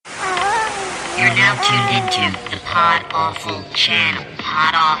are now tuned into the Pod Awful channel.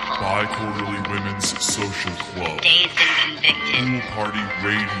 Pod Awful. Bi-quarterly Women's Social Club. Dazed and Convicted. Pool Party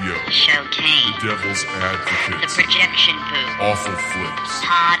Radio. Showcase. The Devil's Advocates. The Projection Booth. Awful Flips.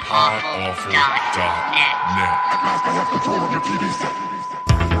 PodAwful.net.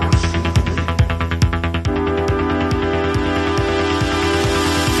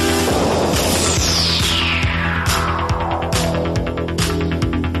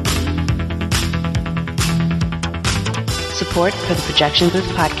 Support for the Projection Booth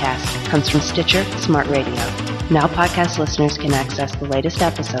podcast comes from Stitcher Smart Radio. Now podcast listeners can access the latest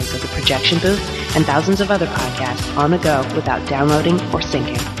episodes of the Projection Booth and thousands of other podcasts on the go without downloading or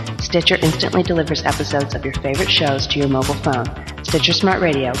syncing. Stitcher instantly delivers episodes of your favorite shows to your mobile phone. Stitcher Smart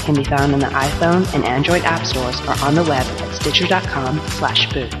Radio can be found in the iPhone and Android app stores or on the web at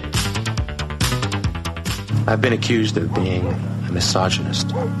stitcher.com/booth. I've been accused of being a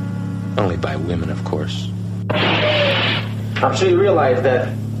misogynist. Only by women, of course. I'm sure you realize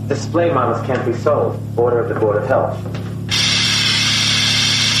that display models can't be sold. Order of the Board of Health.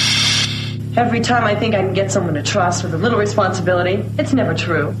 Every time I think I can get someone to trust with a little responsibility, it's never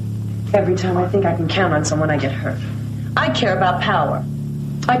true. Every time I think I can count on someone, I get hurt. I care about power.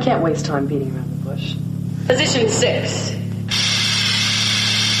 I can't waste time beating around the bush. Position 6.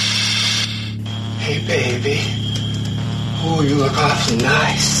 Hey, baby. Oh, you look awfully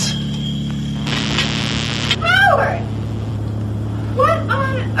nice. Howard! What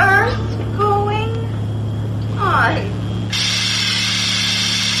on earth going on?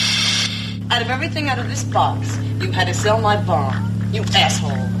 Out of everything out of this box, you had to sell my bomb. You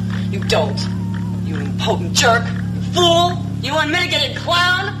asshole. You dolt. You impotent jerk. You fool. You unmitigated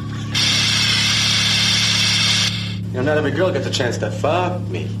clown. You know, not every girl gets a chance to fuck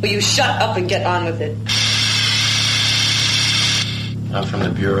me. Will you shut up and get on with it? I'm from the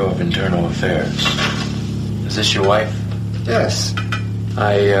Bureau of Internal Affairs. Is this your wife? Yes.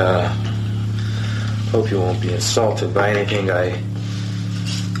 I hope you won't be insulted by anything I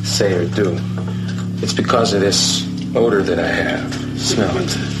say or do. It's because of this odor that I have. Smell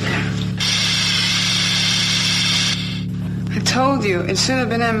it. I told you, it should have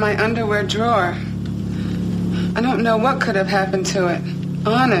been in my underwear drawer. I don't know what could have happened to it.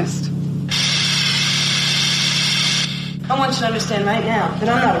 Honest. I want you to understand right now that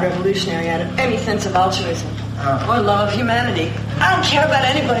I'm not a revolutionary out of any sense of altruism or love of humanity. I don't care about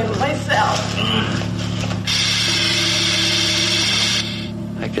anybody but myself.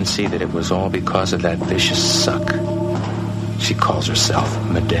 I can see that it was all because of that vicious suck. She calls herself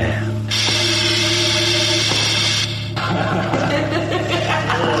Madame.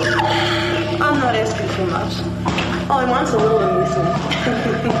 I'm not asking for much. All I want's a little amusement.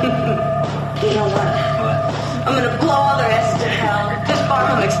 You know what? I'm gonna blow all their asses to hell. This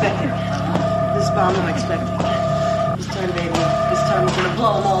bomb I'm expecting. This bomb I'm expecting. This time, baby. This time I'm gonna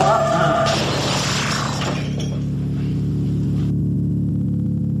blow them all up.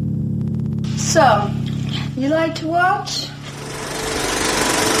 So, you like to watch?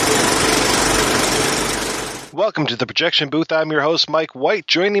 Welcome to the Projection Booth. I'm your host, Mike White.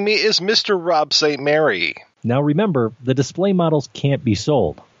 Joining me is Mr. Rob St. Mary. Now remember, the display models can't be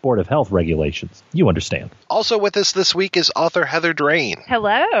sold. Board of Health regulations. You understand. Also with us this week is author Heather Drain.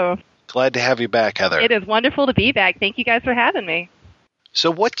 Hello. Glad to have you back, Heather. It is wonderful to be back. Thank you guys for having me. So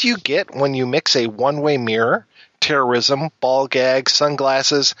what do you get when you mix a one-way mirror, terrorism, ball gag,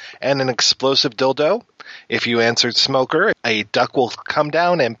 sunglasses, and an explosive dildo? If you answered smoker, a duck will come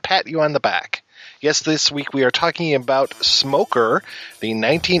down and pat you on the back. Yes, this week we are talking about Smoker, the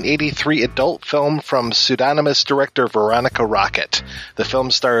 1983 adult film from pseudonymous director Veronica Rocket. The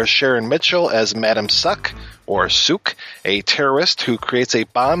film stars Sharon Mitchell as Madame Suque, or Suque, a terrorist who creates a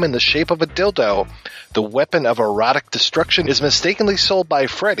bomb in the shape of a dildo. The weapon of erotic destruction is mistakenly sold by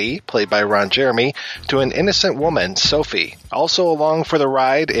Freddy, played by Ron Jeremy, to an innocent woman, Sophie. Also along for the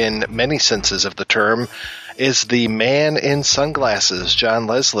ride, in many senses of the term, is the man in sunglasses, John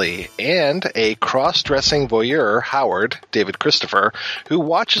Leslie, and a cross-dressing voyeur, Howard, David Christopher, who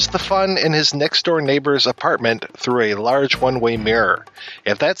watches the fun in his next-door neighbor's apartment through a large one-way mirror.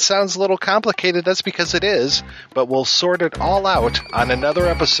 If that sounds a little complicated, that's because it is, but we'll sort it all out on another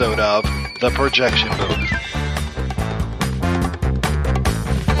episode of The Projection Booth.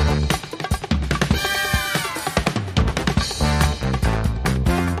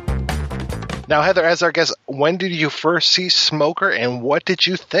 Now, Heather, as our guest, when did you first see Smoker, and what did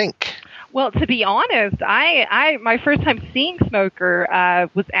you think? Well, to be honest, I my first time seeing Smoker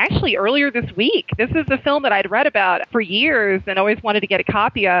was actually earlier this week. This is a film that I'd read about for years and always wanted to get a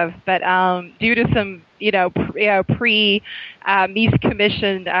copy of, but due to some pre-Mies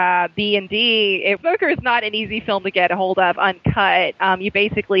commissioned B&D, Smoker is not an easy film to get a hold of uncut. You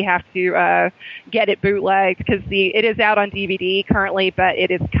basically have to get it bootlegged because it is out on DVD currently, but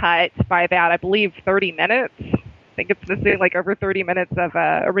it is cut by about, I believe, 30 minutes. I think it's missing like over 30 minutes of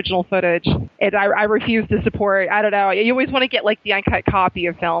original footage. And I refuse to support, I don't know, you always want to get like the uncut copy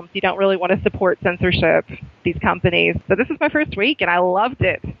of films. You don't really want to support censorship, these companies. So this is my first week and I loved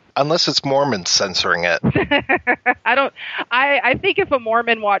it. Unless it's Mormons censoring it. I think if a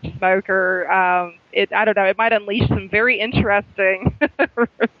Mormon watched Smoker, I don't know, it might unleash some very interesting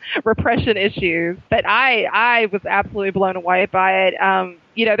repression issues. But I was absolutely blown away by it.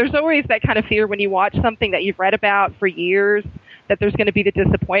 There's always that kind of fear when you watch something that you've read about for years that there's going to be the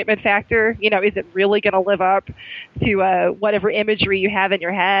disappointment factor. Is it really going to live up to whatever imagery you have in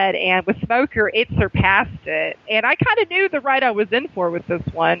your head? And with Smoker, it surpassed it. And I kind of knew the ride I was in for with this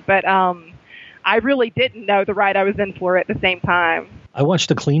one, but I really didn't know the ride I was in for at the same time. I watched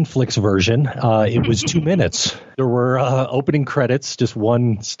the Clean Flicks version. It was 2 minutes. There were opening credits, just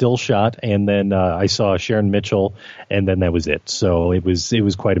one still shot, and then I saw Sharon Mitchell, and then that was it. So it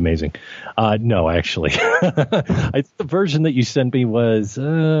was quite amazing. No, actually, the version that you sent me was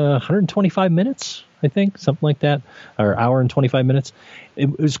 125 minutes, I think, something like that, or hour and 25 minutes.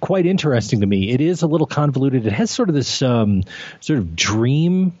 It was quite interesting to me. It is a little convoluted. It has sort of this sort of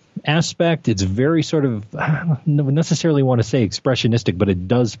dream aspect. It's very sort of, I don't necessarily want to say expressionistic, but it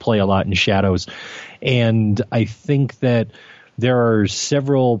does play a lot in shadows. And I think that there are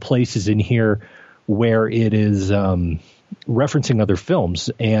several places in here where it is referencing other films.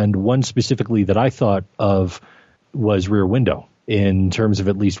 And one specifically that I thought of was Rear Window, in terms of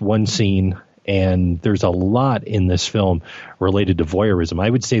at least one scene. And there's a lot in this film related to voyeurism. I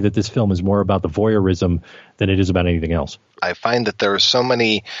would say that this film is more about the voyeurism than it is about anything else. I find that there are so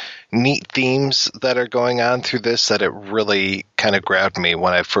many neat themes that are going on through this that it really kind of grabbed me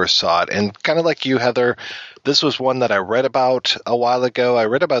when I first saw it. And kind of like you, Heather, this was one that I read about a while ago. I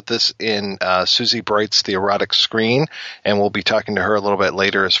read about this in Susie Bright's The Erotic Screen, and we'll be talking to her a little bit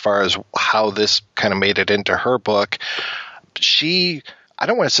later as far as how this kind of made it into her book. I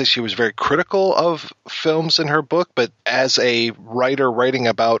don't want to say she was very critical of films in her book, but as a writer writing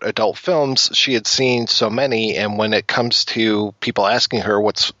about adult films, she had seen so many. And when it comes to people asking her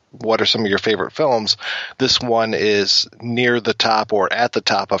what are some of your favorite films, this one is near the top or at the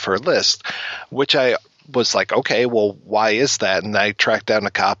top of her list, which I was like, okay, well, why is that? And I tracked down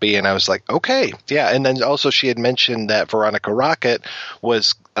a copy and I was like, okay, yeah. And then also she had mentioned that Veronica Rocket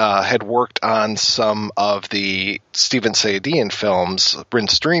had worked on some of the Steven Sayedian films, Bryn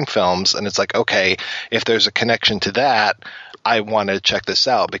Stream films, and it's like, okay, if there's a connection to that, I want to check this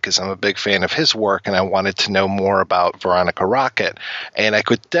out because I'm a big fan of his work and I wanted to know more about Veronica Rocket. And I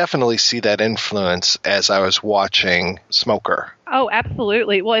could definitely see that influence as I was watching Smoker. Oh,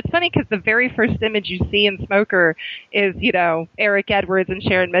 absolutely. Well, it's funny because the very first image you see in Smoker is, Eric Edwards and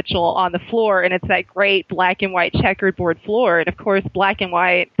Sharon Mitchell on the floor, and it's that great black and white checkered board floor. And, of course, black and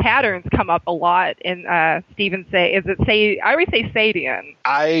white patterns come up a lot in Steven I always say Sayedian.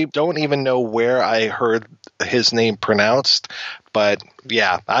 I don't even know where I heard his name pronounced, but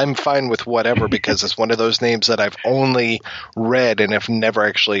yeah, I'm fine with whatever because it's one of those names that I've only read and have never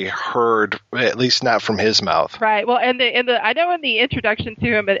actually heard, at least not from his mouth. Right. Well, and I know in the introduction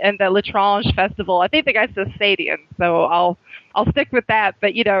to him and the L'Étrange Festival, I think the guy says Sayedian, so I'll stick with that.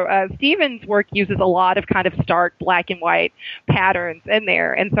 But, Steven's work uses a lot of kind of stark black and white patterns in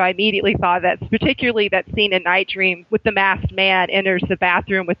there. And so I immediately thought that, particularly that scene in Night Dream with the masked man enters the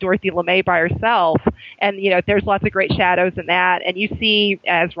bathroom with Dorothy LeMay by herself. And, there's lots of great shadows in that. And you see,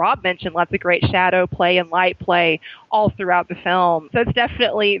 as Rob mentioned, lots of great shadow play and light play all throughout the film. So it's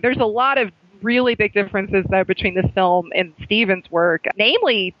definitely, there's a lot of really big differences, though, between this film and Steven's work.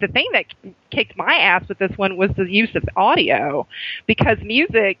 Namely, the thing that kicked my ass with this one was the use of audio, because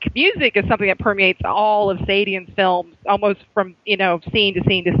music is something that permeates all of Sayedian's films, almost from, scene to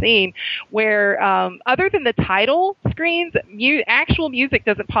scene to scene, where other than the title screens, actual music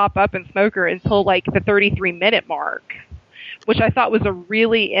doesn't pop up in Smoker until like the 33-minute mark, which I thought was a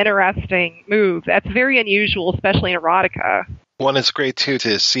really interesting move. That's very unusual, especially in erotica. One is great, too,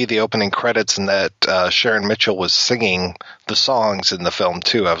 to see the opening credits and that Sharon Mitchell was singing the songs in the film,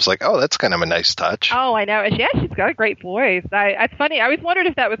 too. I was like, oh, that's kind of a nice touch. Oh, I know. Yeah, she's got a great voice. It's funny. I always wondered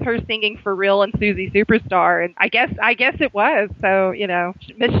if that was her singing for real in Susie Superstar, and I guess it was. So,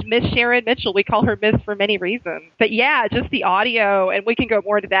 Miss Sharon Mitchell, we call her Miss for many reasons. But yeah, just the audio, and we can go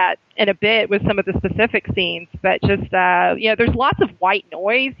more into that in a bit with some of the specific scenes. But just, there's lots of white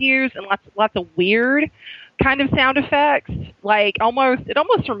noise used and lots of weird kind of sound effects. It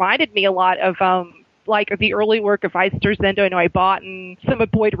almost reminded me a lot of the early work of Eister, Zendo, and Botten, some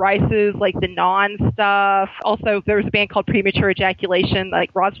of Boyd Rice's, the Non stuff. Also, there was a band called Premature Ejaculation,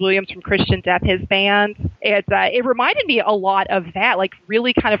 Roz Williams from Christian Death, his band. It reminded me a lot of that,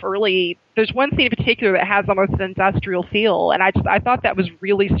 really kind of early. There's one scene in particular that has almost an industrial feel, and I thought that was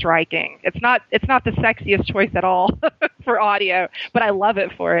really striking. It's not the sexiest choice at all for audio, but I love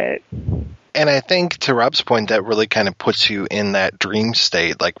it for it. And I think, to Rob's point, that really kind of puts you in that dream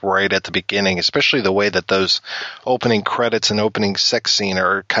state, right at the beginning, especially the way that those opening credits and opening sex scene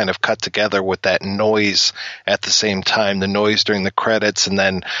are kind of cut together with that noise at the same time, the noise during the credits, and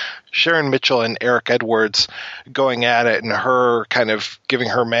then Sharon Mitchell and Eric Edwards going at it and her kind of giving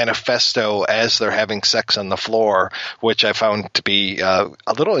her manifesto as they're having sex on the floor, which I found to be a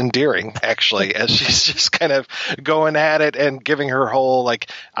little endearing, actually, as she's just kind of going at it and giving her whole,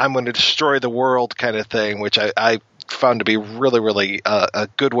 I'm going to destroy the world kind of thing, which I found to be really, really a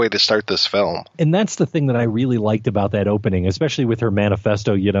good way to start this film. And that's the thing that I really liked about that opening, especially with her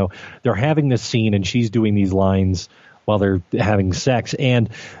manifesto. They're having this scene and she's doing these lines while they're having sex. And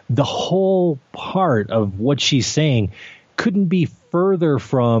the whole part of what she's saying couldn't be further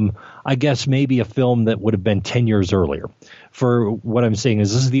from, I guess, maybe a film that would have been 10 years earlier. For what I'm saying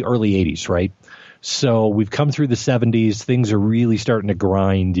is this is the early 80s, right? So we've come through the 70s. Things are really starting to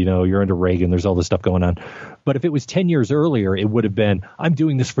grind. You're under Reagan. There's all this stuff going on. But if it was 10 years earlier, it would have been, I'm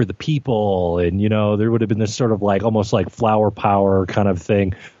doing this for the people. And, there would have been this sort of almost like flower power kind of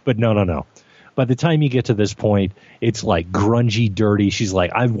thing. But no. By the time you get to this point, it's grungy, dirty. She's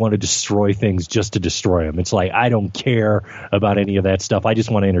like, I want to destroy things just to destroy them. It's I don't care about any of that stuff. I just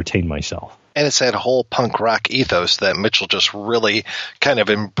want to entertain myself. And it's that whole punk rock ethos that Mitchell just really kind of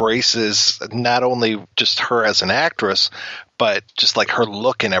embraces, not only just her as an actress, but just her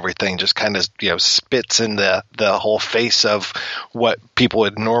look and everything just kind of, spits in the whole face of what people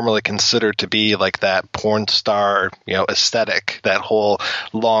would normally consider to be that porn star, aesthetic, that whole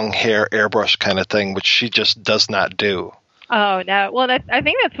long hair airbrush kind of thing, which she just does not do. Oh, no. Well, I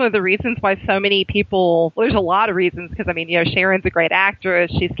think that's one of the reasons why so many people, there's a lot of reasons, because, Sharon's a great actress,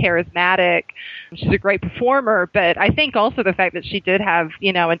 she's charismatic, she's a great performer, but I think also the fact that she did have,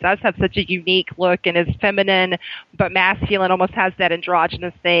 and does have such a unique look and is feminine but masculine, almost has that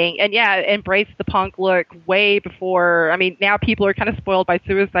androgynous thing, and embraced the punk look way before, now people are kind of spoiled by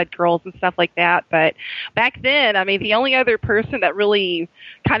Suicide Girls and stuff like that, but back then, the only other person that really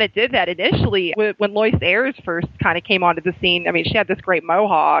kind of did that initially, when Lois Ayres first kind of came onto the scene, she had this great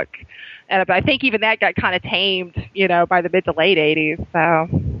mohawk, but I think even that got kind of tamed, by the mid to late 80s.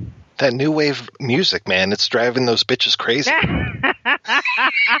 So that new wave music, man, it's driving those bitches crazy.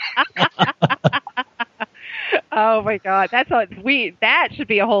 Oh my God, that should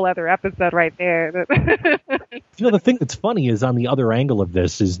be a whole other episode right there. The thing that's funny is on the other angle of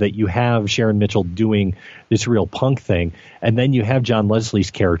this is that you have Sharon Mitchell doing this real punk thing, and then you have John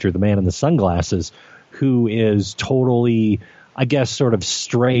Leslie's character, the man in the sunglasses, who is totally, I guess, sort of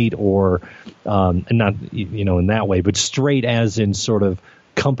straight, or not, in that way, but straight as in sort of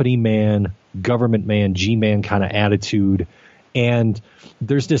company man, government man, G-man kind of attitude. And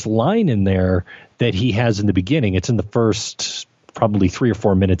there's this line in there that he has in the beginning. It's in the first probably 3 or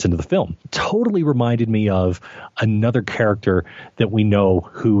 4 minutes into the film. Totally reminded me of another character that we know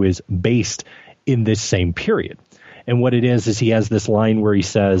who is based in this same period. And what it is he has this line where he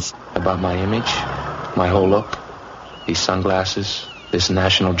says, about my image, my whole look, these sunglasses, this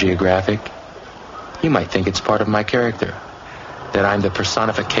National Geographic, you might think it's part of my character, that I'm the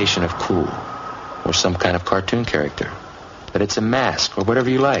personification of cool, or some kind of cartoon character, that it's a mask, or whatever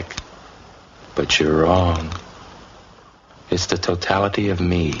you like. But you're wrong. It's the totality of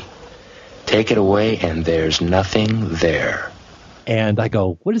me. Take it away, and there's nothing there. And I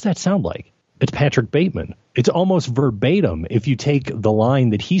go, what does that sound like? It's Patrick Bateman. It's almost verbatim if you take the line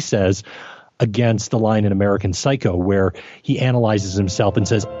that he says against the line in American Psycho, where he analyzes himself and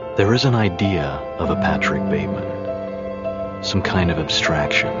says, there is an idea of a Patrick Bateman, some kind of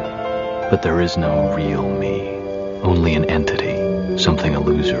abstraction, but there is no real me, only an entity, something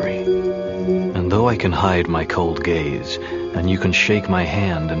illusory. And though I can hide my cold gaze and you can shake my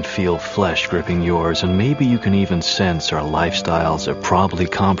hand and feel flesh gripping yours, and maybe you can even sense our lifestyles are probably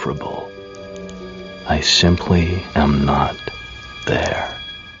comparable. I simply am not there.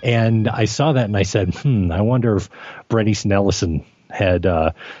 And I saw that and I said, I wonder if Bret Easton Ellison had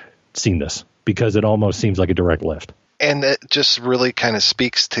seen this, because it almost seems like a direct lift. And it just really kind of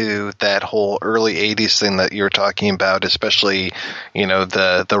speaks to that whole early 80s thing that you're talking about, especially,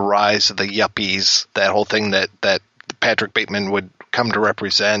 the rise of the yuppies, that whole thing that Patrick Bateman would come to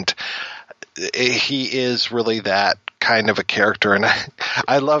represent. He is really that kind of a character, and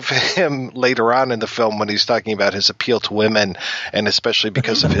I love him later on in the film when he's talking about his appeal to women, and especially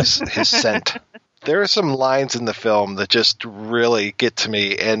because of his scent. There are some lines in the film that just really get to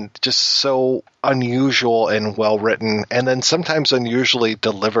me, and just so unusual and well written, and then sometimes unusually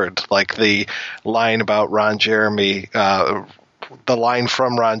delivered, like the line about Ron Jeremy, the line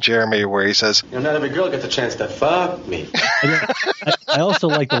from Ron Jeremy where he says, not every girl gets a chance to fuck me. I also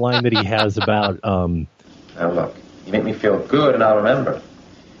like the line that he has about... Now look, you make me feel good and I'll remember.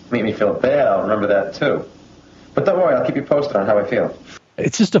 You make me feel bad, I'll remember that too. But don't worry, I'll keep you posted on how I feel.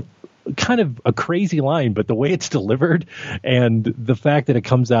 It's just a kind of a crazy line, but the way it's delivered and the fact that it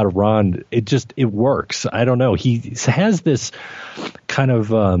comes out of Ron, it works. I don't know. He has this kind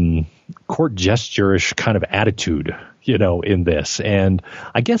of court gesture-ish kind of attitude, in this. And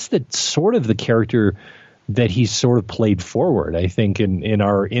I guess that's sort of the character that he's sort of played forward. I think in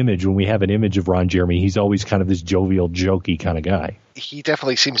our image, when we have an image of Ron Jeremy, he's always kind of this jovial, jokey kind of guy. He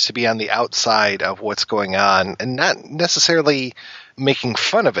definitely seems to be on the outside of what's going on and not necessarily making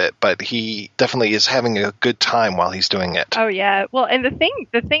fun of it, but he definitely is having a good time while he's doing it. Oh yeah. Well, and the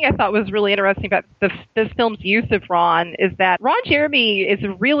thing I thought was really interesting about this film's use of Ron is that Ron Jeremy is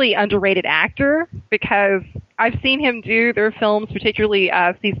a really underrated actor, because I've seen him do their films, particularly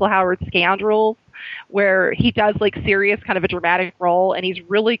Cecil Howard's Scoundrels, where he does like serious kind of a dramatic role, and he's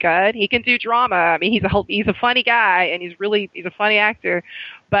really good. He can do drama. I mean, he's a funny guy, and he's a funny actor.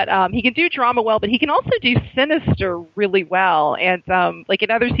 But he can do drama well, but he can also do sinister really well. And like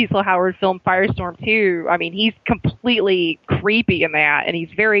another Cecil Howard film, Firestorm 2, I mean, he's completely creepy in that, and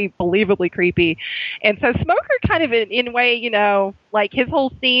he's very believably creepy. And so Smoker kind of in a way, like his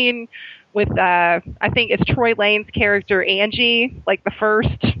whole scene with, I think it's Troy Lane's character, Angie, like the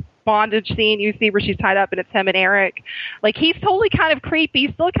first bondage scene you see where she's tied up and it's him and Eric. Like, he's totally kind of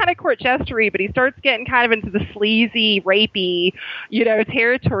creepy, still kind of court jestery, but he starts getting kind of into the sleazy, rapey,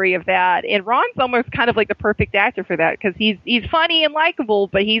 territory of that. And Ron's almost kind of like the perfect actor for that, because he's funny and likable,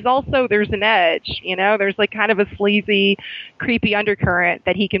 but he's also, there's an edge, there's like kind of a sleazy, creepy undercurrent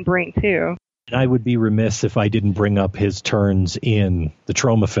that he can bring too. I would be remiss if I didn't bring up his turns in the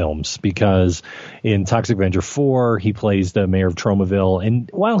Troma films, because in Toxic Avenger 4, he plays the mayor of Tromaville. And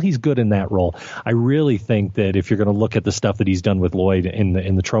while he's good in that role, I really think that if you're going to look at the stuff that he's done with Lloyd in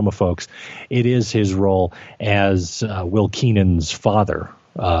the Troma folks, it is his role as Will Keenan's father,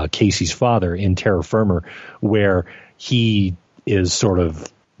 Casey's father in Terra Firma, where he is sort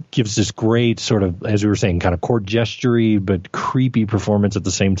of gives this great sort of, as we were saying, kind of court gestury but creepy performance at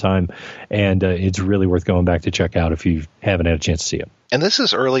the same time, and it's really worth going back to check out if you haven't had a chance to see it. And this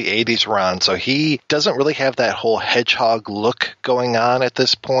is early 80s Ron, so he doesn't really have that whole hedgehog look going on at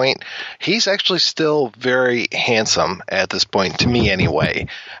this point. He's actually still very handsome at this point, to me anyway.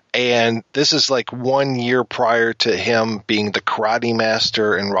 And this is like 1 year prior to him being the karate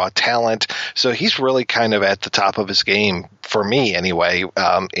master in Raw Talent. So he's really kind of at the top of his game, for me anyway,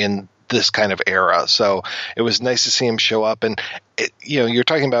 in this kind of era. So it was nice to see him show up. And, you're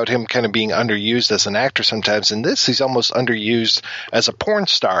talking about him kind of being underused as an actor sometimes. In this, he's almost underused as a porn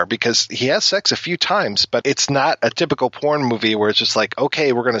star, because he has sex a few times, but it's not a typical porn movie where it's just like,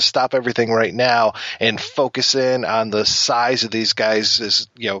 okay, we're going to stop everything right now and focus in on the size of these guys'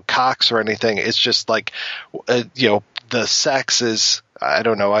 cocks or anything. It's just like, the sex is, I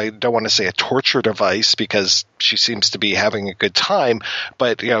don't know, I don't want to say a torture device, because she seems to be having a good time,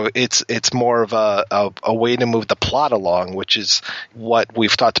 but it's more of a way to move the plot along, which is what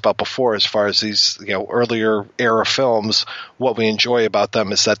we've talked about before as far as these earlier era films. What we enjoy about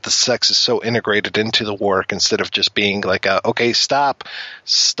them is that the sex is so integrated into the work, instead of just being like okay, start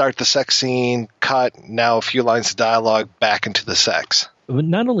the sex scene, cut, now a few lines of dialogue, back into the sex. But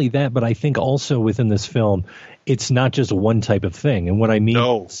not only that, but I think also within this film, it's not just one type of thing. And what I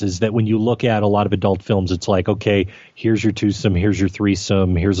mean is that when you look at a lot of adult films, it's like, okay, here's your twosome, here's your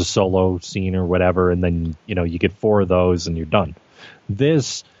threesome, here's a solo scene or whatever, and then, you get 4 of those and you're done.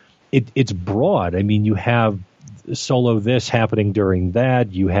 This, it's broad. I mean, you have solo this happening during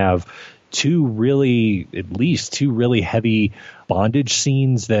that. You have, at least two really heavy bondage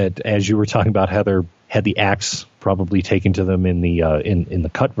scenes that, as you were talking about, Heather, had the axe probably taken to them in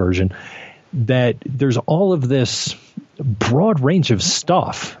the cut version. That there's all of this broad range of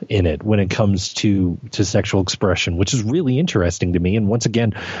stuff in it when it comes to sexual expression, which is really interesting to me. And once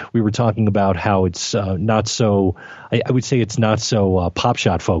again, we were talking about how it's not so, I would say it's not so pop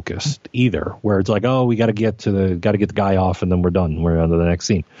shot focused either, where it's like, oh, we got to get the guy off and then we're done. We're on to the next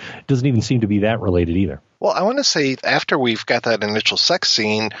scene. It doesn't even seem to be that related either. Well, I want to say after we've got that initial sex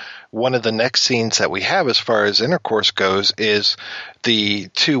scene, one of the next scenes that we have as far as intercourse goes is the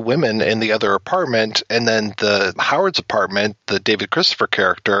two women in the other apartment, and then the Howard's apartment, the David Christopher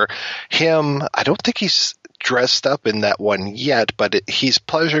character, him, I don't think he's dressed up in that one yet, but he's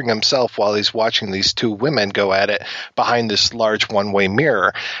pleasuring himself while he's watching these two women go at it behind this large one-way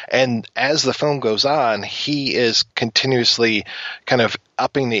mirror. And as the film goes on, he is continuously kind of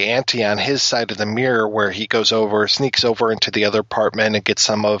upping the ante on his side of the mirror, where he sneaks over into the other apartment and gets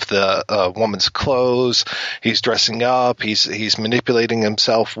some of the woman's clothes. He's dressing up. He's manipulating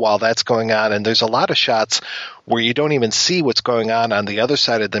himself while that's going on. And there's a lot of shots where you don't even see what's going on the other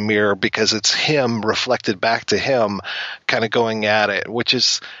side of the mirror, because it's him reflected back to him kind of going at it, which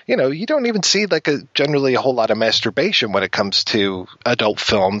is, you don't even see generally a whole lot of masturbation when it comes to adult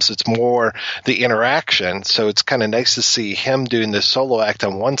films. It's more the interaction. So it's kind of nice to see him doing this solo act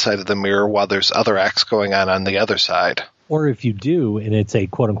on one side of the mirror while there's other acts going on the other side. Or if you do, and it's a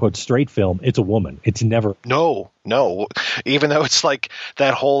quote-unquote straight film, it's a woman. It's never... No. Even though it's like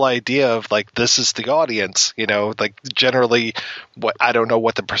that whole idea of like, this is the audience, generally, I don't know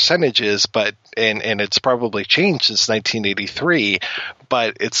what the percentage is, but and it's probably changed since 1983,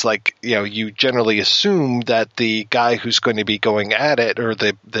 but it's like, you generally assume that the guy who's going to be going at it, or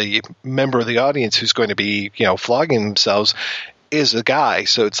the member of the audience who's going to be, flogging themselves, is a guy.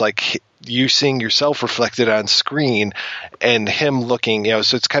 So it's like you seeing yourself reflected on screen and him looking,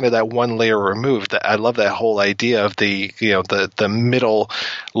 so it's kind of that one layer removed. I love that whole idea of the middle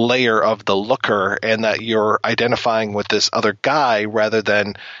layer of the looker, and that you're identifying with this other guy rather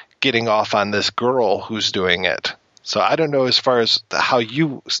than getting off on this girl who's doing it. So I don't know as far as how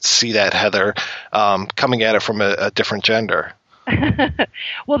you see that, Heather, coming at it from a different gender.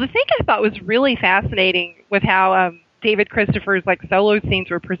 Well, the thing I thought was really fascinating with how David Christopher's solo scenes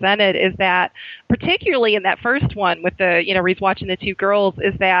were presented is that, particularly in that first one with the, where he's watching the two girls,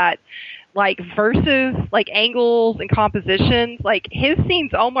 is that versus angles and compositions, his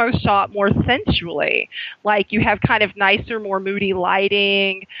scenes almost shot more sensually. You have kind of nicer, more moody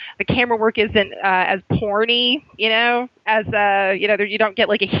lighting. The camera work isn't as porny, as you don't get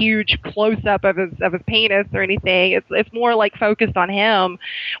a huge close up of his penis or anything. It's more focused on him.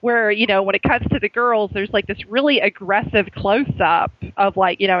 Where when it cuts to the girls, there's this really aggressive close up of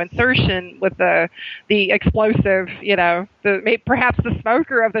insertion with the explosive, perhaps the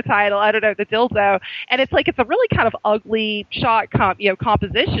smoker of the title. I don't know, the dildo, and it's a really kind of ugly shot,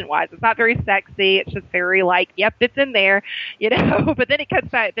 composition wise. It's not very sexy. It's just very yep, it's in there, But then it cuts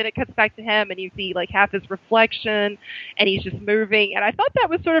back to him, and you see half his reflection, and he's just moving. And I thought that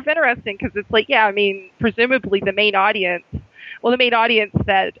was sort of interesting, because it's presumably the main audience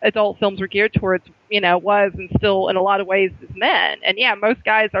that adult films were geared towards, was and still in a lot of ways is men. And most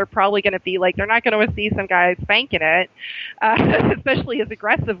guys are probably going to be they're not going to see some guy spanking it, especially as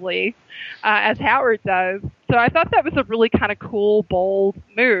aggressively as Howard does. So I thought that was a really kind of cool, bold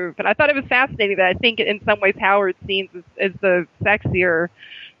move. And I thought it was fascinating that I think in some ways Howard's scenes is the sexier.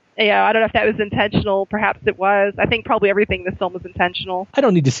 I don't know if that was intentional. Perhaps it was. I think probably everything in this film was intentional. I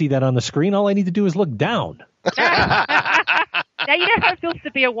don't need to see that on the screen. All I need to do is look down. Now you know how it feels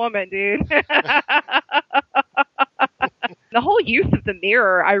to be a woman, dude. The whole use of the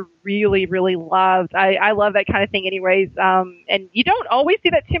mirror, I really, really loved. I love that kind of thing anyways. And you don't always see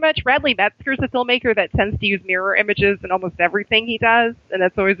that too much. Bradley Metzger's a filmmaker that tends to use mirror images in almost everything he does, and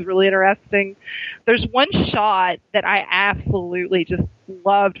that's always really interesting. There's one shot that I absolutely just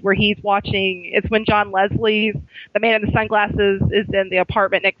loved where he's watching. It's when John Leslie's, the man in the sunglasses, is in the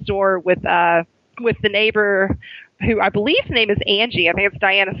apartment next door with the neighbor, who I believe his name is Angie. I think it's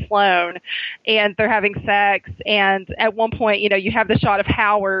Diana Sloan. And they're having sex. And at one point, you have the shot of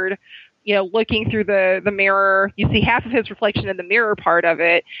Howard, looking through the mirror. You see half of his reflection in the mirror part of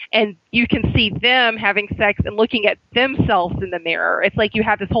it. And you can see them having sex and looking at themselves in the mirror. It's like you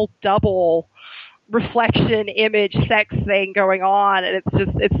have this whole double reflection image sex thing going on. And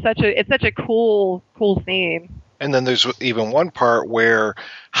it's such a cool scene. And then there's even one part where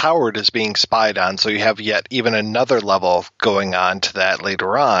Howard is being spied on, so you have yet even another level going on to that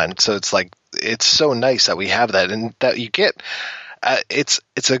later on. So it's it's so nice that we have that, and that you get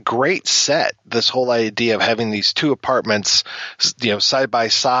it's a great set. This whole idea of having these two apartments, side by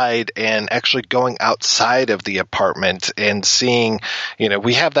side, and actually going outside of the apartment and seeing,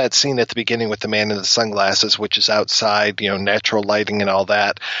 we have that scene at the beginning with the man in the sunglasses, which is outside, natural lighting and all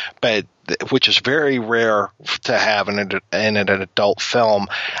that, but which is very rare to have in an adult film.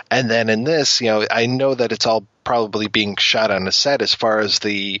 And then in this, I know that it's all probably being shot on a set as far as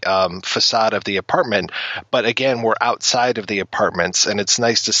the facade of the apartment. But again, we're outside of the apartments, and it's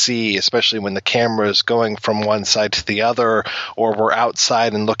nice to see, especially when the camera is going from one side to the other, or we're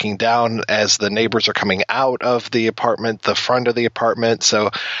outside and looking down as the neighbors are coming out of the apartment, the front of the apartment. So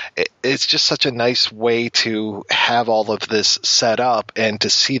it's just such a nice way to have all of this set up and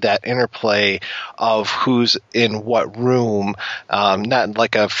to see that interplay of who's in what room, not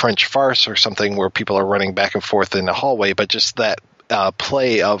like a French farce or something where people are running back and forth in the hallway, but just that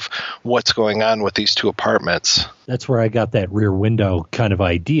play of what's going on with these two apartments. That's where I got that Rear Window kind of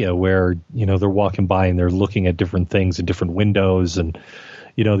idea where, they're walking by and they're looking at different things in different windows, and,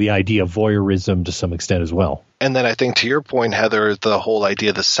 the idea of voyeurism to some extent as well. And then I think to your point, Heather, the whole idea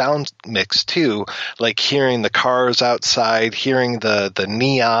of the sound mix too, like hearing the cars outside, hearing the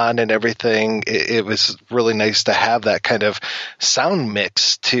neon and everything, it was really nice to have that kind of sound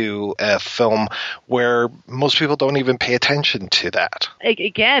mix to a film where most people don't even pay attention to that.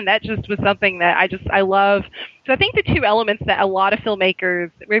 Again, that just was something that I love. So I think the two elements that a lot of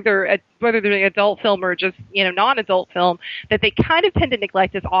filmmakers, whether they're doing adult film or just, non-adult film, that they kind of tend to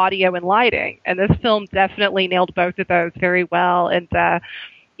neglect is audio and lighting. And this film definitely nailed both of those very well. And,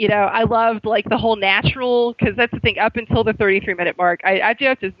 I loved like the whole natural, because that's the thing, up until the 33-minute mark, I do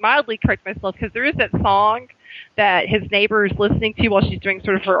have to mildly correct myself, because there is that song that his neighbor is listening to while she's doing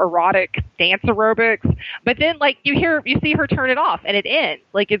sort of her erotic dance aerobics. But then like you see her turn it off and it ends.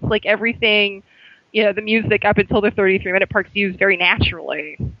 Like it's like everything, the music up until the 33-minute part's used very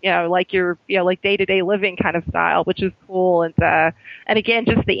naturally, like your, like day-to-day living kind of style, which is cool. And again,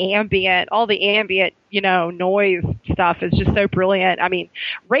 just all the ambient, noise stuff is just so brilliant. I mean,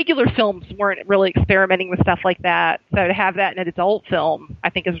 regular films weren't really experimenting with stuff like that. So to have that in an adult film,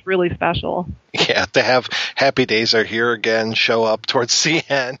 I think is really special. Yeah, to have Happy Days Are Here Again show up towards the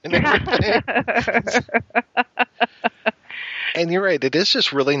end and everything. And you're right. It is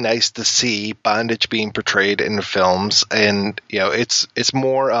just really nice to see bondage being portrayed in films. And, it's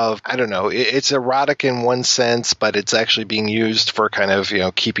more of, I don't know, it's erotic in one sense, but it's actually being used for kind of,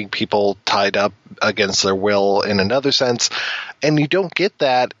 keeping people tied up against their will in another sense. And you don't get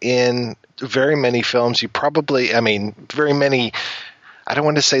that in very many films. Very many. I don't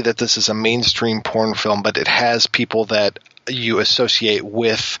want to say that this is a mainstream porn film, but it has people that you associate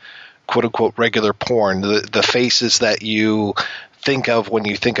with quote-unquote regular porn, the faces that you think of when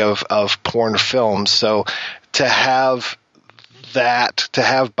you think of porn films. So to have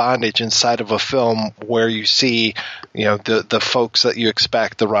bondage inside of a film where you see, the folks that you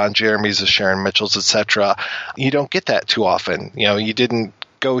expect, the Ron Jeremys, the Sharon Mitchells, etc., you don't get that too often. You didn't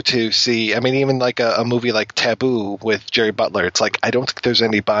go to see, even like a movie like Taboo with Jerry Butler. It's like, I don't think there's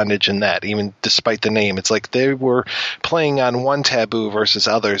any bondage in that, even despite the name. It's like they were playing on one taboo versus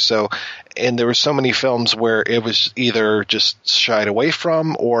others. So, and there were so many films where it was either just shied away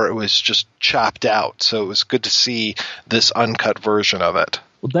from or it was just chopped out. So it was good to see this uncut version of it.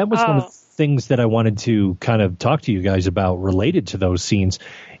 Well, that was one of the things that I wanted to kind of talk to you guys about related to those scenes,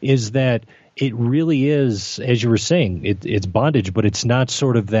 is that it really is, as you were saying, it's bondage, but it's not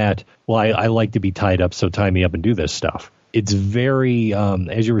sort of that, well, I like to be tied up, so tie me up and do this stuff. It's very,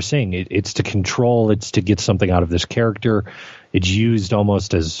 as you were saying, it's to control, it's to get something out of this character. It's used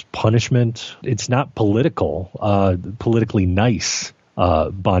almost as punishment. It's not politically nice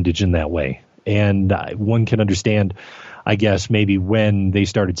bondage in that way. And one can understand, I guess, maybe when they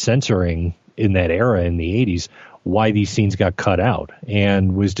started censoring in that era in the 80s, why these scenes got cut out,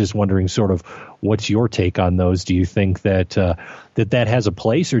 and was just wondering sort of what's your take on those. Do you think that that has a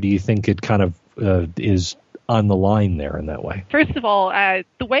place, or do you think it kind of is on the line there in that way? First of all,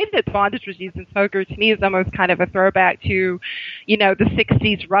 the way that bondage was used in Smoker to me is almost kind of a throwback to, the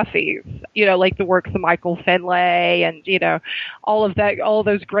 60s roughies, like the works of Michael Finlay and, all of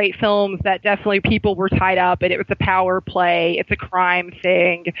those great films that definitely people were tied up and it was a power play. It's a crime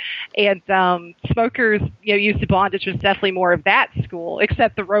thing. And Smoker's, use of bondage was definitely more of that school,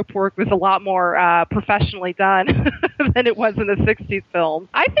 except the rope work was a lot more professionally done than it was in the 60s films.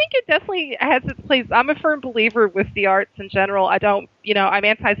 I think it definitely has its place. I'm a firm believer with the arts in general. I'm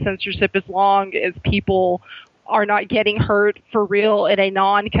anti-censorship as long as people are not getting hurt for real in a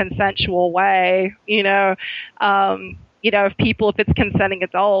non-consensual way, if it's consenting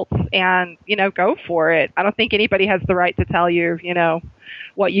adults, and, go for it. I don't think anybody has the right to tell you,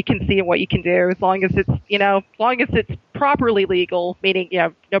 what you can see and what you can do, as long as it's properly legal, meaning,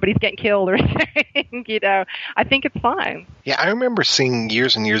 nobody's getting killed or anything, I think it's fine. Yeah, I remember seeing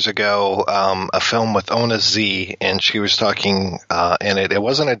years and years ago a film with Ona Z, and she was talking in it. It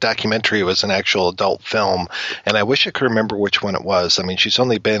wasn't a documentary, it was an actual adult film, and I wish I could remember which one it was. I mean, she's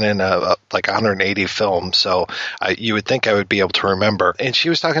only been in like 180 films, so you would think I would be able to remember. And she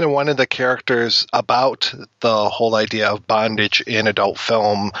was talking to one of the characters about the whole idea of bondage in adult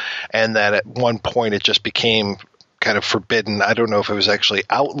film, and that at one point it just became kind of forbidden. I don't know if it was actually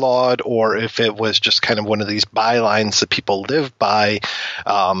outlawed or if it was just kind of one of these bylines that people live by,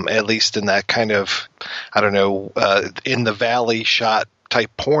 at least in that kind of, I don't know, in the valley shot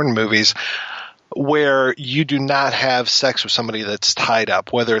type porn movies, where you do not have sex with somebody that's tied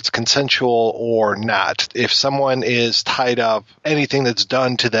up, whether it's consensual or not. If someone is tied up, anything that's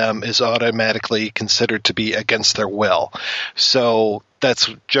done to them is automatically considered to be against their will. So that's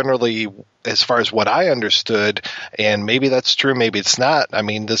generally, as far as what I understood, and maybe that's true, maybe it's not. I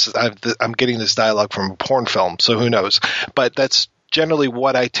mean, I'm getting this dialogue from a porn film, so who knows? But that's generally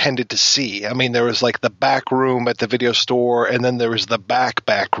what I tended to see. I mean, there was like the back room at the video store, and then there was the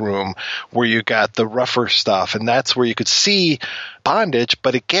back room where you got the rougher stuff, and that's where you could see bondage.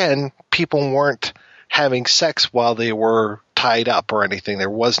 But again, people weren't having sex while they were tied up or anything. There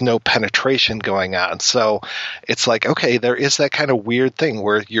was no penetration going on. So it's like, okay, there is that kind of weird thing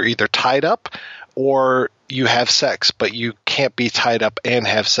where you're either tied up or you have sex, but you can't be tied up and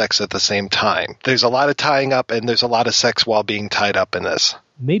have sex at the same time. There's a lot of tying up and there's a lot of sex while being tied up in this.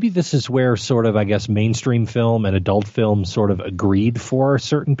 Maybe this is where sort of, I guess, mainstream film and adult film sort of agreed for a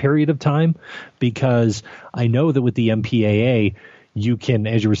certain period of time, because I know that with the MPAA, you can,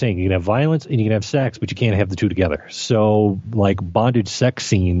 as you were saying, you can have violence and you can have sex, but you can't have the two together. So like bondage sex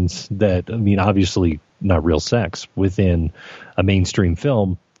scenes that, I mean, obviously not real sex within a mainstream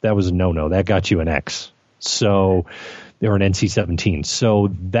film, that was a no-no. That got you an X. So they were an NC-17.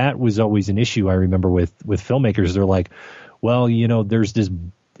 So that was always an issue, I remember, with filmmakers. They're like, well, there's this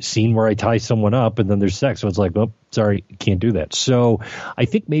scene where I tie someone up and then there's sex. So it's like, oh, sorry, can't do that. So I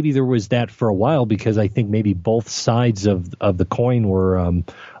think maybe there was that for a while, because I think maybe both sides of the coin were a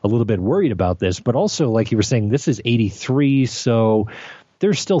little bit worried about this. But also, like you were saying, this is 83, so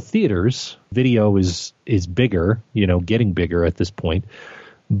there's still theaters. Video is bigger, getting bigger at this point.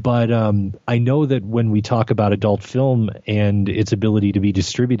 But I know that when we talk about adult film and its ability to be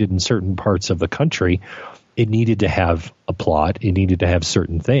distributed in certain parts of the country, it needed to have a plot. It needed to have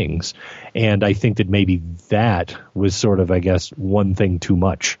certain things. And I think that maybe that was sort of, I guess, one thing too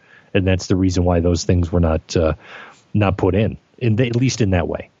much. And that's the reason why those things were not put in at least in that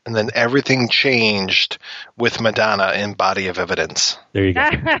way. And then everything changed with Madonna in Body of Evidence. There you go.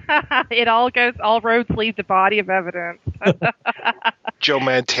 All roads lead to Body of Evidence. Joe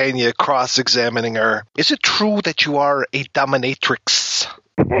Mantegna cross-examining her. Is it true that you are a dominatrix?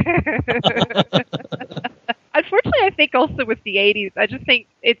 Unfortunately, I think also with the 80s, I just think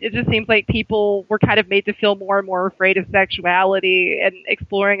it just seems like people were kind of made to feel more and more afraid of sexuality and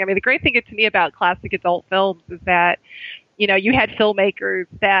exploring. I mean, the great thing to me about classic adult films is that, you had filmmakers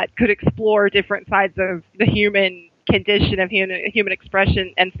that could explore different sides of the human condition, of human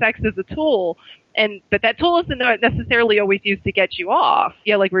expression, and sex as a tool. But that tool isn't necessarily always used to get you off.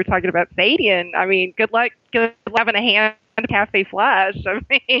 Yeah, like we were talking about Sadian. I mean, good luck having a hand Cafe Flash. I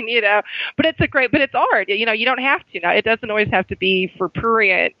mean, but it's art. You don't have to. It doesn't always have to be for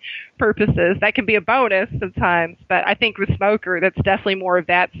prurient purposes. That can be a bonus sometimes. But I think with Smoker, that's definitely more of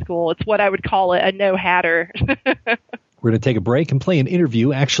that school. It's what I would call a no-hatter. We're going to take a break and play an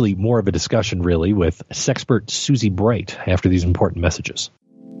interview, actually more of a discussion, really, with sexpert Susie Bright after these important messages.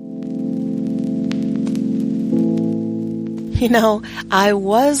 I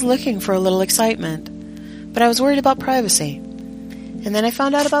was looking for a little excitement, but I was worried about privacy. And then I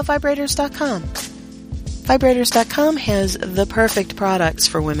found out about vibrators.com. Vibrators.com has the perfect products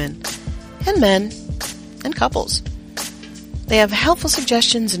for women and men and couples. They have helpful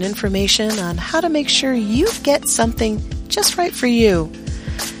suggestions and information on how to make sure you get something just right for you.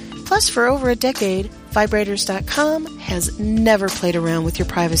 Plus, for over a decade, Vibrators.com has never played around with your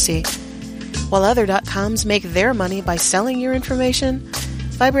privacy. While other .coms make their money by selling your information,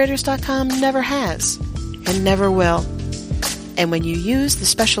 Vibrators.com never has and never will. And when you use the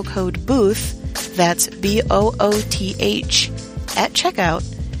special code BOOTH, that's BOOTH, at checkout,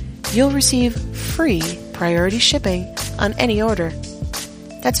 you'll receive free priority shipping on any order.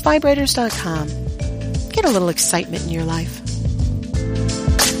 That's Vibrators.com. Get a little excitement in your life.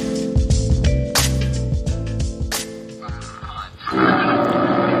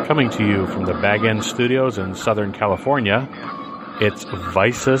 Coming to you from the Bag End Studios in Southern California, it's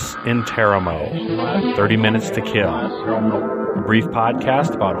Vices in Teramo, 30 Minutes to Kill. A brief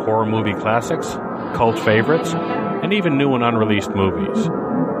podcast about horror movie classics, cult favorites, and even new and unreleased movies.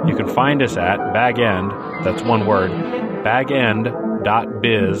 You can find us at Bag End, that's one word,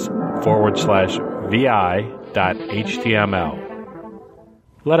 bagend.biz/vi.html.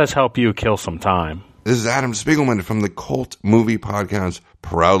 Let us help you kill some time. This is Adam Spiegelman from the cult movie podcast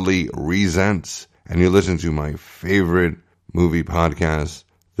Proudly Resents, and you're listening to my favorite movie podcast,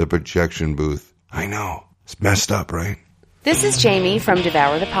 The Projection Booth. I know, it's messed up, right? This is Jamie from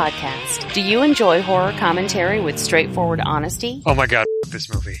Devour the Podcast. Do you enjoy horror commentary with straightforward honesty? Oh my god,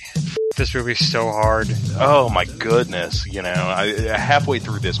 this movie. This movie's so hard. Oh my goodness, you know, halfway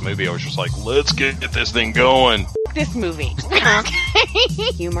through this movie I was just like, let's get this thing going. This movie.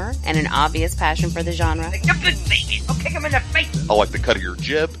 Humor and an obvious passion for the genre. I'll kick him in the face. I like the cut of your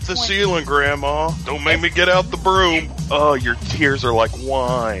jib. It's the ceiling, Grandma. Don't make me get out the broom. Oh, your tears are like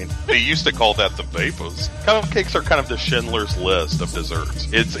wine. They used to call that the vapors. Cupcakes are kind of the Schindler's List of desserts.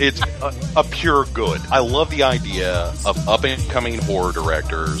 It's a pure good. I love the idea of up-and-coming horror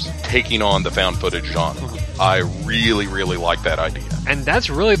directors taking on the found footage genre. I really, really like that idea. And that's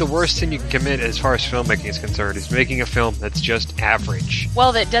really the worst sin you can commit as far as filmmaking is concerned, is making a film that's just average.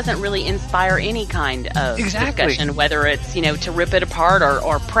 Well, that doesn't really inspire any kind of discussion, whether it's, to rip it apart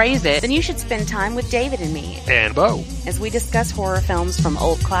or praise it. Then you should spend time with David and me. And Bo. As we discuss horror films from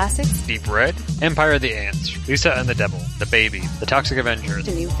old classics, Deep Red, Empire of the Ants, Lisa and the Devil, The Baby, The Toxic Avenger,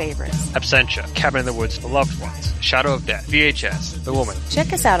 to new favorites, Absentia, Cabin in the Woods, The Loved Ones, Shadow of Death, VHS, The Woman.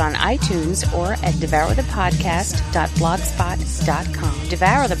 Check us out on iTunes or at devourthepodcast.blogspot.com.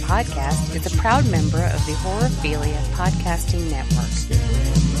 Devour the Podcast is a proud member of the Horrorphilia Podcasting Network.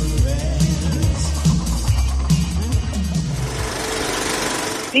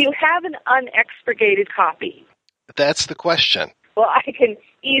 Do you have an unexpurgated copy? That's the question. Well, I can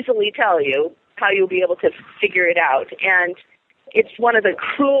easily tell you how you'll be able to figure it out. And it's one of the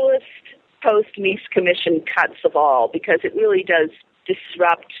cruelest post-Meese Commission cuts of all, because it really does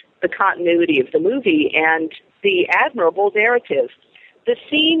disrupt the continuity of the movie and the admirable narrative. The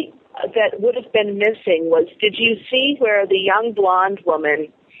scene that would have been missing was, did you see where the young blonde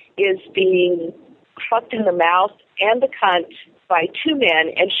woman is being fucked in the mouth and the cunt by two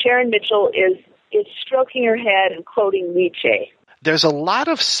men, and Sharon Mitchell is stroking her head and quoting Nietzsche? There's a lot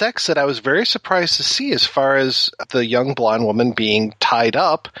of sex that I was very surprised to see, as far as the young blonde woman being tied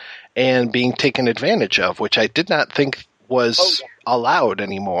up and being taken advantage of, which I did not think was allowed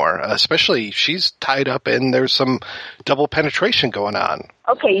anymore. Especially she's tied up and there's some double penetration going on.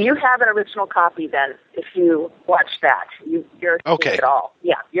 Okay, you have an original copy then, if you watch that. You're okay. It all.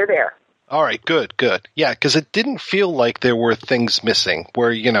 Yeah, you're there. All right, good. Yeah, because it didn't feel like there were things missing,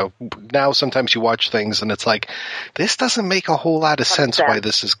 where, now sometimes you watch things and it's like, this doesn't make a whole lot of sense why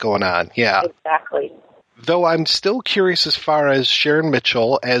this is going on. Yeah. Exactly. Though I'm still curious as far as Sharon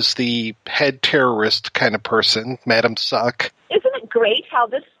Mitchell as the head terrorist kind of person, Madame Suque. Isn't it great how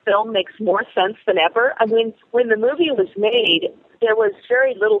this film makes more sense than ever? I mean, when the movie was made, there was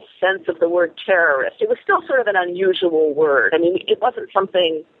very little sense of the word terrorist. It was still sort of an unusual word. I mean, it wasn't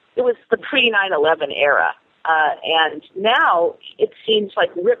something... It was the pre-9/11 era, and now it seems like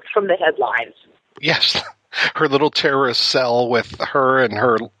ripped from the headlines. Yes, her little terrorist cell with her and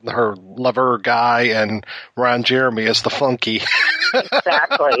her lover guy and Ron Jeremy as the flunky.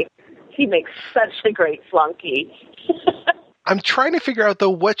 Exactly. He makes such a great flunky. I'm trying to figure out, though,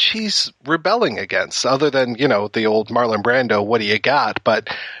 what she's rebelling against, other than, the old Marlon Brando, what do you got? But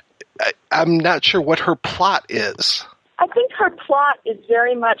I'm not sure what her plot is. I think her plot is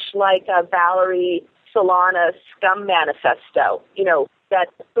very much like a Valerie Solana Scum Manifesto. That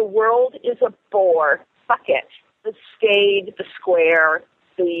the world is a bore. Fuck it. The staid, the square,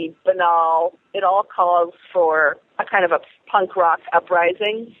 the banal, it all calls for a kind of a punk rock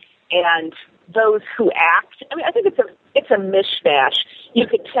uprising. And those who act, I think it's a mishmash. You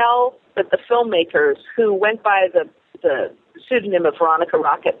could tell that the filmmakers, who went by the pseudonym of Veronica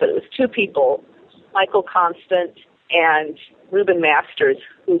Rocket, but it was two people, Michael Constant and Ruben Masters,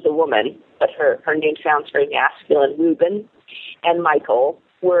 who's a woman, but her name sounds very masculine, Ruben, and Michael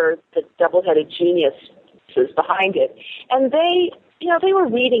were the double-headed geniuses behind it. And they were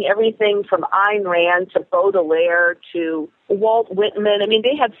reading everything from Ayn Rand to Baudelaire to Walt Whitman. I mean,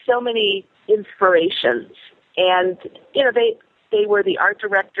 they had so many inspirations. And, they were the art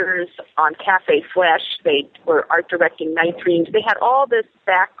directors on Cafe Flesh. They were art directing Night Dreams. They had all this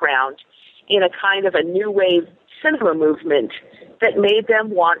background in a kind of a new wave cinema movement that made them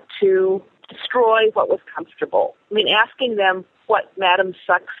want to destroy what was comfortable. I mean, asking them what Madame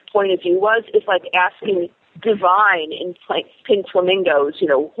Suque's point of view was is like asking Divine in Pink Flamingos,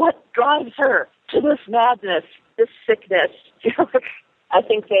 what drives her to this madness, this sickness. I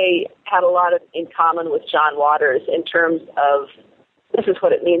think they had a lot in common with John Waters in terms of this is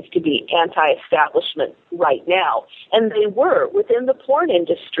what it means to be anti-establishment right now. And they were. Within the porn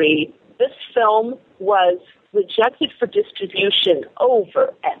industry, this film was rejected for distribution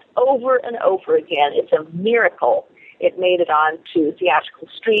over and over and over again. It's a miracle it made it onto theatrical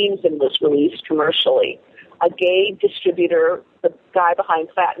streams and was released commercially. A gay distributor, the guy behind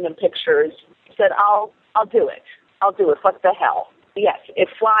Platinum Pictures, said, I'll do it. I'll do it. What the hell? Yes, it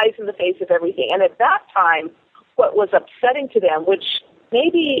flies in the face of everything. And at that time, what was upsetting to them, which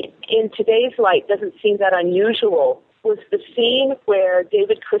maybe in today's light doesn't seem that unusual, was the scene where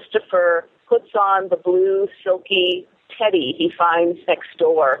David Christopher puts on the blue, silky teddy he finds next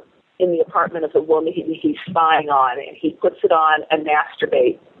door in the apartment of the woman he's spying on, and he puts it on and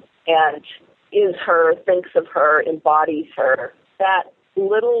masturbates and is her, thinks of her, embodies her. That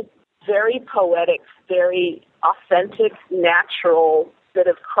little, very poetic, very authentic, natural bit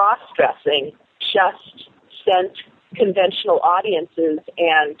of cross-dressing just sent conventional audiences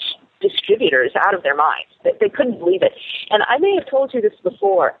and distributors out of their minds. They couldn't believe it. And I may have told you this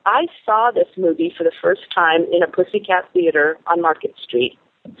before. I saw this movie for the first time in a Pussycat Theater on Market Street.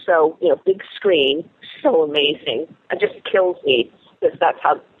 So, big screen, so amazing. It just kills me because that's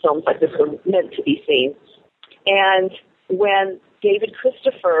how films like this were meant to be seen. And when David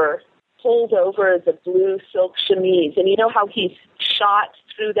Christopher pulled over the blue silk chemise, and you know how he's shot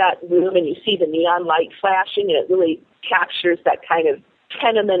through that room and you see the neon light flashing, and it really captures that kind of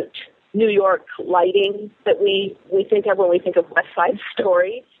tenement New York lighting that we think of when we think of West Side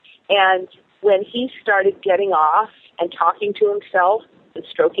Story. And when he started getting off and talking to himself and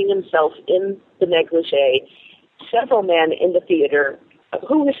stroking himself in the negligee, several men in the theater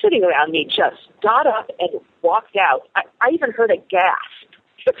who were sitting around me just got up and walked out. I even heard a gasp.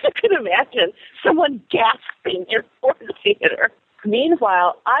 I could imagine someone gasping in the theater.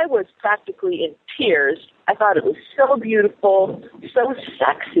 Meanwhile, I was practically in tears. I thought it was so beautiful, so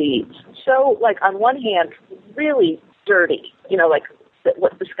sexy, so, on one hand, really dirty.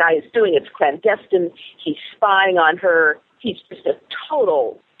 What this guy is doing, it's clandestine. He's spying on her. He's just a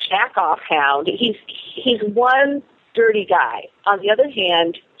total jack-off hound. He's one dirty guy. On the other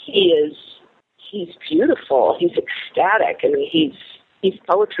hand, he's beautiful. He's ecstatic. I mean, he's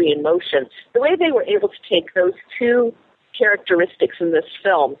poetry in motion. The way they were able to take those two characteristics in this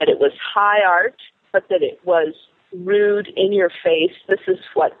film, that it was high art, but that it was rude, in your face, this is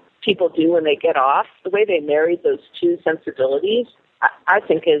what people do when they get off, the way they married those two sensibilities, I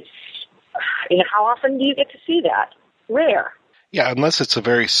think is, how often do you get to see that? Rare. Yeah, unless it's a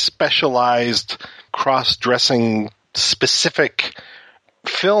very specialized, cross-dressing, specific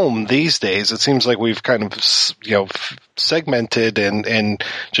film these days. It seems like we've kind of, segmented and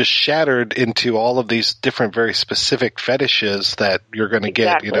just shattered into all of these different, very specific fetishes that you're going to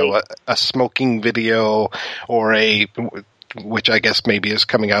get, a smoking video or which I guess maybe is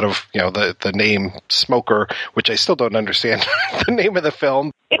coming out of, the name Smoker, which I still don't understand the name of the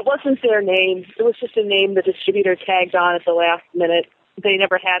film. It wasn't their name. It was just a name the distributor tagged on at the last minute. They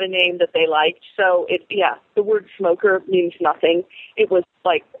never had a name that they liked. So, the word smoker means nothing. It was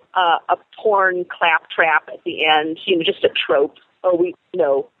like a porn claptrap at the end, just a trope.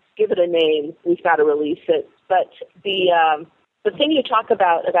 Give it a name. We've got to release it. But the thing you talk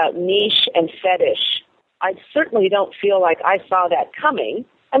about niche and fetish, I certainly don't feel like I saw that coming.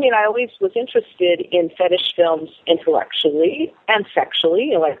 I mean, I always was interested in fetish films intellectually and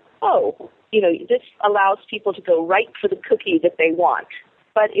sexually. This allows people to go right for the cookie that they want.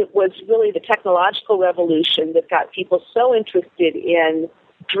 But it was really the technological revolution that got people so interested in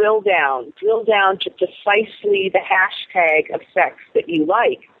drill down to precisely the hashtag of sex that you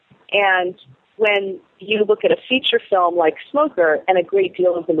like. And when you look at a feature film like Smoker and a great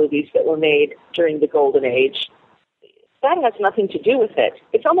deal of the movies that were made during the Golden Age, that has nothing to do with it.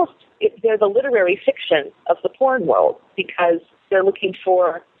 It's almost, they're the literary fiction of the porn world because they're looking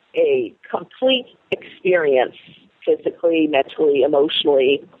for a complete experience, physically, mentally,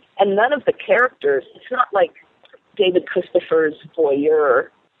 emotionally, and none of the characters, it's not like David Christopher's voyeur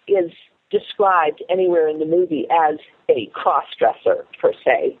is described anywhere in the movie as a cross-dresser, per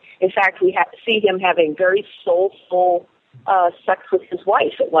se. In fact, we see him having very soulful sex with his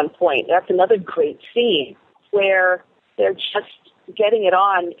wife at one point. That's another great scene where they're just getting it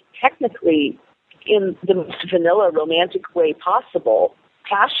on technically in the most vanilla, romantic way possible,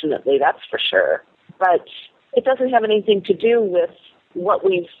 passionately, that's for sure. But it doesn't have anything to do with what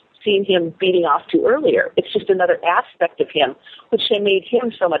we've seen him beating off to earlier. It's just another aspect of him, which made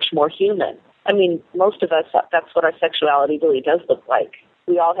him so much more human. I mean, most of us, that's what our sexuality really does look like.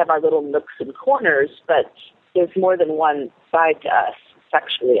 We all have our little nooks and corners, but there's more than one side to us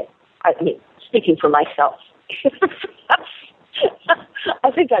sexually. I mean, speaking for myself.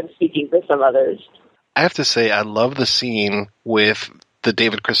 I think I'm speaking for some others. I have to say, I love the scene with the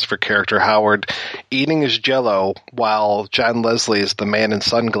David Christopher character, Howard, eating his Jell-O while John Leslie, as the man in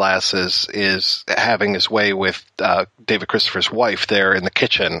sunglasses, is having his way with David Christopher's wife there in the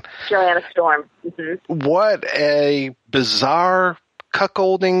kitchen. Joanna Storm. Mm-hmm. What a bizarre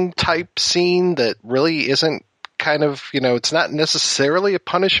cuckolding type scene that really isn't kind of, it's not necessarily a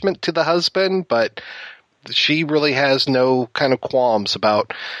punishment to the husband, but she really has no kind of qualms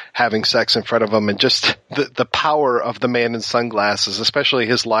about having sex in front of him, and just the power of the man in sunglasses, especially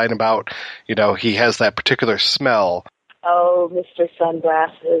his line about, he has that particular smell. Oh, Mr.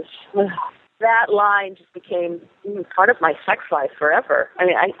 Sunglasses. That line just became part of my sex life forever. I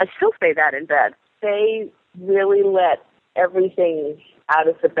mean, I still say that in bed. They really let everything out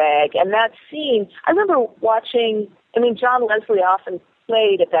of the bag. And that scene, I remember watching, John Leslie often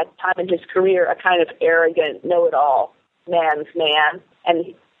played at that time in his career a kind of arrogant, know-it-all man's man,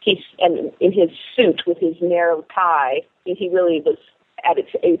 and in his suit with his narrow tie, he really was at its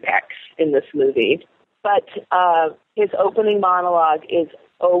apex in this movie. But his opening monologue is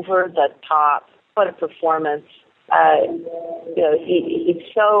over the top. What a performance! He's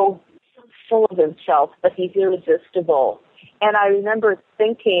so full of himself, but he's irresistible. And I remember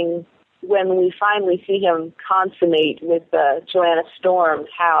thinking, when we finally see him consummate with Joanna Storm,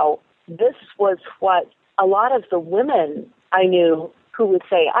 how this was what a lot of the women I knew who would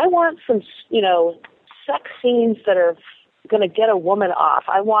say, I want some, sex scenes that are going to get a woman off.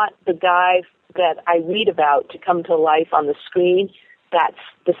 I want the guy that I read about to come to life on the screen. That's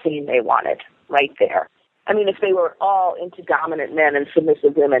the scene they wanted right there. I mean, if they were all into dominant men and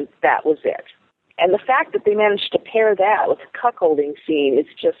submissive women, that was it. And the fact that they managed to pair that with a cuckolding scene is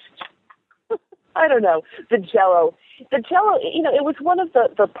just, I don't know, the Jell-O, it was one of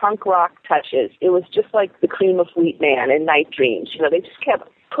the punk rock touches. It was just like the Cream of Wheat Man in Night Dreams. They just kept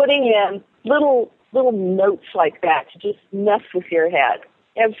putting in little notes like that to just mess with your head.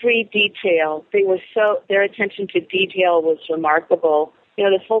 Every detail, their attention to detail was remarkable.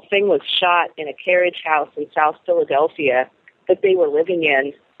 This whole thing was shot in a carriage house in South Philadelphia that they were living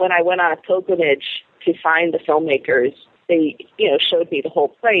in. When I went on a pilgrimage to find the filmmakers, they, showed me the whole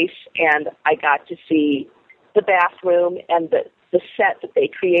place, and I got to see the bathroom and the set that they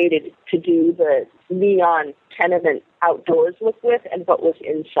created to do the neon tenement outdoors look with, and what was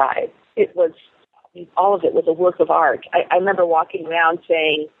inside. All of it was a work of art. I remember walking around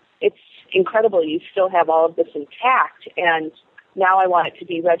saying, it's incredible you still have all of this intact, and now I want it to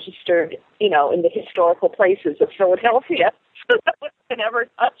be registered, in the historical places of Philadelphia, so that we can never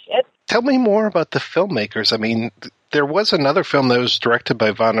touch it. Tell me more about the filmmakers. I mean, there was another film that was directed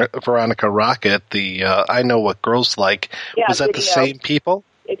by Veronica Rocket, the I Know What Girls Like. Yeah, was that video. The same people?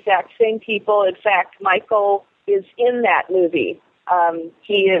 Exact same people. In fact, Michael is in that movie.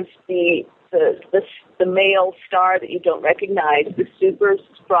 He is the male star that you don't recognize, the super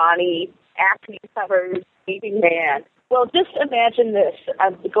scrawny, acne-covered, sleeping man. Well, just imagine this.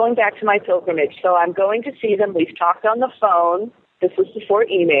 I'm going back to my pilgrimage, so I'm going to see them. We've talked on the phone. This was before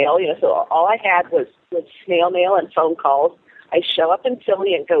email, so all I had was snail mail and phone calls. I show up in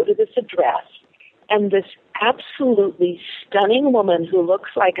Philly and go to this address, and this absolutely stunning woman who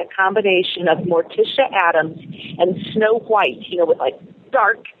looks like a combination of Morticia Adams and Snow White, with like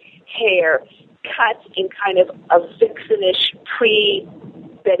dark hair, cut in kind of a vixenish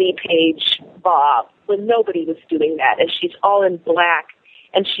pre-Betty Page bob, when nobody was doing that, and she's all in black,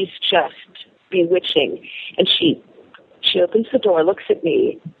 and she's just bewitching. And she opens the door, looks at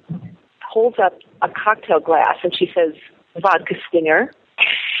me, holds up a cocktail glass, and she says, "Vodka Stinger."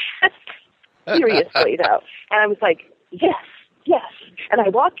 Seriously, though. And I was like, yes. And I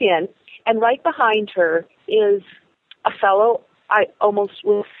walk in, and right behind her is a fellow. I almost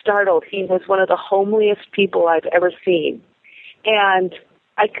was startled. He was one of the homeliest people I've ever seen. And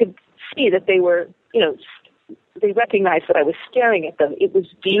I could see that they were, they recognized that I was staring at them. It was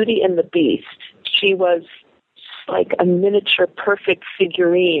Beauty and the Beast. She was like a miniature perfect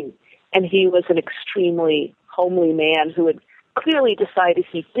figurine, and he was an extremely homely man who had clearly decided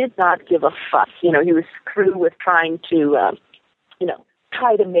he did not give a fuck. He was through with trying to,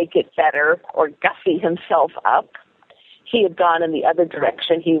 try to make it better or gussy himself up. He had gone in the other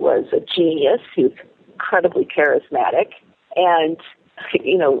direction. He was a genius. He was incredibly charismatic, and,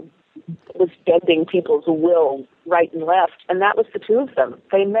 was bending people's will right and left, and that was the two of them.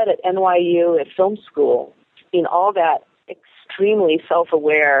 They met at NYU at film school. All that extremely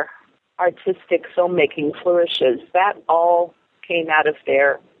self-aware artistic filmmaking flourishes, that all came out of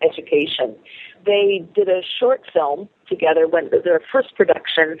their education. They did a short film together when their first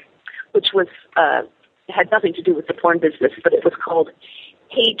production, which was had nothing to do with the porn business, but it was called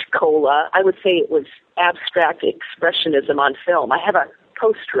Hate Cola. I would say it was abstract expressionism on film. I have a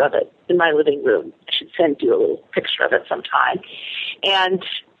poster of it in my living room. I should send you a little picture of it sometime. And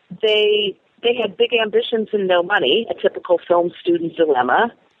they had big ambitions and no money, a typical film student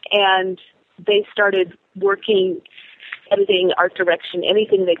dilemma. And they started working, editing, art direction,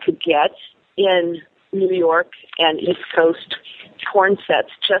 anything they could get in New York and East Coast porn sets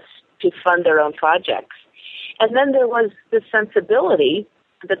just to fund their own projects. And then there was this sensibility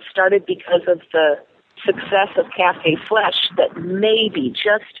that started because of the success of Cafe Flesh that maybe,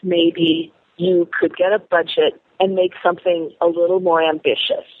 just maybe, you could get a budget and make something a little more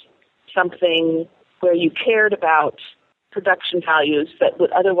ambitious, something where you cared about production values that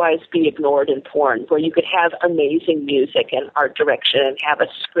would otherwise be ignored in porn, where you could have amazing music and art direction and have a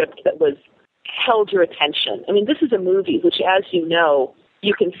script that was held your attention. I mean, this is a movie which, as you know,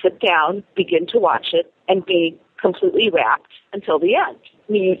 you can sit down, begin to watch it, and be completely wrapped until the end.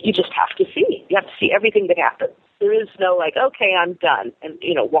 I mean, you just have to see. You have to see everything that happens. There is no okay, I'm done, and,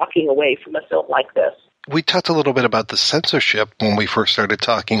 walking away from a film like this. We talked a little bit about the censorship when we first started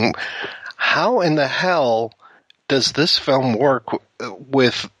talking. How in the hell does this film work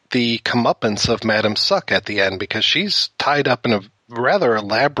with the comeuppance of Madame Suque at the end? Because she's tied up in a rather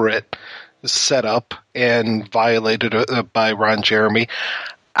elaborate setup and violated by Ron Jeremy.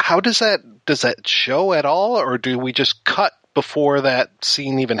 How does that show at all, or do we just cut before that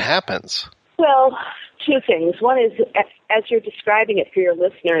scene even happens? Well, two things. One is, as you're describing it for your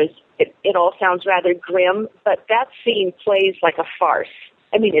listeners, it all sounds rather grim, but that scene plays like a farce.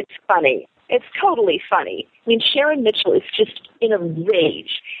 I mean, it's funny. It's totally funny. I mean, Sharon Mitchell is just in a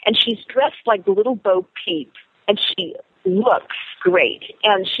rage, and she's dressed like Little Bo Peep, and she looks great,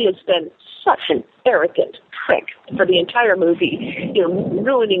 and she has been such an arrogant prick for the entire movie,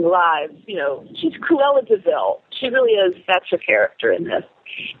 ruining lives. She's Cruella de Vil. She really is. That's her character in this.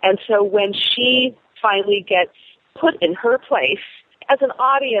 And so when she finally gets put in her place, as an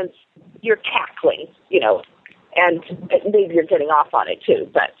audience, you're cackling, and maybe you're getting off on it too,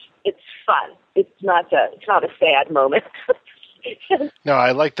 but it's fun. It's not a sad moment. No,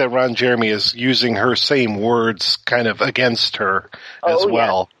 I like that Ron Jeremy is using her same words kind of against her as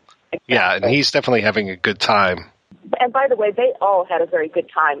well. Yeah. Exactly. Yeah, and he's definitely having a good time. And by the way, they all had a very good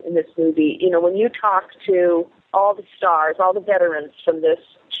time in this movie. When you talk to all the stars, all the veterans from this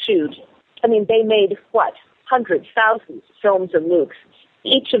shoot, I mean, they made, hundreds, thousands of films and loops.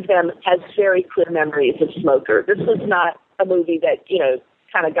 Each of them has very clear memories of Smoker. This was not a movie that,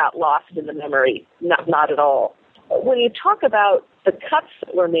 kind of got lost in the memory. Not at all. When you talk about the cuts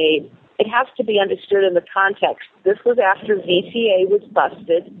that were made, it has to be understood in the context. This was after VCA was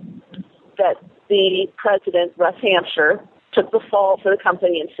busted, that the president, Russ Hampshire, took the fall for the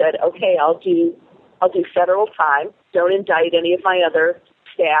company and said, okay, I'll do federal time. Don't indict any of my other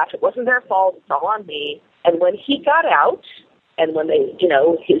staff. It wasn't their fault. It's all on me. And when he got out, and when they,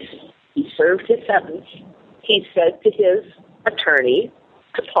 he served his sentence, he said to his attorney,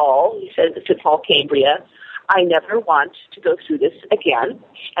 to Paul Cambria, I never want to go through this again,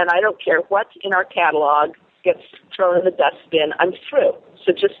 and I don't care what in our catalog gets thrown in the dustbin. I'm through.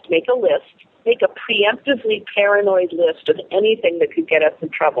 So just make a list, make a preemptively paranoid list of anything that could get us in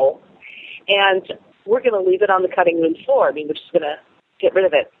trouble, and we're going to leave it on the cutting room floor. I mean, we're just going to get rid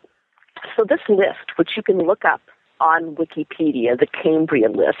of it. So this list, which you can look up on Wikipedia, the Cambria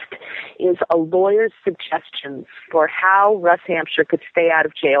list, is a lawyer's suggestions for how Russ Hampshire could stay out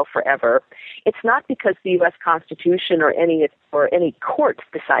of jail forever. It's not because the U.S. Constitution or any court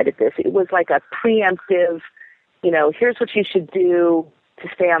decided this. It was like a preemptive, here's what you should do to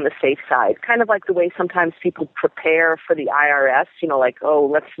stay on the safe side. Kind of like the way sometimes people prepare for the IRS,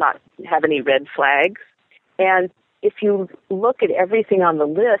 let's not have any red flags. And if you look at everything on the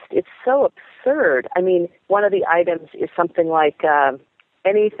list, it's so absurd. I mean, one of the items is something like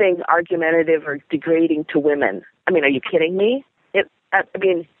anything argumentative or degrading to women. I mean, are you kidding me?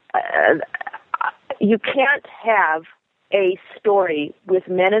 You can't have a story with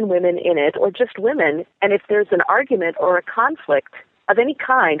men and women in it, or just women, and if there's an argument or a conflict of any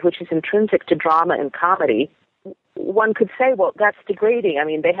kind, which is intrinsic to drama and comedy, one could say, well, that's degrading. I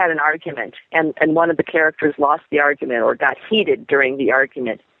mean, they had an argument, and one of the characters lost the argument or got heated during the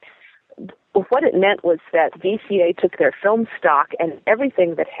argument. what it meant was that VCA took their film stock and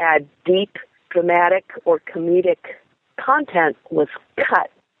everything that had deep, dramatic, or comedic content was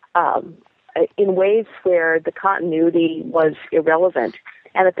cut in ways where the continuity was irrelevant.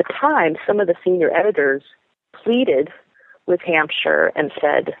 And at the time, some of the senior editors pleaded with Hampshire and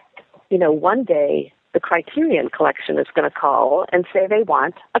said, one day the Criterion Collection is going to call and say they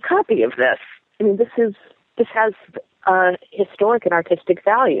want a copy of this. I mean, this has historic and artistic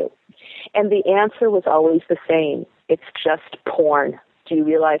value. And the answer was always the same. It's just porn. Do you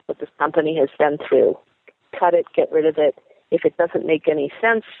realize what this company has been through? Cut it, get rid of it. If it doesn't make any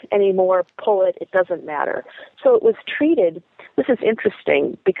sense anymore, pull it. It doesn't matter. So it was treated, this is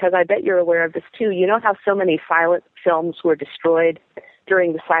interesting because I bet you're aware of this too. You know how so many silent films were destroyed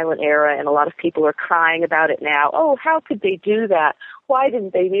during the silent era, and a lot of people are crying about it now. Oh, how could they do that? Why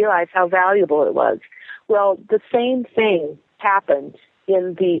didn't they realize how valuable it was? Well, the same thing happened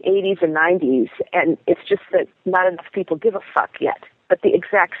in the 80s and 90s, and it's just that not enough people give a fuck yet. But the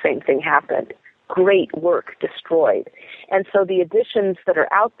exact same thing happened. Great work destroyed. And so the editions that are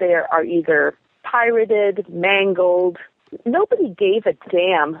out there are either pirated, mangled. Nobody gave a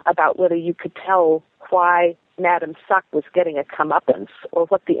damn about whether you could tell why Madame Suque was getting a comeuppance or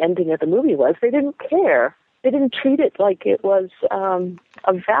what the ending of the movie was. They didn't care. They didn't treat it like it was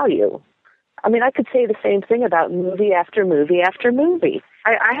of value. I mean, I could say the same thing about movie after movie after movie.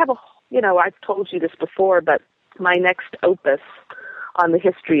 I have I've told you this before, but my next opus on the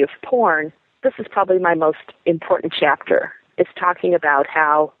history of porn, this is probably my most important chapter. It's talking about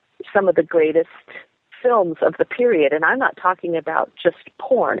how some of the greatest films of the period, and I'm not talking about just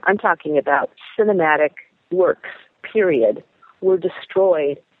porn, I'm talking about cinematic works, period, were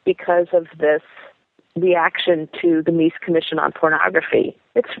destroyed because of this reaction to the Mies Commission on Pornography.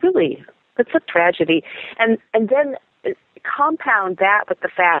 It's a tragedy. And then compound that with the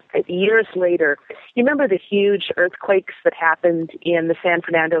fact that years later, you remember the huge earthquakes that happened in the San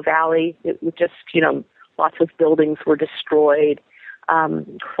Fernando Valley? It was just, lots of buildings were destroyed.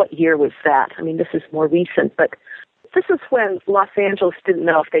 What year was that? I mean, this is more recent, but this is when Los Angeles didn't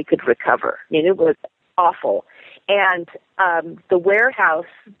know if they could recover. I mean, it was awful. And the warehouse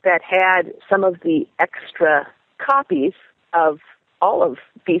that had some of the extra copies of all of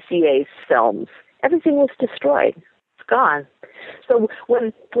VCA's films, everything was destroyed. It's gone. So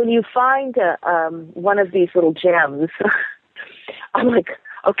when you find one of these little gems, I'm like,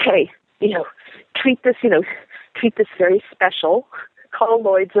 okay, treat this very special. Call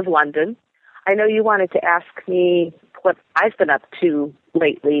Lloyd's of London. I know you wanted to ask me what I've been up to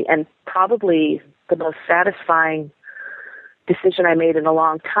lately, and probably the most satisfying decision I made in a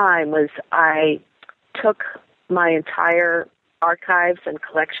long time was I took my entire archives and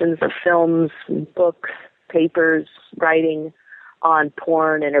collections of films, and books, papers, writing on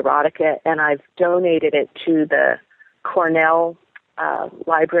porn and erotica, and I've donated it to the Cornell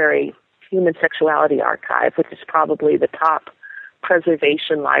Library Human Sexuality Archive, which is probably the top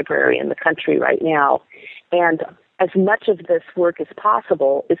preservation library in the country right now. And as much of this work as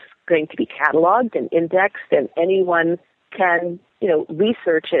possible is going to be cataloged and indexed, and anyone can,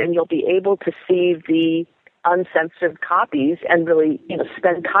 research it, and you'll be able to see the uncensored copies and really,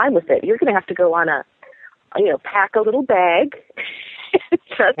 spend time with it. You're going to have to go on pack a little bag,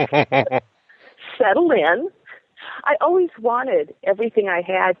 just settle in. I always wanted everything I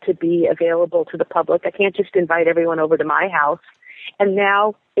had to be available to the public. I can't just invite everyone over to my house. And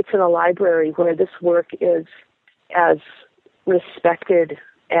now it's in a library where this work is as respected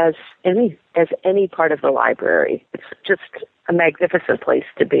as any part of the library. It's just a magnificent place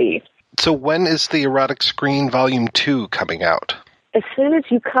to be. So when is the Erotic Screen Volume 2 coming out? As soon as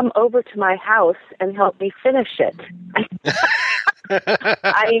you come over to my house and help me finish it.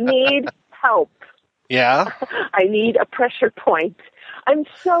 I need help. Yeah? I need a pressure point. I'm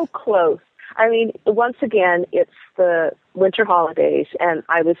so close. I mean, once again, it's the winter holidays, and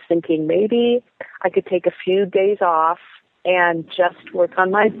I was thinking maybe I could take a few days off and just work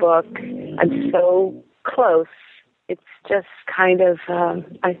on my book. I'm so close. It's just kind of,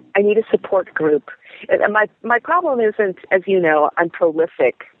 I need a support group. And my problem isn't, as you know, I'm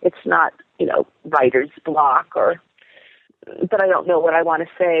prolific. It's not, writer's block but I don't know what I want to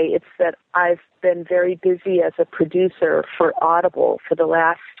say. It's that I've been very busy as a producer for Audible for the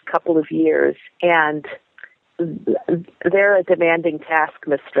last couple of years, and they're a demanding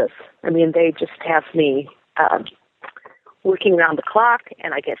taskmistress. I mean, they just have me working around the clock,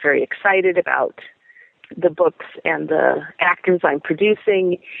 and I get very excited about the books and the actors I'm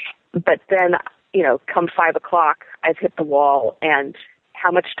producing. But then, come 5 o'clock, I've hit the wall, and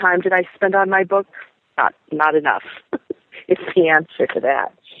how much time did I spend on my book? Not enough. It's the answer to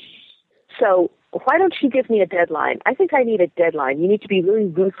that. So why don't you give me a deadline? I think I need a deadline. You need to be really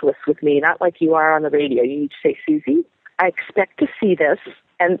ruthless with me, not like you are on the radio. You need to say, Susie, I expect to see this,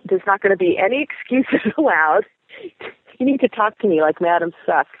 and there's not going to be any excuses allowed. You need to talk to me like Madame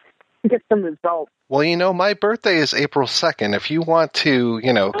Suque to get some results. Well, my birthday is April 2nd. If you want to,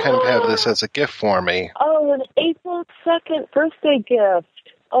 kind of have this as a gift for me. Oh, an April 2nd birthday gift.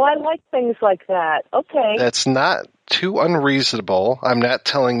 Oh, I like things like that. Okay. That's not too unreasonable. I'm not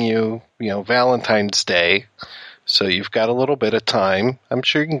telling you, Valentine's Day. So you've got a little bit of time. I'm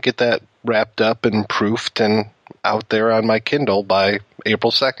sure you can get that wrapped up and proofed and out there on my Kindle by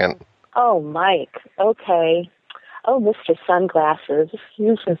April 2nd. Oh, Mike. Okay. Oh, Mr. Sunglasses.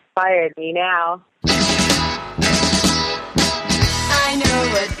 You've inspired me now. I know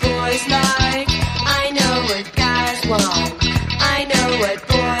what boys like. I know what guys want. I know what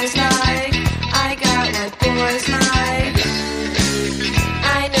boys like. I got what boys like.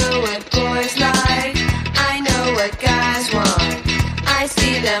 I know what boys like. I know what guys want. I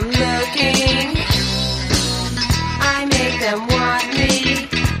see them looking. I make them want me.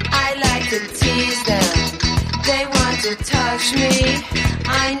 I like to tease them. They want to touch me.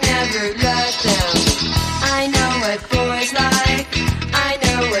 I never let them. I know what boys like. I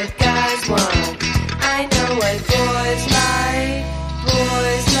know what guys want. I know what boys like.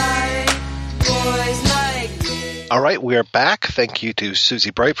 Boys like. All right, we are back. Thank you to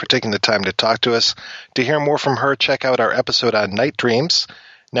Susie Bright for taking the time to talk to us. To hear more from her, check out our episode on night dreams.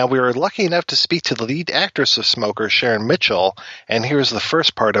 Now, we were lucky enough to speak to the lead actress of Smoker, Sharon Mitchell, and here's the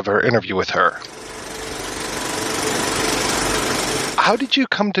first part of our interview with her. How did you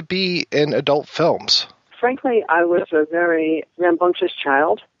come to be in adult films? Frankly, I was a very rambunctious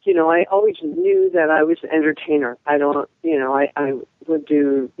child. I always knew that I was an entertainer. I would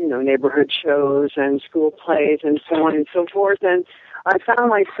do, neighborhood shows and school plays and so on and so forth. And I found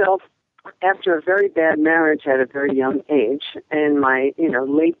myself, after a very bad marriage at a very young age, in my,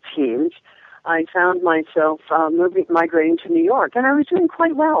 late teens, I found myself migrating to New York. And I was doing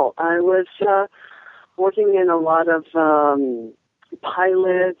quite well. I was working in a lot of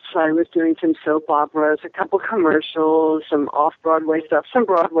pilots. I was doing some soap operas, a couple commercials, some off-Broadway stuff, some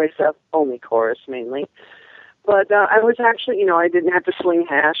Broadway stuff, only chorus mainly. But I was actually, I didn't have to sling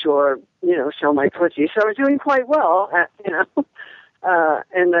hash or, show my pussy. So I was doing quite well,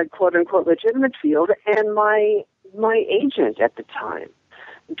 in the quote-unquote legitimate field. And my agent at the time,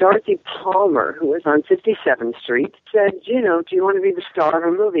 Dorothy Palmer, who was on 57th Street, said, do you want to be the star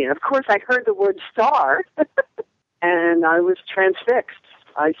of a movie? And, of course, I heard the word star. And I was transfixed.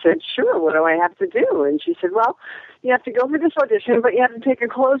 I said, sure, what do I have to do? And she said, well, you have to go for this audition, but you have to take your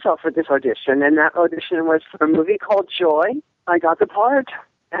clothes off for this audition. And that audition was for a movie called Joy. I got the part.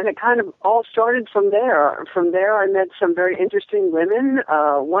 And it kind of all started from there. From there, I met some very interesting women,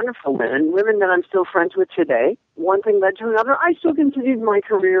 wonderful women that I'm still friends with today. One thing led to another. I still continued my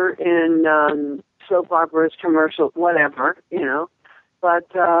career in soap operas, commercials, whatever, But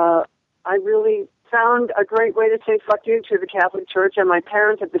I really found a great way to say fuck you to the Catholic Church and my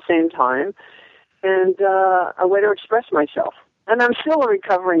parents at the same time, and a way to express myself. And I'm still a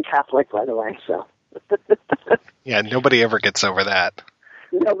recovering Catholic, by the way, so. Yeah, nobody ever gets over that.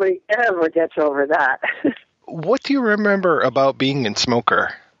 Nobody ever gets over that. What do you remember about being in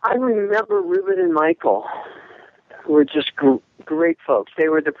Smoker? I remember Ruben and Michael, who were just great folks. They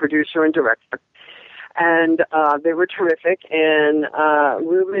were the producer and director. And they were terrific. And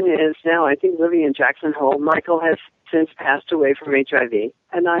Ruben is now, I think, living in Jackson Hole. Michael has since passed away from HIV.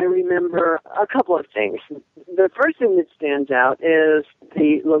 And I remember a couple of things. The first thing that stands out is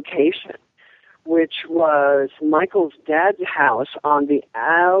the location, which was Michael's dad's house on the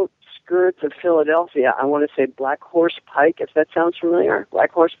outskirts of Philadelphia. I want to say Black Horse Pike, if that sounds familiar.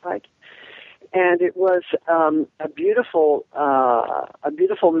 Black Horse Pike. And it was a beautiful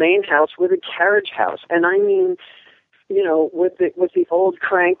main house with a carriage house. And I mean, with the old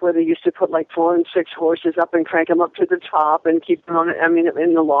crank where they used to put like 4 and 6 horses up and crank them up to the top and keep them on. I mean,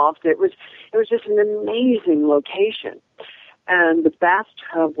 in the loft. It was just an amazing location. And the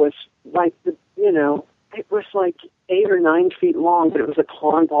bathtub was like it was like 8 or 9 feet long, but it was a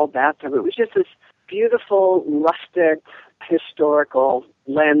cornball bathtub. It was just this beautiful, rustic, historical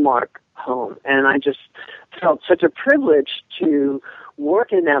landmark home. And I just felt such a privilege to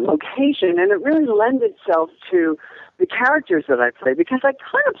work in that location. And it really lent itself to the characters that I played, because I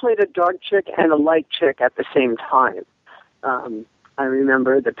kind of played a dark chick and a light chick at the same time. I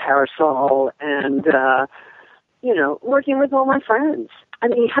remember the parasol and, working with all my friends. I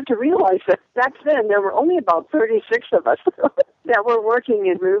mean, you have to realize that back then there were only about 36 of us that were working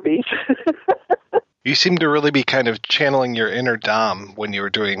in movies. You seem to really be kind of channeling your inner Dom when you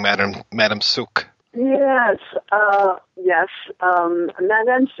were doing Madame Suque. Yes, yes.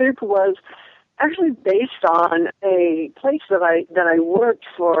 Madame Suque was actually based on a place that I worked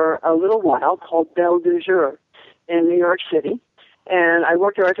for a little while called Belle de Jour in New York City. And I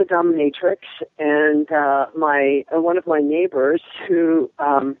worked there as a dominatrix, and one of my neighbors who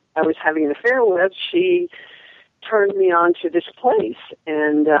I was having an affair with, she turned me on to this place,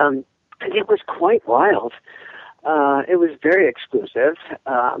 and it was quite wild. It was very exclusive.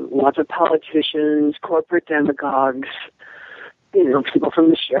 Lots of politicians, corporate demagogues, people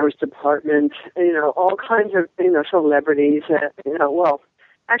from the sheriff's department, all kinds of, celebrities. Well,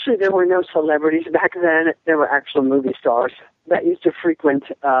 actually, there were no celebrities back then. There were actual movie stars that used to frequent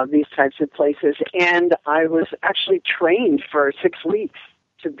these types of places. And I was actually trained for 6 weeks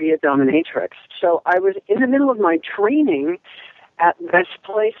to be a dominatrix. So I was in the middle of my training at this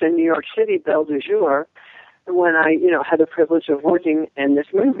place in New York City, Belle de Jour, when I, had the privilege of working in this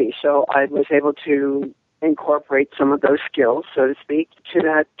movie. So I was able to incorporate some of those skills, so to speak, to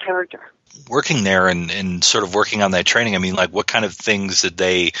that character. Working there and sort of working on that training, I mean, like, what kind of things did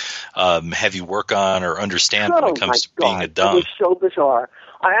they have you work on or understand when it comes to being a dom? It was so bizarre.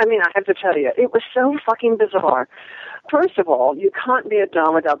 I mean, I have to tell you, it was so fucking bizarre. First of all, you can't be a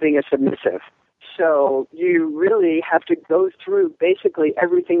dom without being a submissive. So you really have to go through basically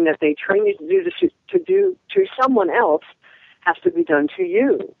everything that they train you to do to someone else has to be done to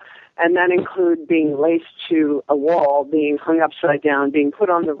you. And that includes being laced to a wall, being hung upside down, being put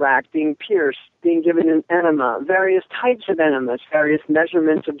on the rack, being pierced, being given an enema, various types of enemas, various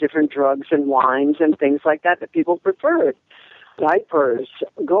measurements of different drugs and wines and things like that people preferred. Diapers,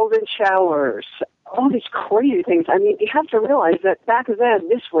 golden showers, all these crazy things. I mean, you have to realize that back then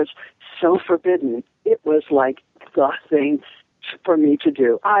this was so forbidden. It was like the thing for me to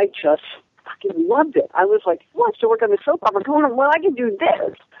do. I just fucking loved it. I was like, who wants to work on the soap opera? Well, I can do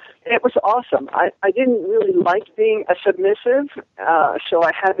this. It was awesome. I didn't really like being a submissive, so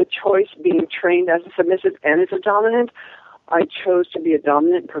I had the choice being trained as a submissive and as a dominant. I chose to be a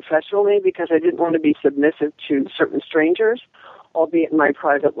dominant professionally because I didn't want to be submissive to certain strangers, albeit in my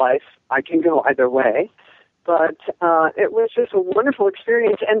private life. I can go either way. But it was just a wonderful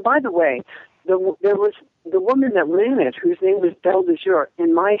experience. And by the way, there was the woman that ran it, whose name was Belle de Jour,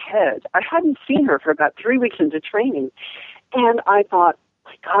 in my head. I hadn't seen her for about 3 weeks into training, and I thought,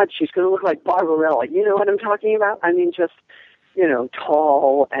 my God, she's going to look like Barbarella. You know what I'm talking about? I mean, just,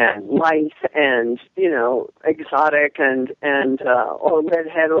 tall and lithe and, exotic and or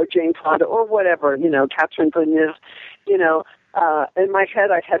redhead or Jane Fonda or whatever, Catherine Deneuve, in my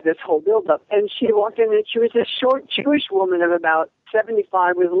head I had this whole build-up. And she walked in and she was a short Jewish woman of about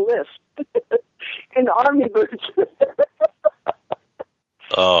 75 with a lisp and army boots.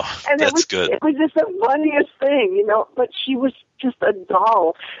 Oh, and that's good. It was just the funniest thing, but she was just a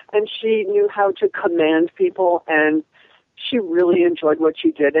doll, and she knew how to command people, and she really enjoyed what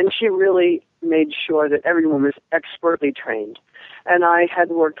she did, and she really made sure that everyone was expertly trained. And I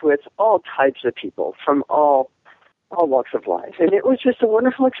had worked with all types of people from all walks of life, and it was just a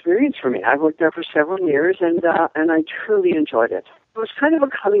wonderful experience for me. I worked there for several years, and I truly enjoyed it. It was kind of a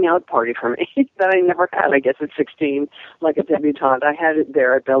coming out party for me that I never had, I guess, at 16, like a debutante. I had it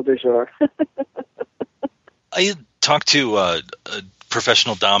there at Belle de Jour. I had talked to a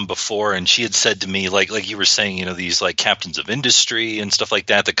professional dom before, and she had said to me, like you were saying, these like captains of industry and stuff like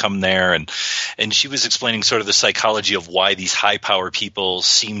that come there, and she was explaining sort of the psychology of why these high power people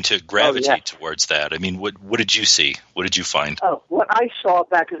seem to gravitate towards that. I mean, what did you see? What did you find? Oh, what I saw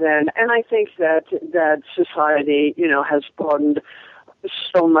back then, and I think that society, has broadened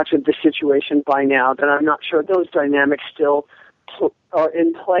so much of the situation by now that I'm not sure those dynamics still are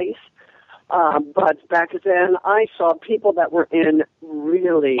in place. But back then, I saw people that were in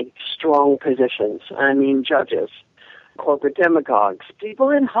really strong positions. I mean, judges, corporate demagogues, people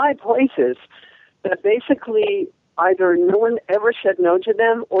in high places that basically either no one ever said no to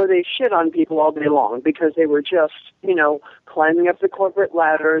them or they shit on people all day long because they were just, climbing up the corporate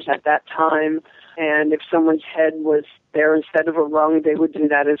ladders at that time. And if someone's head was there instead of a rung, they would do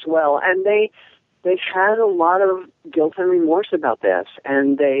that as well. And they had a lot of guilt and remorse about this,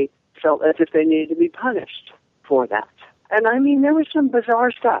 and they felt as if they needed to be punished for that. And I mean, there was some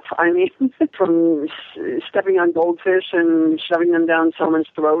bizarre stuff. I mean, from stepping on goldfish and shoving them down someone's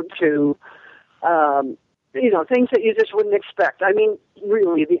throat to, things that you just wouldn't expect. I mean,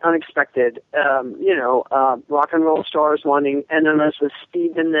 really the unexpected, rock and roll stars wanting enemas with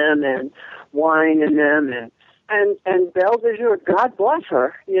speed in them and wine in them and And Belle de Jour, God bless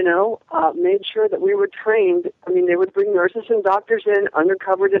her, made sure that we were trained. I mean, they would bring nurses and doctors in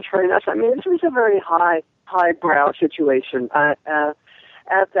undercover to train us. I mean, this was a very highbrow situation. At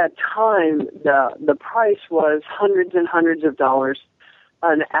that time, the price was hundreds and hundreds of dollars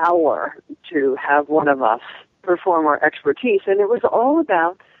an hour to have one of us perform our expertise, and it was all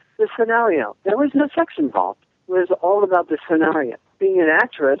about the scenario. There was no sex involved. It was all about the scenario. Being an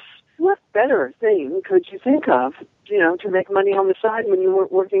actress, what better thing could you think of, to make money on the side when you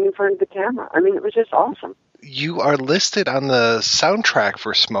weren't working in front of the camera? I mean, it was just awesome. You are listed on the soundtrack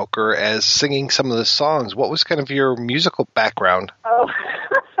for Smoker as singing some of the songs. What was kind of your musical background? Oh,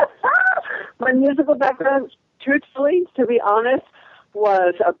 my musical background, truthfully, to be honest,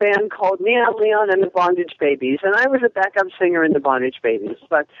 was a band called Neon Leon and the Bondage Babies, and I was a backup singer in the Bondage Babies,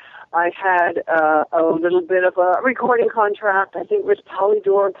 but I had a little bit of a recording contract. I think it was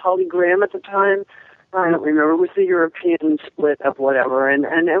Polydor, Polygram at the time. I don't remember. It was the European split of whatever, and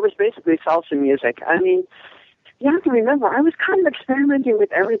it was basically salsa music. I mean, you have to remember, I was kind of experimenting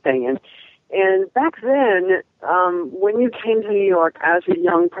with everything, and back then, when you came to New York as a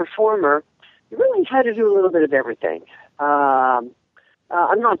young performer, you really had to do a little bit of everything.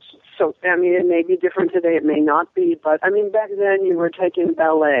 It may be different today, it may not be, but I mean, back then you were taking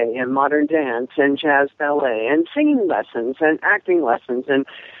ballet and modern dance and jazz ballet and singing lessons and acting lessons and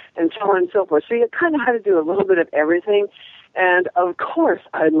so on and so forth. So you kind of had to do a little bit of everything. And of course,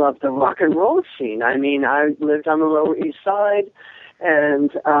 I loved the rock and roll scene. I mean, I lived on the Lower East Side,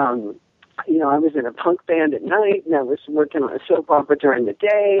 and I was in a punk band at night, and I was working on a soap opera during the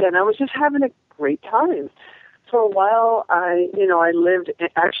day, and I was just having a great time. For a while, I lived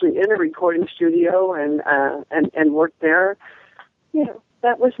actually in a recording studio and worked there.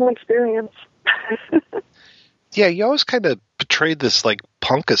 That was my experience. Yeah, you always kind of portrayed this like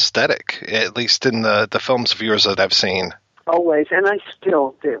punk aesthetic, at least in the films of yours that I've seen. Always, and I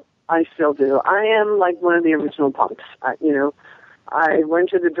still do. I am like one of the original punks. I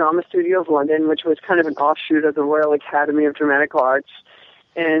went to the Drama Studio of London, which was kind of an offshoot of the Royal Academy of Dramatic Arts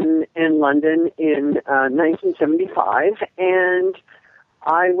in London in 1975, and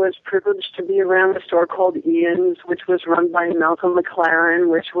I was privileged to be around a store called Ian's, which was run by Malcolm McLaren,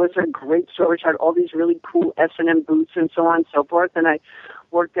 which was a great store, which had all these really cool S&M boots and so on and so forth, and I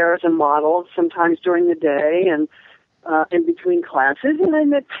worked there as a model sometimes during the day and in between classes, and I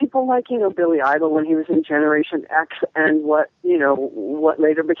met people like, Billy Idol when he was in Generation X, and what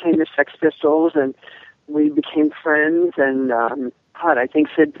later became the Sex Pistols, and we became friends, and I think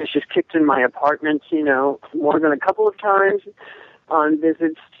Sid Vicious kicked in my apartment, more than a couple of times on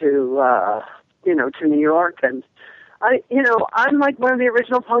visits to New York, and I'm like one of the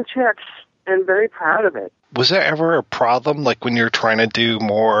original punk chicks, and very proud of it. Was there ever a problem, like when you were trying to do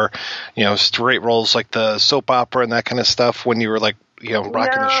more, straight roles like the soap opera and that kind of stuff, when you were like,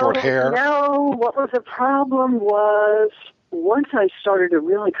 rocking the short hair? No, what was the problem was once I started to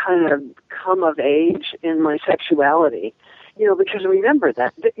really kind of come of age in my sexuality, because remember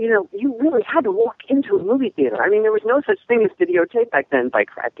that, you really had to walk into a movie theater. I mean, there was no such thing as videotape back then, by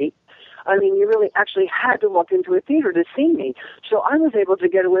cracky. I mean, you really actually had to walk into a theater to see me. So I was able to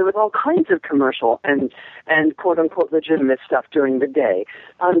get away with all kinds of commercial and quote-unquote legitimate stuff during the day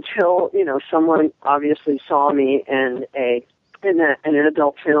until, someone obviously saw me in an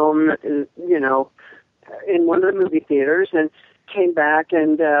adult film, in one of the movie theaters and came back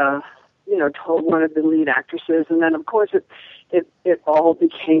and, told one of the lead actresses. And then, of course, it all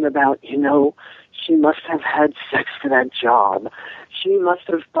became about, she must have had sex for that job. She must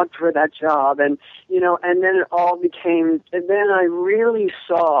have fucked for that job. And, and then it all became, and then I really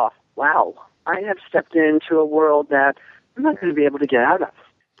saw, wow, I have stepped into a world that I'm not going to be able to get out of.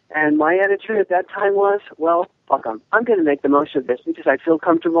 And my attitude at that time was, well, fuck them. I'm going to make the most of this because I feel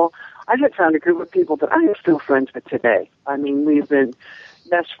comfortable. I had found a group of people that I am still friends with today. I mean, we've been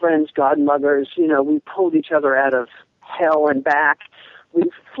best friends, godmothers. We pulled each other out of hell and back.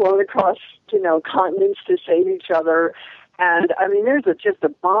 We've flown across, continents to save each other. And, I mean, there's just a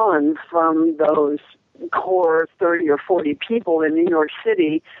bond from those core 30 or 40 people in New York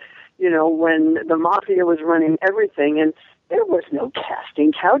City, when the mafia was running everything. And there was no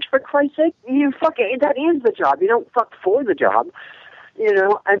casting couch, for Christ's sake. You fuck it. That is the job. You don't fuck for the job.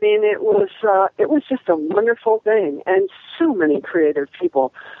 I mean, it was just a wonderful thing. And so many creative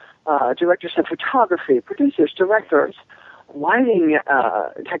people, directors of photography, producers, directors, lighting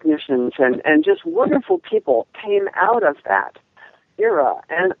technicians, and just wonderful people came out of that era.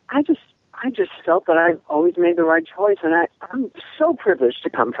 And I just felt that I've always made the right choice, and I'm so privileged to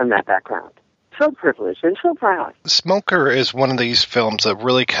come from that background. so privileged and so proud. Smoker is one of these films that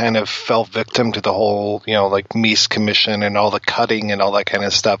really kind of fell victim to the whole, like Mies Commission and all the cutting and all that kind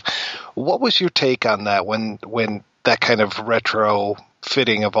of stuff. What was your take on that when that kind of retro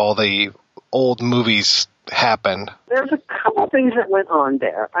fitting of all the old movies happened? There's a couple things that went on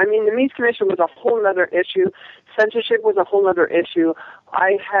there. I mean, the Mies Commission was a whole other issue. Censorship was a whole other issue.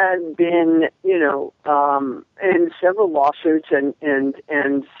 I had been, in several lawsuits and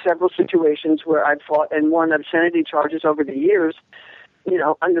several situations where I'd fought and won obscenity charges over the years,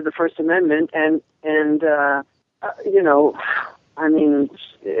 under the First Amendment. One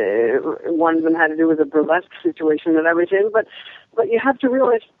of them had to do with a burlesque situation that I was in. But you have to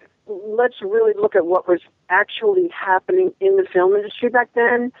realize, let's really look at what was actually happening in the film industry back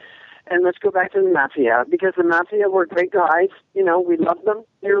then. And let's go back to the Mafia, because the Mafia were great guys. We loved them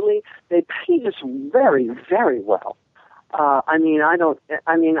dearly. They paid us very, very well. I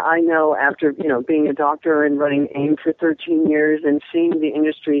know after, being a doctor and running AIM for 13 years and seeing the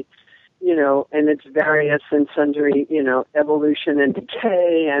industry, and its various and sundry, evolution and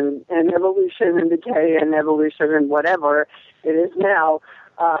decay and evolution and decay and evolution and whatever it is now,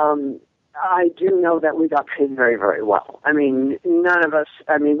 I do know that we got paid very, very well. I mean, none of us,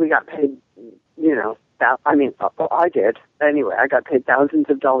 we got paid, I did. Anyway, I got paid thousands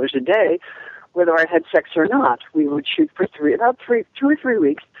of dollars a day, whether I had sex or not. We would shoot for 2 or 3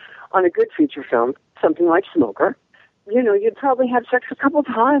 weeks on a good feature film, something like Smoker. You'd probably have sex a couple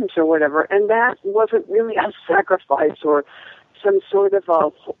times or whatever, and that wasn't really a sacrifice or some sort of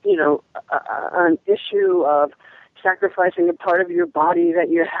an issue of sacrificing a part of your body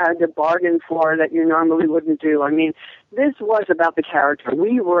that you had to bargain for that you normally wouldn't do. I mean, this was about the character.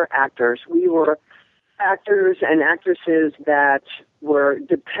 We were actors. We were actors and actresses that were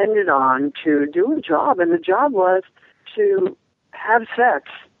depended on to do a job, and the job was to have sex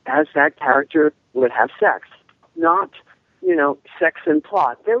as that character would have sex, not, sex and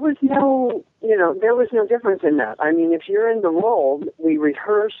plot. There was no difference in that. I mean, if you're in the role, we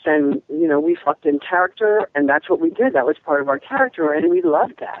rehearsed and, we fucked in character, and that's what we did. That was part of our character, and we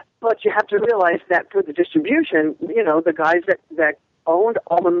loved that. But you have to realize that for the distribution, the guys that owned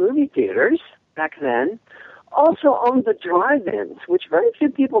all the movie theaters back then also owned the drive-ins, which very few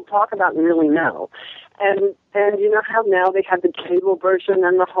people talk about and really know. And you know how now they have the cable version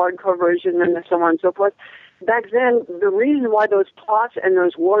and the hardcore version and so on and so forth? Back then, the reason why those plots and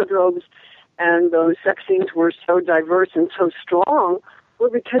those wardrobes and those sex scenes were so diverse and so strong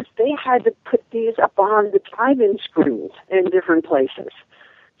were because they had to put these up on the drive-in screens in different places.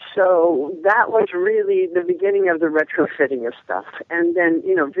 So that was really the beginning of the retrofitting of stuff. And then,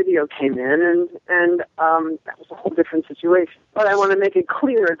 video came in, and that was a whole different situation. But I want to make it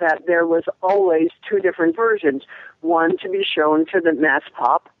clear that there was always two different versions, one to be shown to the mass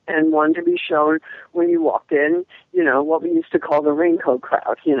pop, and one to be shown when you walked in, what we used to call the raincoat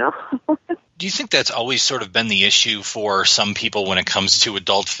crowd, Do you think that's always sort of been the issue for some people when it comes to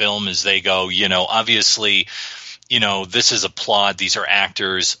adult film, is they go, obviously, this is a plot, these are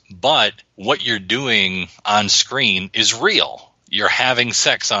actors, but what you're doing on screen is real. You're having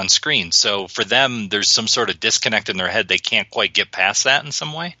sex on screen. So for them, there's some sort of disconnect in their head. They can't quite get past that in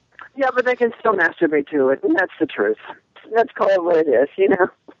some way? Yeah, but they can still masturbate to it, and that's the truth. Let's call it what it is,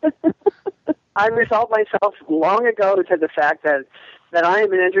 I resolved myself long ago to the fact that I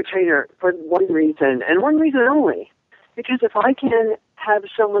am an entertainer for one reason, and one reason only. Because if I can have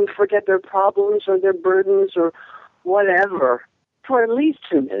someone forget their problems or their burdens or whatever for at least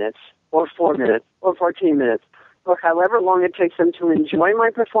 2 minutes or 4 minutes or 14 minutes or however long it takes them to enjoy my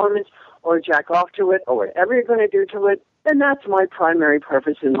performance or jack off to it or whatever you're going to do to it, then that's my primary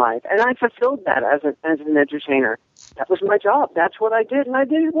purpose in life. And I fulfilled that as an entertainer. That was my job. That's what I did, and I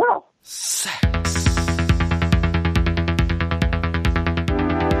did it well.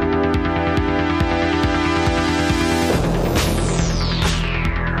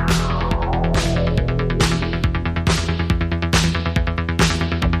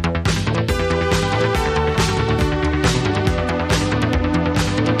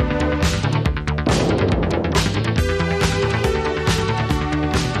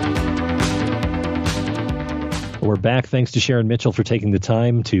 We're back. Thanks to Sharon Mitchell for taking the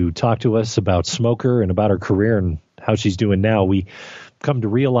time to talk to us about Smoker and about her career and how she's doing now. We come to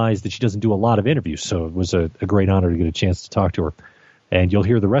realize that she doesn't do a lot of interviews, so it was a great honor to get a chance to talk to her. And you'll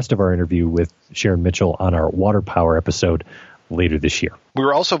hear the rest of our interview with Sharon Mitchell on our Water Power episode later this year. We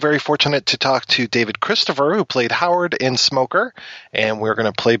were also very fortunate to talk to David Christopher, who played Howard in Smoker, and we're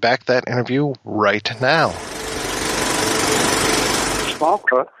going to play back that interview right now.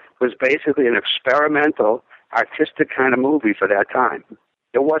 Smoker was basically an experimental, artistic kind of movie for that time.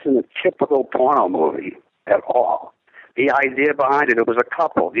 It wasn't a typical porno movie at all. The idea behind it was a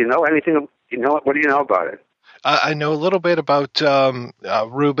couple. Do you know anything? What do you know about it? I know a little bit about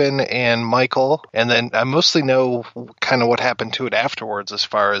Reuben and Michael, and then I mostly know kind of what happened to it afterwards, as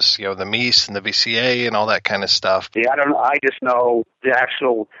far as the Mies and the VCA and all that kind of stuff. Yeah, I don't know. I just know the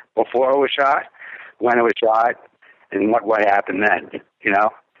actual before it was shot, when it was shot, and what happened then.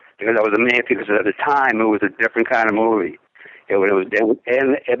 Because it was amazing. Because at the time it was a different kind of movie. It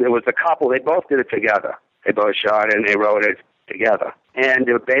was a couple. They both did it together. They both shot it and they wrote it together. And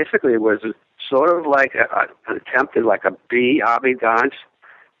it basically was sort of like an attempt at like a avant-garde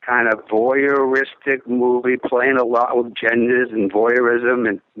kind of voyeuristic movie, playing a lot with genders and voyeurism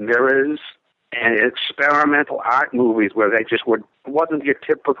and mirrors and experimental art movies where they just it wasn't your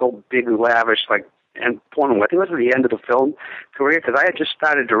typical big lavish and porno. I think it was at the end of the film career because I had just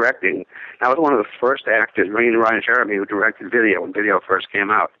started directing. I was one of the first actors, Ryan Jeremy, who directed video when video first came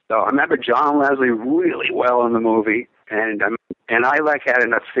out. So I remember John Leslie really well in the movie, and I had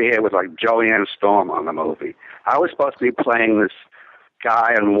an affair with Joanne Storm on the movie. I was supposed to be playing this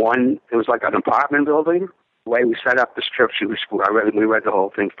guy in it was like an apartment building. The way we set up the script, we read the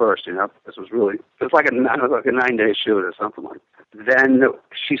whole thing first, This was like a 9-day shoot or something like that. Then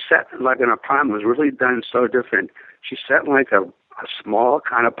she set in an apartment. It was really done so different. She set in a small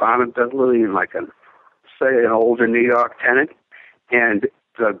kind of apartment building in say an older New York tenant. And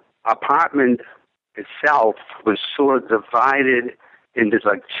the apartment itself was sort of divided into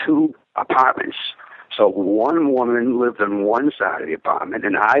two apartments. So one woman lived on one side of the apartment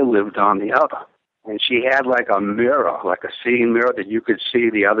and I lived on the other. And she had a mirror, a seeing mirror that you could see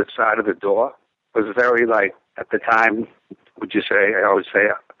the other side of the door. It was very at the time, I would say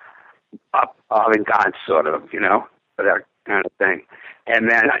avant-garde sort of, for that kind of thing. And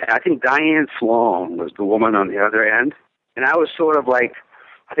then I think Diane Sloan was the woman on the other end. And I was sort of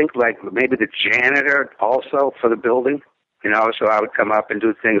maybe the janitor also for the building, so I would come up and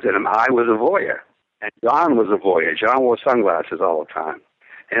do things and I was a voyeur. And John was a voyeur. John wore sunglasses all the time.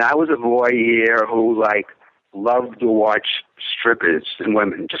 And I was a voyeur who, loved to watch strippers and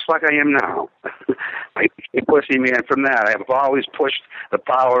women, just like I am now. I became a pussy man from that. I have always pushed the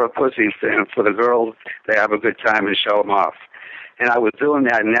power of pussy for the girls to have a good time and show them off. And I was doing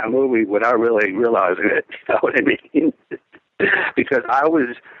that in that movie without really realizing it. You know what I mean? Because I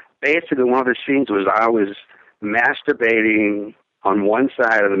was, basically one of the scenes was I was masturbating on one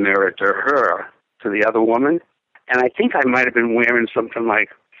side of the mirror to her, to the other woman. And I think I might have been wearing something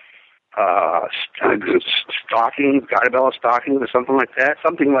stockings, Gardabella stockings or something like that,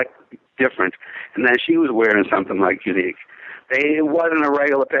 something different. And then she was wearing something unique. It wasn't a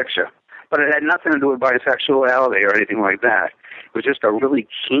regular picture, but it had nothing to do with bisexuality or anything like that. It was just a really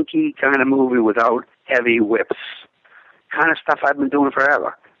kinky kind of movie without heavy whips. Kind of stuff I've been doing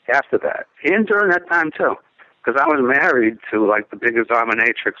forever after that. And during that time, too. Because I was married to, the biggest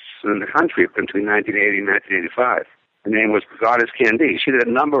dominatrix in the country between 1980 and 1985. Her name was Goddess Candy. She did a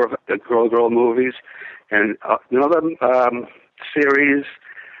number of girl movies. And, the series,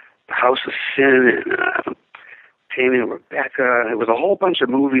 The House of Sin, and Tammy and Rebecca. It was a whole bunch of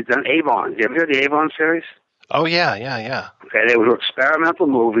movies done. Avon. You ever hear the Avon series? Oh, yeah. Okay, they were experimental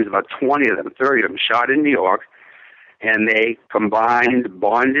movies, about 20 of them, 30 of them, shot in New York. And they combined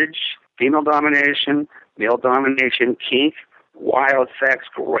bondage, female domination, male domination, kink, wild sex,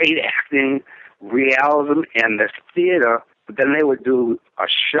 great acting, realism, and the theater. But then they would do a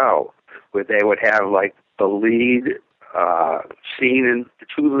show where they would have the lead scene and the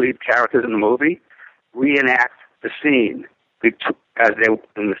two lead characters in the movie reenact the scene as they were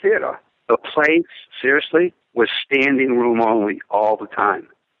in the theater. The place, seriously, was standing room only all the time.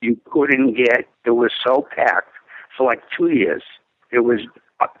 You couldn't it was so packed for 2 years. It was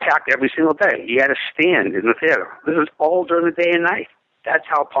packed every single day. You had to stand in the theater. This was all during the day and night. That's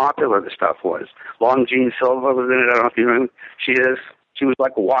how popular the stuff was. Long Jean Silver was in it. I don't know if you know who she is. She was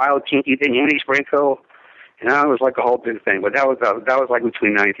a wild, kinky thing. Annie Sprinkle. It was a whole big thing. But that was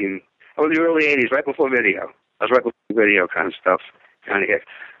between the early 80s, right before video. That was right before video kind of stuff. Kind of hit.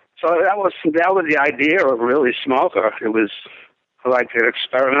 So that was the idea of really Smoker. It was an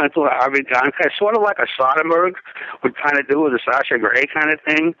experimental avant-garde, sort of like a Soderbergh would kind of do with the Sasha Grey kind of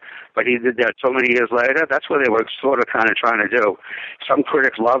thing, but he did that so many years later. That's what they were sort of kind of trying to do. Some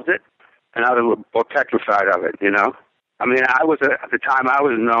critics loved it, and others were petrified of it, I mean, at the time I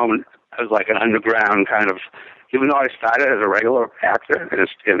was known as an underground kind of, even though I started as a regular actor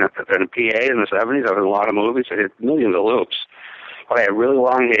in a PA in the 70s, I was in a lot of movies, I did millions of loops. But I had really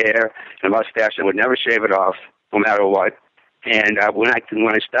long hair and a mustache, I would never shave it off, no matter what. And when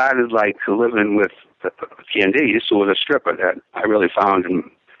I started living with Candy, Sue was a stripper that I really found and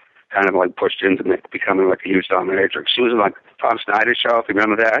kind of like pushed into becoming like a huge dominatrix. She was in like Tom Snyder's show, if you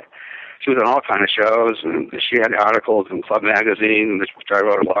remember that. She was on all kind of shows, and she had articles in Club Magazine, which I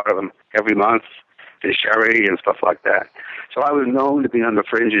wrote a lot of them every month, to Sherry and stuff like that. So I was known to be on the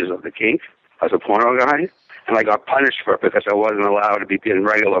fringes of the kink as a porno guy, and I got punished for it because I wasn't allowed to be in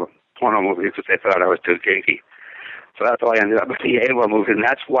regular porno movies because they thought I was too kinky. So that's why I ended up with the AWA movies, and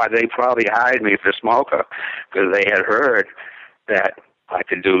that's why they probably hired me for Smoker, because they had heard that I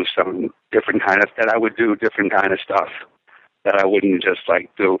could do some different kind of, that I would do different kind of stuff, that I wouldn't just like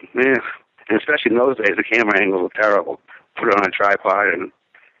do. And especially in those days, the camera angles were terrible. Put it on a tripod, and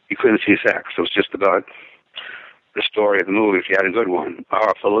you couldn't see sex. It was just about the story of the movie if you had a good one.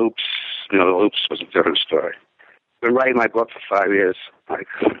 Or for Loops, the Loops was a different story. Been writing my book for 5 years. Like,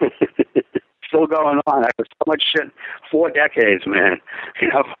 still going on. I have so much shit. 4 decades, man.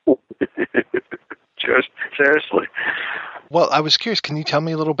 Just seriously. Well, I was curious. Can you tell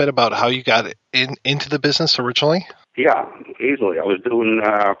me a little bit about how you got into the business originally? Yeah, easily. I was doing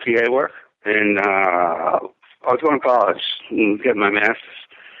PA work, and I was going to college and getting my master's,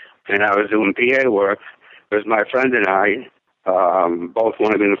 and I was doing PA work because my friend and I both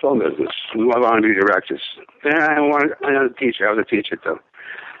wanted to be in the film business. We wanted to be directors. And I was a teacher. I was a teacher, too.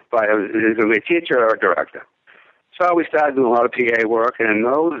 But I was going to be a teacher or a director. So we started doing a lot of PA work, and in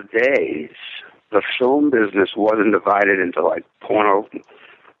those days, the film business wasn't divided into like porno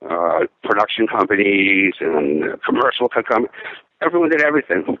production companies and commercial companies. Everyone did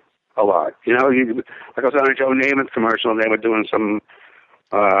everything a lot. Like I was on a Joe Namath commercial, and they were doing some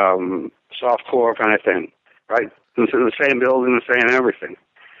softcore kind of thing, right? It was in the same building, the same everything.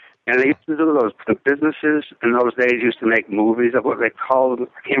 And they used to do those. The businesses in those days used to make movies of what they called,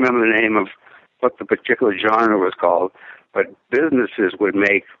 I can't remember the name of what the particular genre was called, but businesses would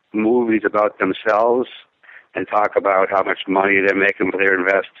make movies about themselves and talk about how much money they're making for their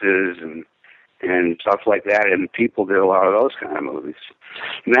investors and stuff like that, and people did a lot of those kind of movies.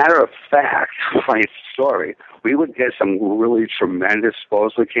 Matter of fact, funny story, we would get some really tremendous,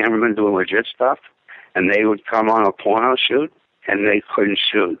 supposedly cameramen doing legit stuff, and they would come on a porno shoot, and they couldn't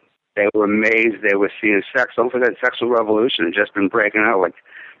shoot. They were amazed they were seeing sex. Don't forget, Sexual Revolution had just been breaking out, like,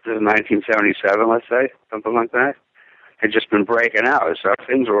 this is 1977, let's say, something like that. Had just been breaking out, so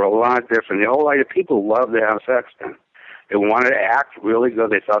things were a lot different. The whole idea, people loved to have sex then. They wanted to act really good.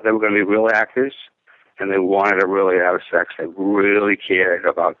 They thought they were going to be real actors, and they wanted to really have sex. They really cared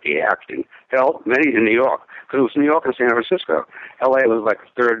about the acting. Hell, many in New York, because it was New York and San Francisco. L.A. was like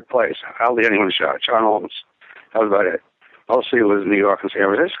third place. Hardly anyone shot. Sean Holmes. That was about it. Mostly it was New York and San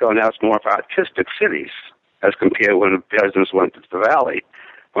Francisco, and now it's more of artistic cities as compared when the business went to the Valley,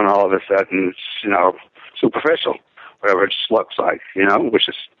 when all of a sudden it's, superficial, whatever it just looks like, which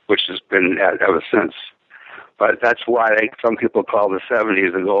has been ever since. But that's why some people call the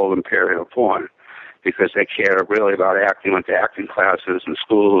 70s the golden period of porn, because they cared really about acting, went to acting classes and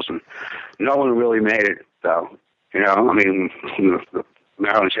schools, and no one really made it, though. Marilyn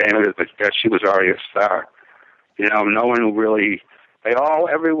Chambers, but she was already a star. No one really,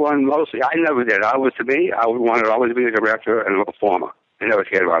 everyone mostly, I never did. I wanted to always be a director and a performer. I never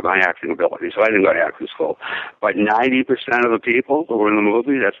cared about my acting ability, so I didn't go to acting school. But 90% of the people who were in the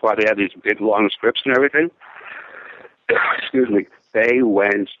movie, that's why they had these big, long scripts and everything, excuse me, they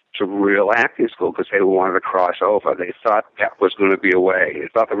went to real acting school because they wanted to cross over. They thought that was going to be a way. They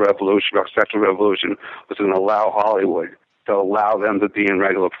thought the revolution, or sexual revolution, was going to allow Hollywood to allow them to be in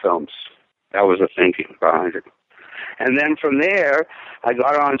regular films. That was the thinking behind it. And then from there, I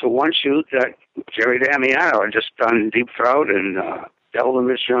got on to one shoot that Jerry Damiano had just done Deep Throat and Devil and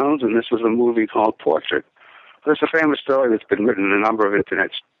Miss Jones, and this was a movie called Portrait. It's a famous story that's been written in a number of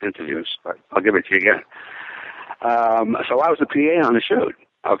internet interviews, but I'll give it to you again. So I was a PA on the shoot,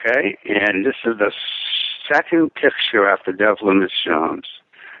 okay? And this is the second picture after Devil and Miss Jones.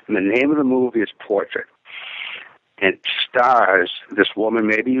 And the name of the movie is Portrait. And it stars this woman,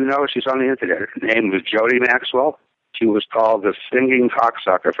 maybe you know her, she's on the internet. Her name was Jody Maxwell. She was called the singing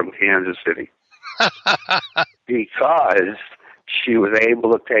cocksucker from Kansas City. Because she was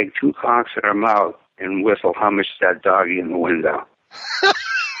able to take 2 cocks in her mouth and whistle Humish that doggy in the window.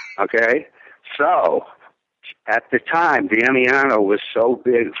 Okay? So, at the time, Damiano was so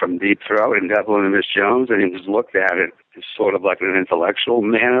big from Deep Throat and Devil and Miss Jones, and he was looked at it as sort of like an intellectual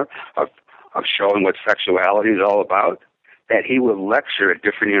manner of showing what sexuality is all about, that he would lecture at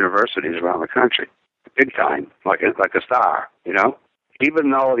different universities around the country, big time, like a star,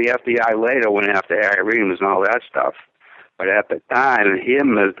 Even though the FBI later went after Harry Reams and all that stuff, but at the time,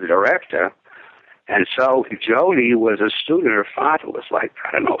 him as the director, And so Jody was a student. Her father was like,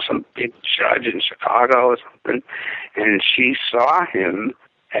 I don't know, some big judge in Chicago or something. And she saw him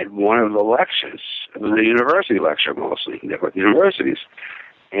at one of the lectures. It was a university lecture mostly. They were universities.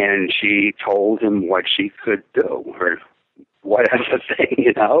 And she told him what she could do, or whatever thing,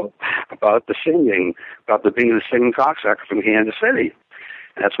 you know, about the singing, about the being the singing cocksucker from Kansas City.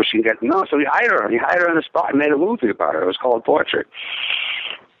 And that's what she got to know. So he hired her. He hired her on the spot and made a movie about her. It was called Portrait.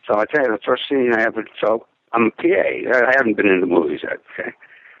 So I tell you, the first scene I ever, so I'm a PA. I haven't been into movies yet, okay?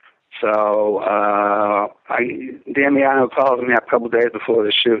 So Damiano calls me up a couple of days before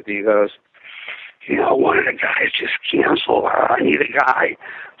the shoot. He goes, you know, one of the guys just canceled. I need a guy.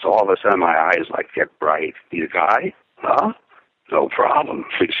 So all of a sudden my eyes like get bright. Need a guy? Huh? No problem.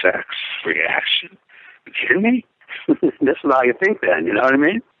 Free sex, free action. You kidding me? This is how you think then, you know what I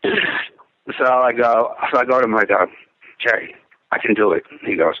mean? So I go to my dog, Jerry, I can do it.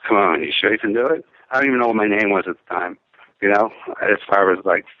 He goes, come on, you sure you can do it? I don't even know what my name was at the time, you know, as far as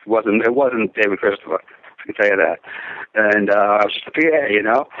like, it wasn't David Christopher, I can tell you that. And I was just a PA, you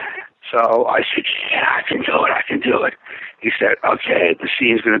know. So I said, yeah, I can do it. He said, okay, the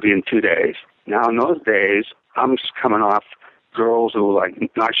scene's going to be in 2 days. Now, in those days, I'm just coming off girls who were like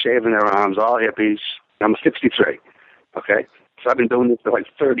not shaving their arms, all hippies. I'm 63, okay? So I've been doing this for like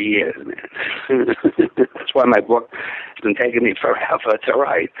 30 years, man. That's why my book has been taking me forever to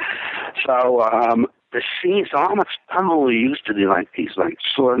write. So the scene, so I'm only used to these like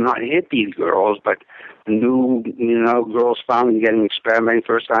sort of not hippie girls, but new, you know, girls finally getting experimenting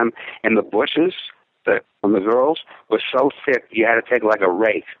first time. And the bushes on the girls were so thick you had to take like a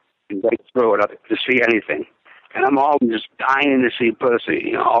rake and rake through it to see anything. And I'm always just dying to see pussy,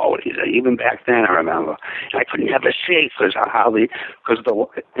 you know, always. Even back then, I remember. And I could never see because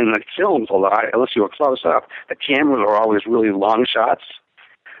in the films a lot, unless you were close up, the cameras were always really long shots.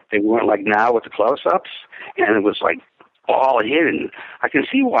 They weren't like now with the close-ups, and it was like all hidden. I can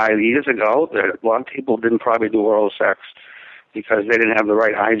see why years ago a lot of people didn't probably do oral sex because they didn't have the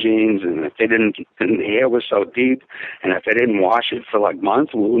right hygienes, and if and the hair was so deep, and if they didn't wash it for like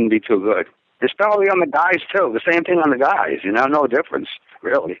months, it wouldn't be too good. It's probably on the guys, too. The same thing on the guys, you know, no difference,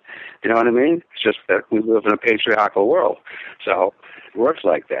 really. You know what I mean? It's just that we live in a patriarchal world. So it works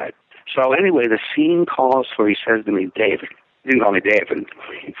like that. So anyway, the scene calls for, he says to me, David. He didn't call me David.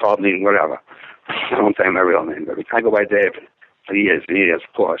 He called me whatever. I don't say my real name, but I go by David. He is,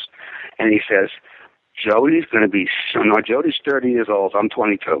 of course. And he says, Jody's 30 years old. I'm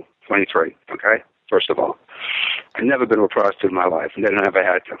 22, 23, okay? First of all. I've never been to a prostitute in my life, and then I never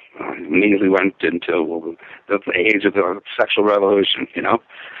had to. I immediately went into the age of the sexual revolution, you know.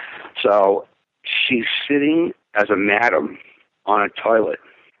 So she's sitting as a madam on a toilet,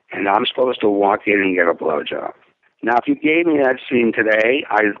 and I'm supposed to walk in and get a blowjob. Now, if you gave me that scene today,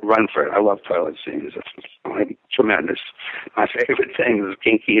 I'd run for it. I love toilet scenes. It's tremendous. My favorite thing is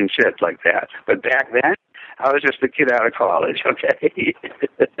kinky and shit like that. But back then, I was just a kid out of college, okay?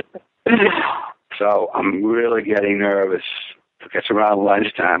 So I'm really getting nervous. It's around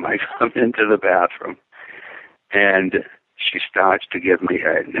lunchtime. I come into the bathroom, and she starts to give me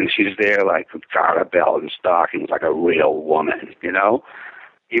head. And she's there like with garter belt and stockings like a real woman, you know?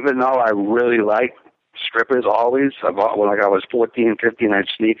 Even though I really like strippers always, when I was 14, 15, I'd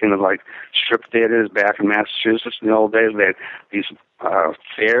sneak into like strip theaters back in Massachusetts in the old days. They had these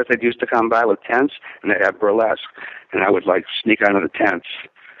fairs that used to come by with tents, and they'd have burlesque. And I would like sneak under the tents.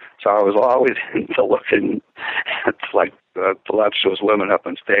 So I was always into looking at like voluptuous women up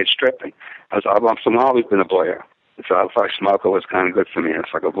on stage stripping. I've always been a voyeur. So I thought smoker was kind of good for me.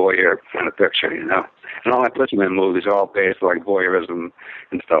 It's like a voyeur kind of picture, you know. And all my Pussman movies are all based like voyeurism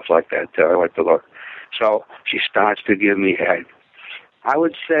and stuff like that. I like to look. So she starts to give me head. I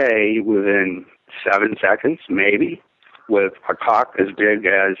would say within 7 seconds, maybe, with a cock as big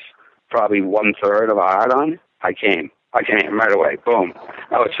as probably 1/3 of a hard-on, I came right away. Boom.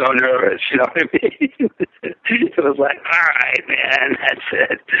 I was so nervous, you know what I mean? It was like, all right, man, that's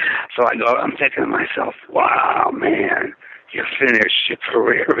it. So I'm thinking to myself, wow, man, you're finished. Your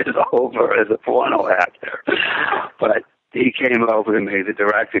career is over as a porno actor. But he came over to me, the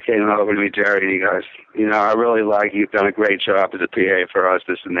director came over to me, Jerry, and he goes, you know, I really like you. You've done a great job as a PA for us,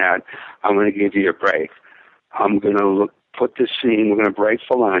 this and that. I'm going to give you a break. I'm going to put the scene, we're going to break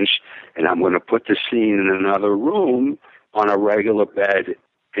for lunch, and I'm going to put the scene in another room on a regular bed,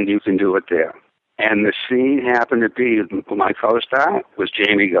 and you can do it there. And the scene happened to be, my co-star was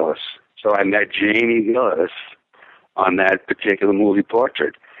Jamie Gillis. So I met Jamie Gillis on that particular movie,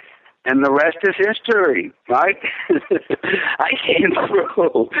 Portrait. And the rest is history, right? I came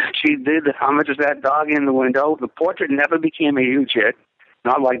through. She did How Much Is That Dog in the Window. The Portrait never became a huge hit.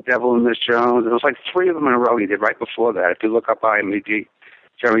 Not like Devil and Miss Jones. There was like 3 of them in a row he did right before that. If you look up IMDb,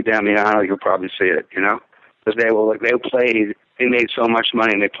 Jerry Damiano, you'll probably see it, you know? Because they made so much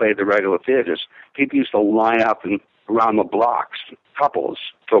money and they played the regular theaters. People used to line up around the blocks, couples,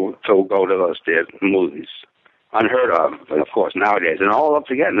 to go to those movies. Unheard of, but of course, nowadays. And all up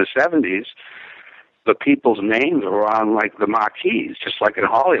to in the 70s, the people's names were on, like, the marquees, just like in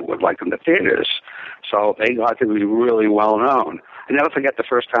Hollywood, like in the theaters. So they got to be really well known. I never forget the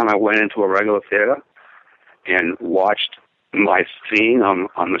first time I went into a regular theater and watched my scene on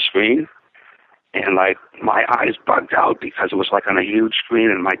the screen. And, like, my eyes bugged out because it was, like, on a huge screen,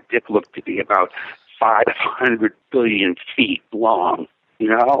 and my dick looked to be about 500 billion feet long, you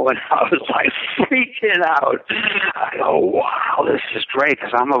know? And I was, like, freaking out. I go, wow, this is great,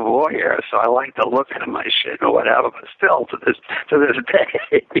 because I'm a voyeur, so I like to look at my shit or whatever, but still, to this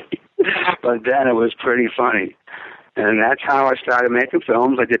day. But then it was pretty funny. And that's how I started making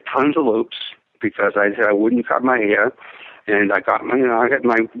films. I did tons of loops, because I said I wouldn't cut my hair. And I got I got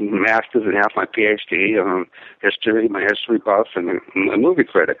my master's and half my PhD on history, my history buff, and a movie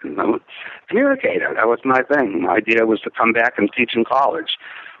critic, and I'm a communicator. That was my thing. My idea was to come back and teach in college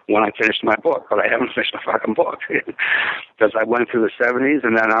when I finished my book, but I haven't finished my fucking book. Because I went through the 70s,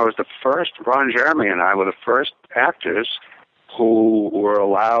 and then I was the first, Ron Jeremy and I were the first actors who were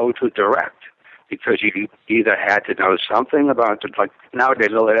allowed to direct, because you either had to know something about it, like nowadays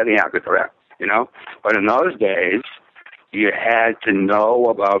they'll let any actor direct, you know? But in those days, you had to know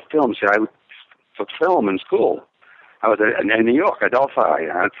about film. See, I took film in school. I was in New York, Adelphi.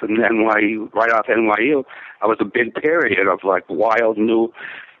 That's in NYU, right off NYU. I was a big period of like wild, new,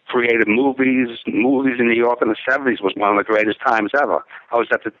 creative movies. Movies in New York in the 70s was one of the greatest times ever. I was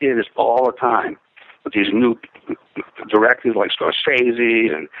at the theaters all the time with these new directors like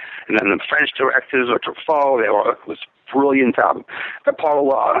Scorsese and then the French directors or Truffaut. It was brilliant time.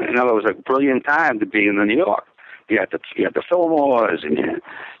 Coppola, it was a brilliant time to be in New York. You had the film wars, and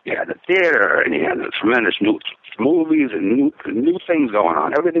you had the theater, and you had the tremendous new movies and new things going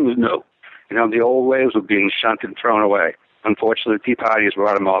on. Everything was new. You know, the old ways were being shunted and thrown away. Unfortunately, Tea Parties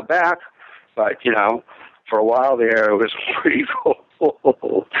brought them all back, but, you know, for a while there, it was pretty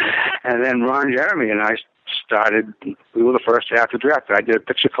cool. And then Ron Jeremy and I we were the first to have to direct. I did a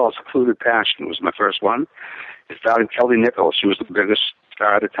picture called Secluded Passion. It was my first one. It starred Kelly Nichols. She was the biggest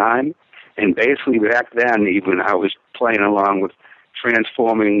star at the time. And basically back then, even I was playing along with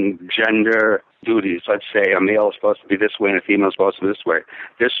transforming gender duties. Let's say a male is supposed to be this way and a female is supposed to be this way.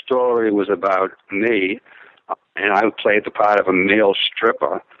 This story was about me, and I played the part of a male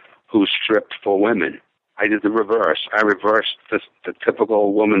stripper who stripped for women. I did the reverse. I reversed the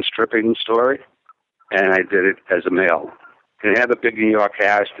typical woman stripping story, and I did it as a male. And it had a big New York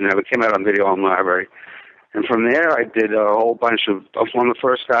cast, and it came out on Video Home Library. And from there, I did a whole bunch of one of the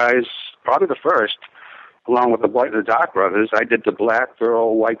first guys, probably the first, along with the Doc Brothers. I did the black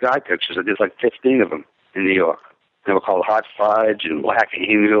girl, white guy pictures. I did like 15 of them in New York. They were called Hot Fudge and Black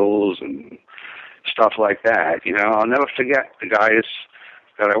Angels and stuff like that. You know, I'll never forget the guys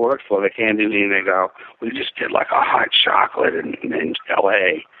that I worked for. They came to me and they go, "We just did like a hot chocolate in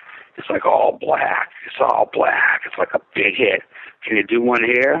L.A. It's like all black. It's all black. It's like a big hit. Can you do one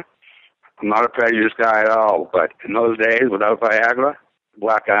here?" I'm not a prejudiced guy at all, but in those days, without Viagra,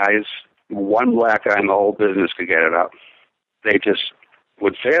 one black guy in the whole business could get it up. They just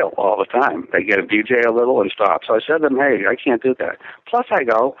would fail all the time. They get a BJ a little and stop. So I said to them, "Hey, I can't do that." Plus, I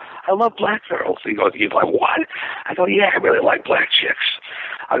love black girls. He goes, "He's like, what?" I go, "Yeah, I really like black chicks."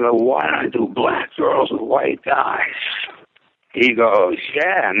 I go, "Why don't I do black girls with white guys?" He goes,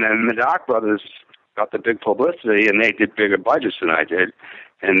 "Yeah." And then the Doc Brothers got the big publicity, and they did bigger budgets than I did.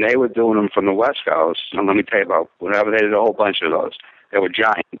 And they were doing them from the West Coast. And let me tell you about whatever, they did a whole bunch of those. They were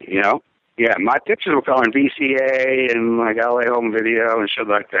giant, you know? Yeah, my pictures were going VCA and like LA Home Video and shit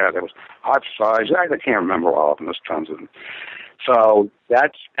like that. There was Hot Fudge. I can't remember all of them. There's tons of them. So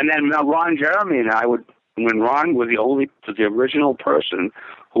and then Ron Jeremy and I when Ron was the original person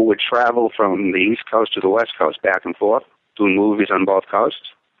who would travel from the East Coast to the West Coast back and forth, doing movies on both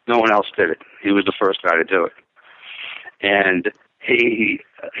coasts. No one else did it. He was the first guy to do it. And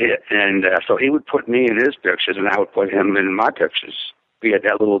so he would put me in his pictures, and I would put him in my pictures. We had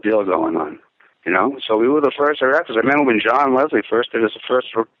that little deal going on, you know. So we were the first directors. I remember when John Leslie first did his first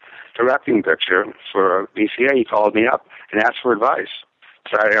directing picture for BCA, he called me up and asked for advice.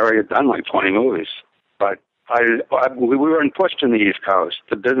 So I already had done like 20 movies, but we weren't pushed in the East Coast.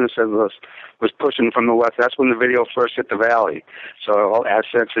 The business was pushing from the West. That's when the video first hit the Valley. So all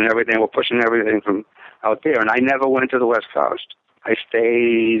assets and everything were pushing everything from out there, and I never went to the West Coast. I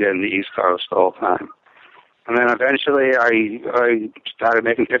stayed in the East Coast the whole time. And then eventually I started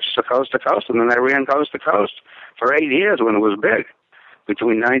making pictures of Coast to Coast, and then I ran Coast to Coast for 8 years when it was big.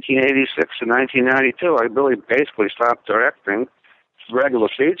 Between 1986 and 1992, I really basically stopped directing regular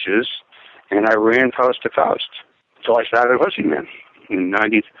features, and I ran Coast to Coast until I started Pussy Man in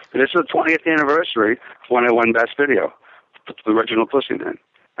 90. This is the 20th anniversary of when I won Best Video, the original Pussy Man.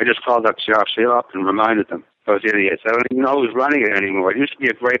 I just called up CRC up and reminded them. Those idiots. I don't even know who's running it anymore. It used to be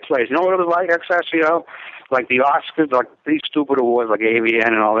a great place. You know what it was like, XSCO? Like the Oscars, like these stupid awards like AVN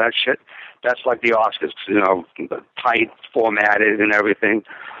and all that shit. That's like the Oscars, you know, tight, formatted and everything.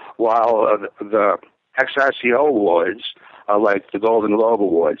 While the XSCO awards are like the Golden Globe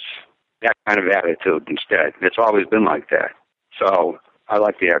Awards. That kind of attitude instead. It's always been like that. So I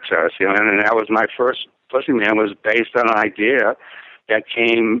like the XSCO. And that was my first Pussy Man was based on an idea that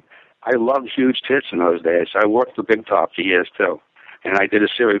came... I loved huge tits in those days. I worked for Big Top for years, too. And I did a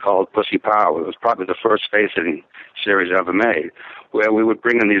series called Pussy Power. It was probably the first face-hitting series ever made, where we would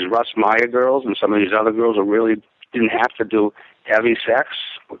bring in these Russ Meyer girls and some of these other girls who really didn't have to do heavy sex,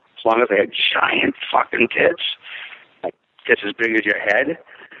 as long as they had giant fucking tits, like tits as big as your head,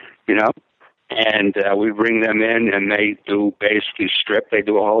 you know? And we bring them in, and they do basically strip. They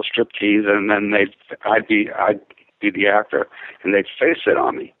do a whole strip tease, and then I'd be the actor, and they'd face it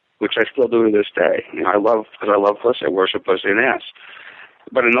on me, which I still do to this day. You know, because I love pussy. I worship pussy and ass.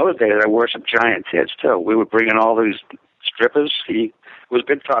 But in those days, I worship giant tits, too. We would bring in all these strippers. It was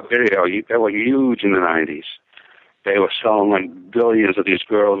Big Top Video. They were huge in the 90s. They were selling like billions of these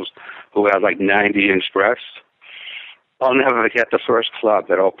girls who had like 90-inch breasts. I'll never forget the first club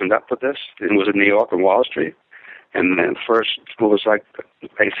that opened up with this. It was in New York on Wall Street. And then first, it was like,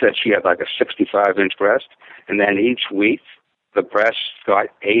 they said she had like a 65-inch breast. And then each week, the breasts got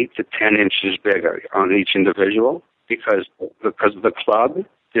 8 to 10 inches bigger on each individual because the club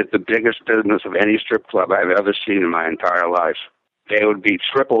did the biggest business of any strip club I've ever seen in my entire life. They would be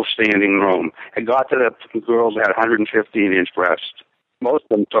triple standing room. It got to the girls that had 115-inch breasts. Most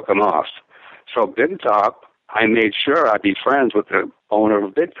of them took them off. So Big Top, I made sure I'd be friends with the owner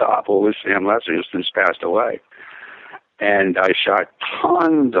of Big Top, who was Sam Lesser, who's since passed away. And I shot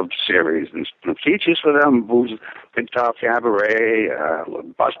tons of series and features for them, Big Top Cabaret,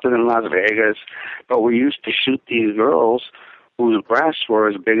 Busted in Las Vegas. But we used to shoot these girls whose breasts were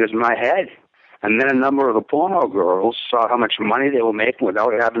as big as my head. And then a number of the porno girls saw how much money they were making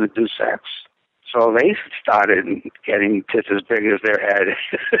without having to do sex. So they started getting tits as big as their head.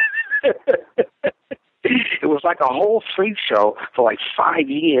 It was like a whole freak show for like 5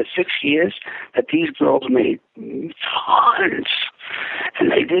 years, 6 years, that these girls made tons.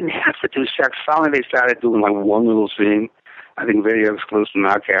 And they didn't have to do sex. Finally, they started doing like one little scene. I think Video Exclusive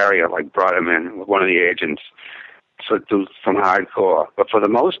Now Carrier like brought him in with one of the agents to do some hardcore. But for the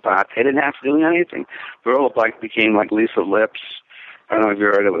most part, they didn't have to do anything. Girls like became like Lisa Lips. I don't know if you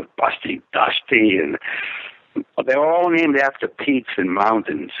heard it was Busty Dusty, and they were all named after peaks and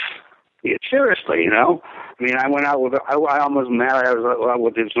mountains. Yeah, seriously, you know. I mean, I went out with her. I almost married. I was out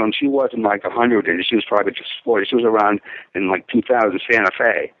with this one. She wasn't like 100, and she was probably just 40. She was around in like 2000 Santa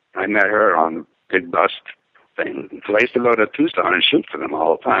Fe. I met her on the Big Bust thing. So I used to go to Tucson and shoot for them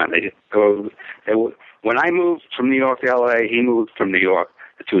all the time. When I moved from New York to L.A., he moved from New York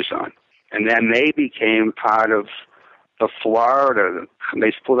to Tucson, and then they became part of the Florida.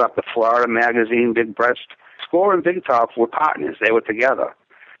 They split up the Florida magazine, Big Breast. Score and Big Top were partners. They were together.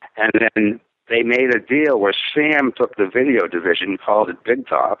 And then they made a deal where Sam took the video division, called it Big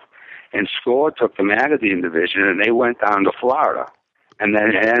Top, and Score took the magazine division, and they went down to Florida. And then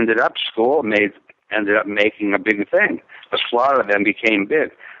it ended up making a big thing. Because Florida then became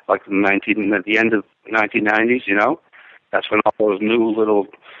big, like at the end of the 1990s, you know? That's when all those new little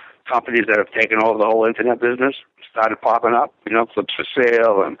companies that have taken over the whole internet business started popping up, you know, Flips for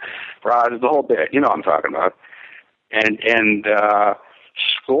Sale and Bras, the whole bit. You know what I'm talking about. And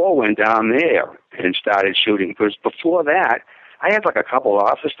Score went down there and started shooting. Because before that, I had like a couple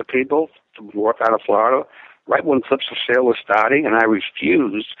offers to people to work out of Florida right when Clips for Sale was starting, and I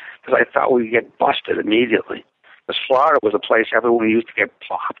refused because I thought we'd get busted immediately. Because Florida was a place everyone used to get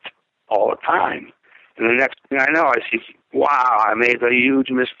popped all the time. And the next thing I know, I see, wow, I made a huge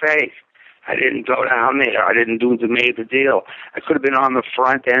mistake. I didn't go down there. I didn't make the deal. I could have been on the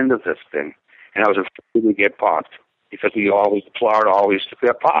front end of this thing, and I was afraid to get popped. Because Florida always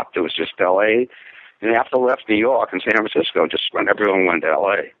got popped. It was just L.A. And after I left New York and San Francisco, just when everyone went to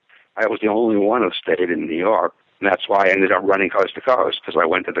L.A., I was the only one who stayed in New York. And that's why I ended up running Coast to Coast, because I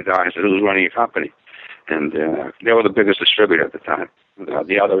went to the guy and said, who's running your company? And they were the biggest distributor at the time.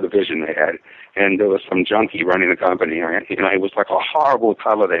 the other division they had. And there was some junkie running the company. It was like a horrible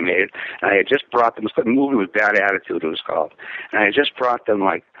cover they made. And I had just brought them, the movie was Bad Attitude, it was called. And I had just brought them,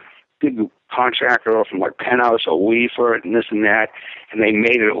 like, big contractor from, like, Penthouse or Weaver and this and that. And they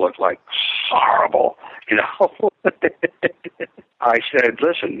made it look, like, horrible, I said,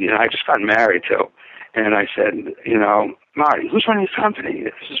 listen, I just got married, too. And I said, Marty, who's running the company?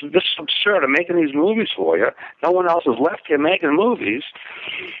 This is absurd. I'm making these movies for you. No one else is left here making movies.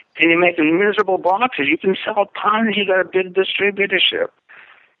 And you're making miserable boxes. You can sell tons. You got a big distributorship.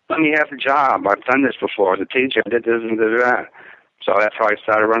 Let me have the job. I've done this before. As a teacher, I did this and did that. So that's how I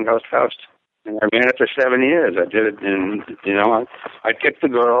started running Coast to Coast. And I ran it for 7 years. I did it, and, I picked the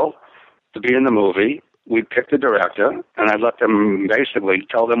girl to be in the movie. We picked the director, and I let them basically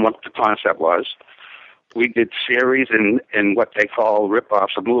tell them what the concept was. We did series and what they call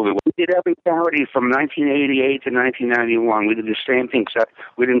rip-offs of movies. We did every parody from 1988 to 1991. We did the same thing, except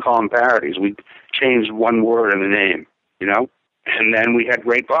we didn't call them parodies. We changed one word in the name, And then we had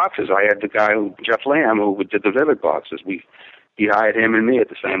great boxes. I had the guy, Jeff Lamb, who did the Vivid boxes. He hired him and me at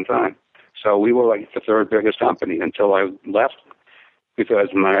the same time. So we were like the third biggest company until I left, because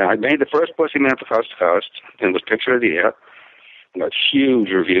I made the first Pussy Man for Coast to Coast, and it was Picture of the Year. Got huge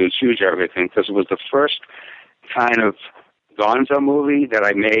reviews, huge everything, because it was the first kind of gonzo movie that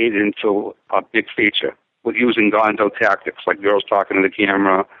I made into a big feature with using gonzo tactics, like girls talking to the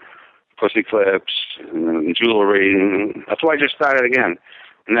camera, pussy clips, and jewelry. That's why I just started again.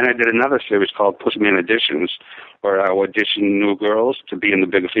 And then I did another series called Pussy Man Editions, where I auditioned new girls to be in the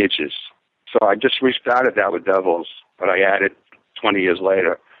bigger features. So I just restarted that with Devils, but I added 20 years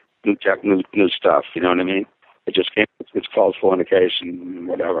later new stuff. You know what I mean? It just came. It's called Fornication,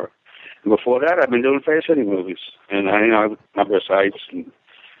 whatever. And before that, I've been doing Face City movies, and number sites and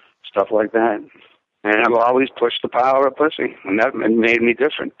stuff like that. And I've always pushed the power of pussy, and that made me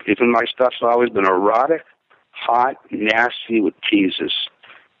different. Even my stuff's always been erotic, hot, nasty with teases.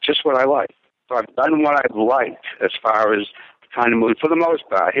 Just what I like. So I've done what I've liked as far as kind of movie. For the most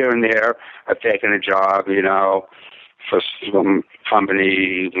part, here and there, I've taken a job, for some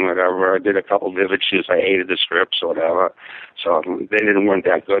company, whatever. I did a couple Vivid shoots. I hated the scripts or whatever. So they weren't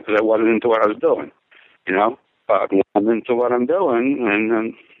that good because I wasn't into what I was doing, But I'm into what I'm doing,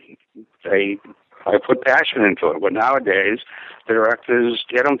 and I put passion into it. But nowadays, the directors,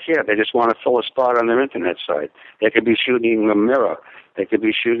 they don't care. They just want to fill a spot on their internet site. They could be shooting a mirror. They could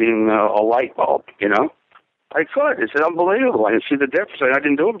be shooting a light bulb, I could. It's unbelievable. I see the difference. I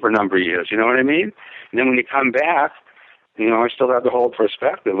didn't do it for a number of years, you know what I mean? And then when you come back, I still have the whole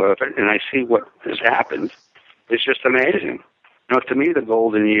perspective of it, and I see what has happened. It's just amazing. To me, the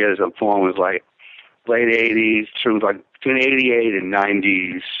golden years of porn was like late 80s through like between 88 and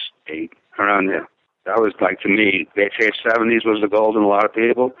 98, around there. That was like, to me, they say 70s was the golden, a lot of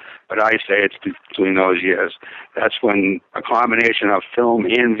people, but I say it's between those years. That's when a combination of film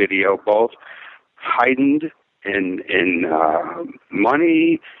and video both heightened in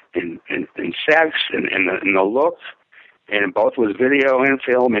money, in sex, and the look, and both was video and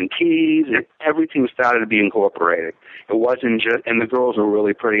film and tease, and everything started to be incorporated. It wasn't just, and the girls were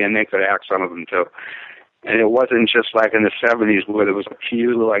really pretty, and they could act, some of them too. And it wasn't just like in the 70s where there was a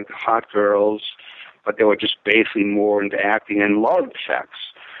few like hot girls, but they were just basically more into acting and loved sex.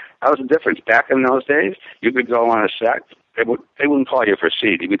 That was the difference. Back in those days, you could go on a set, they wouldn't call you for a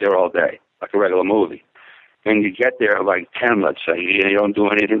seat. You'd be there all day, like a regular movie. And you get there at like 10, let's say, you don't do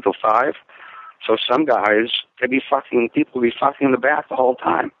anything till 5. So some guys, people would be fucking in the back the whole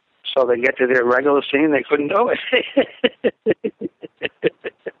time. So they get to their regular scene, they couldn't do it.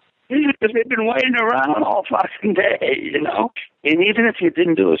 Because they've been waiting around all fucking day, And even if you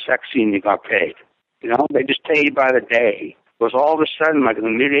didn't do a sex scene, you got paid. They just paid by the day. It was all of a sudden, like in the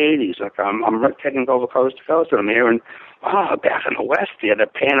mid-'80s, like I'm taking over Coast to Coast, and I'm hearing, wow, back in the West, they're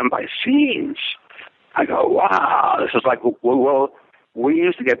paying them by scenes. I go, wow, this is like, well, we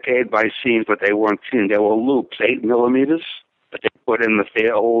used to get paid by scenes, but they weren't scenes. They were loops, 8 millimeters, that they put in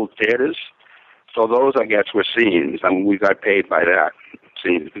the old theaters. So those, I guess, were scenes, and we got paid by that.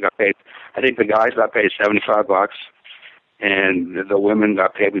 Scenes. We got paid. I think the guys got paid $75, and the women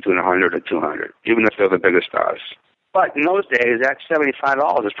got paid between $100 and $200, even if they're the biggest stars. But in those days, that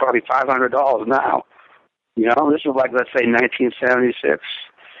 $75 is probably $500 now. This is like, let's say, 1976.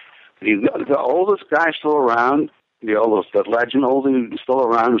 The oldest guy still around, the legend oldie still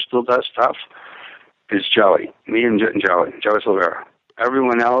around who still does stuff, is Joey. Me and Joey Silvera.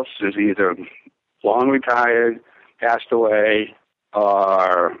 Everyone else is either long retired, passed away,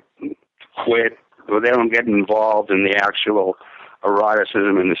 or quit, or they don't get involved in the actual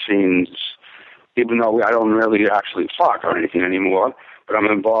eroticism in the scenes even though I don't really actually fuck or anything anymore, but I'm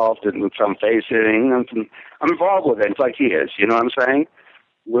involved in some face sitting. I'm involved with it. It's like he is. You know what I'm saying?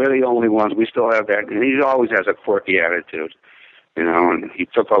 We're the only ones. We still have that. And he always has a quirky attitude. You know, and he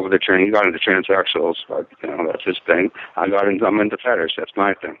took over he got into transsexuals, but, you know, that's his thing. I'm into fetish. That's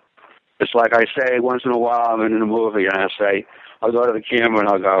my thing. It's like I say, once in a while I'm in a movie and I'll go to the camera and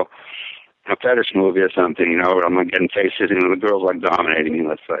I'll go, a fetish movie or something, you know, I'm getting faces and the girl's like dominating me,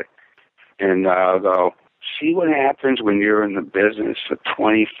 let's say. And I'll go, see what happens when you're in the business for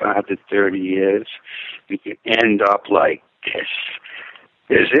 25 to 30 years? You can end up like this.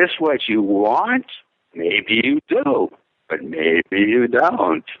 Is this what you want? Maybe you do, but maybe you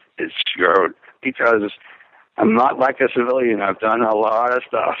don't. It's because I'm not like a civilian. I've done a lot of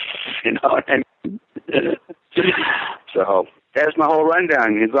stuff, you know. So that's my whole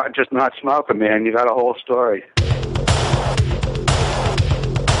rundown. You got just not smoking, man. You got a whole story.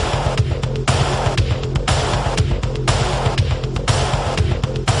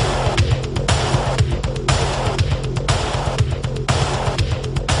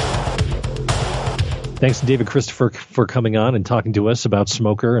 Thanks to David Christopher for coming on and talking to us about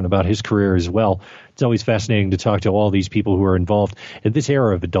Smoker and about his career as well. It's always fascinating to talk to all these people who are involved in this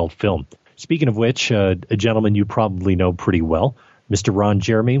era of adult film. Speaking of which, a gentleman you probably know pretty well, Mr. Ron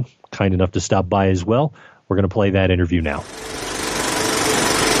Jeremy, kind enough to stop by as well. We're going to play that interview now.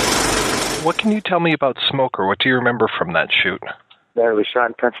 What can you tell me about Smoker? What do you remember from that shoot? That was shot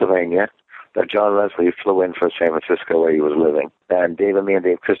in Pennsylvania. That John Leslie flew in from San Francisco where he was living. And me and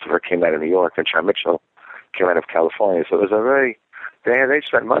Dave Christopher came out of New York, and Sharon Mitchell came out of California. So it was a very, they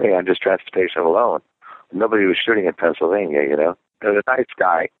spent money on just transportation alone. Nobody was shooting in Pennsylvania, you know. He was a nice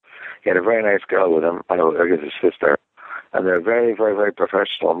guy. He had a very nice girl with him. I guess his sister. And they're very, very, very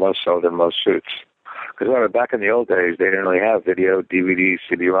professional, more so than most shoots. Because remember, back in the old days, they didn't really have video, DVDs,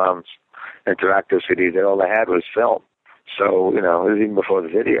 CD-ROMs, interactive CDs. All they had was film. So, you know, it was even before the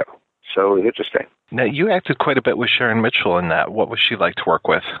video. So it was interesting. Now, you acted quite a bit with Sharon Mitchell in that. What was she like to work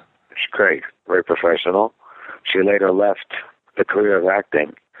with? She's great, very professional. She later left the career of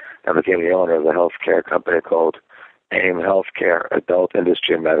acting and became the owner of a healthcare company called AIM Healthcare, Adult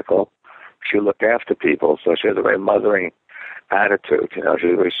Industry and Medical. She looked after people, so she has a very mothering attitude. You know,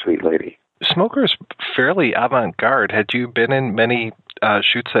 she's a very sweet lady. Smoker's fairly avant-garde. Had you been in many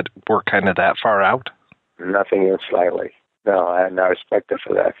shoots that were kind of that far out? Nothing even slightly. No, I respect her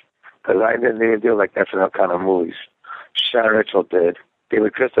for that. Because I didn't even do like that for that kind of movies. Sharon Mitchell did.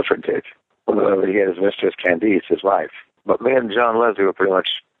 David Christopher did. Whenever he had his mistress, Candice, his wife. But me and John Leslie were pretty much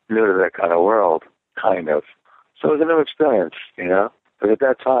new to that kind of world, kind of. So it was a new experience, you know. Because at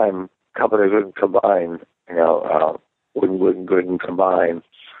that time, companies wouldn't combine, you know, wouldn't combine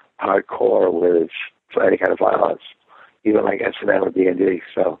hardcore with any kind of violence, even like S&M or D&D.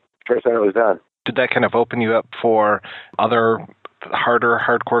 So first time it was done. Did that kind of open you up for other harder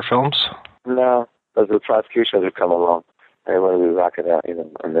hardcore films? No, because the prosecutions would come along. They want to be rocking out, you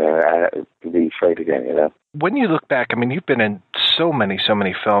know, and be afraid again, you know. When you look back, I mean, you've been in so many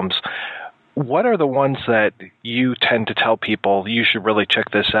films. What are the ones that you tend to tell people you should really check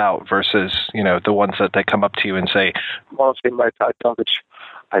this out versus, you know, the ones that they come up to you and say? Mostly I tell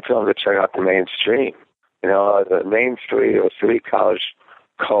them to check out the mainstream. You know, the mainstream or three college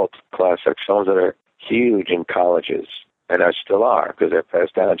cult classics, films that are huge in colleges, and I still are, because they're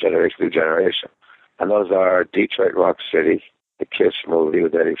passed down generation to generation. And those are Detroit Rock City, the Kiss movie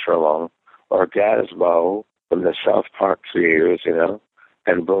with Eddie Furlong, Orgasmo from the South Park Theaters, you know,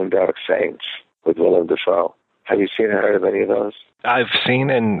 and Boondock Saints with Willem Dafoe. Have you seen or heard of any of those? I've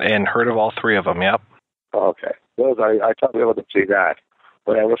seen and heard of all three of them, yep. Okay. Those I tell people to see that.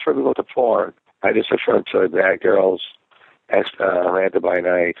 When I refer people to porn, I just refer to Bad Girls, Atlanta by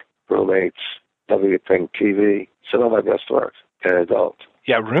Night, Roommates, Everything TV, some of my best work, and adult.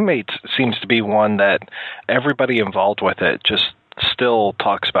 Yeah, Roommates seems to be one that everybody involved with it just still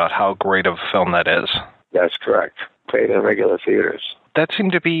talks about how great of a film that is. That's correct. Played in regular theaters. That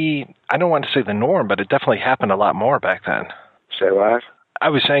seemed to be, I don't want to say the norm, but it definitely happened a lot more back then. Say what? I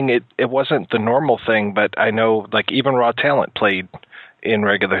was saying it wasn't the normal thing, but I know like even Raw Talent played in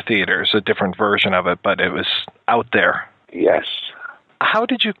regular theaters, a different version of it, but it was out there. Yes. How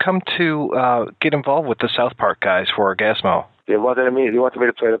did you come to get involved with the South Park guys for Orgasmo? They wanted me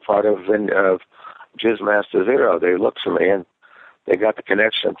to play the part of Jizz Master Zero. They looked for me, and they got the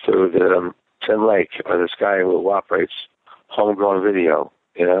connection through Tim Lake, or this guy who operates Homegrown Video,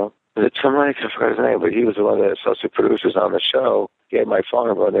 you know. Tim Lake, I forgot his name, but he was one of the associate producers on the show. He had my phone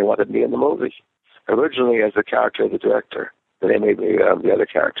number, and they wanted me in the movie. Originally as the character of the director, and they made me the other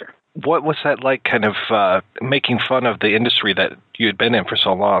character. What was that like, kind of making fun of the industry that you had been in for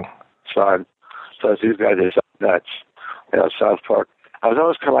so long? Fun. Plus, these guys are so nuts. South Park. I was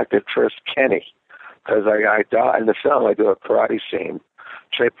always kind of like the first Kenny, because I die in the film. I do a karate scene.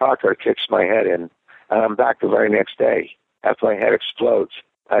 Trey Parker kicks my head in, and I'm back the very next day after my head explodes.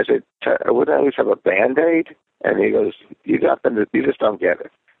 I said, "Wouldn't I at least have a Band-Aid?" And he goes, "You just don't get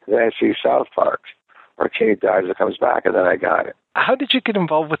it." And then I see South Park, where Kenny dies and comes back, and then I got it. How did you get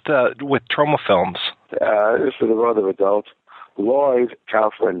involved with trauma films? This is the world of adult. Lloyd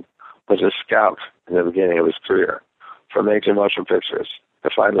Kaufman was a scout in the beginning of his career for major motion pictures to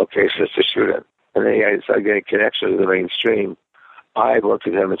find locations to shoot in. And then he started getting connections to the mainstream. I worked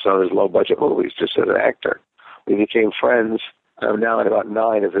with him in some of his low-budget movies just as an actor. We became friends. I'm now in about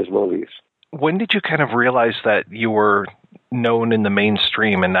 9 of his movies. When did you kind of realize that you were known in the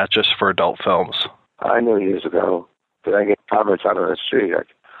mainstream and not just for adult films? I knew years ago. But I get comments out on the street like,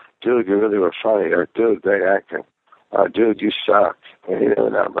 "Dude, you really were funny," or "Dude, great acting," "Dude, you suck." And you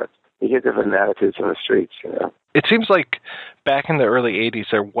never know, but you get different attitudes on the streets, It seems like back in the early 80s,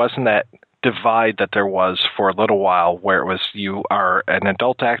 there wasn't that divide that there was for a little while, where it was you are an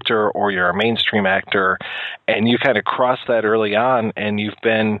adult actor or you're a mainstream actor, and you kind of crossed that early on, and you've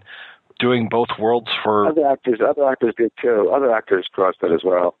been doing both worlds for... Other actors did too. Other actors crossed it as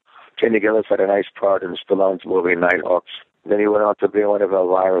well. Kenny Gillis had a nice part in Stallone's movie Nighthawks. Then he went on to be one of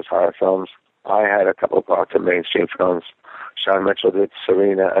Elvira's horror films. I had a couple of parts in mainstream films. Sharon Mitchell did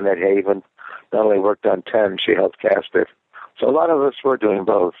Serena. Annette Haven not only worked on 10, she helped cast it. So a lot of us were doing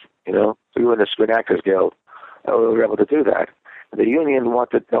both, We were in the Screen Actors Guild. We were able to do that. The union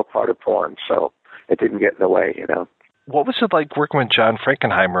wanted no part of porn, so it didn't get in the way, What was it like working with John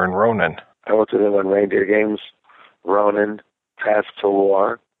Frankenheimer and Ronin? I worked with him on Reindeer Games, Ronin, Path to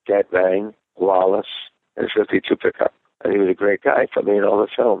War, Get Bang, Wallace, and 52 Pickup. And he was a great guy for me in all the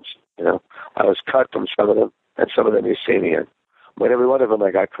films. I was cut from some of them, and some of them you see me in. But every one of them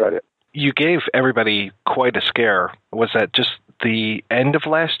I got credit. You gave everybody quite a scare. Was that just the end of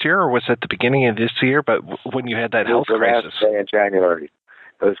last year, or was it the beginning of this year? But when you had that health crisis, last day in January,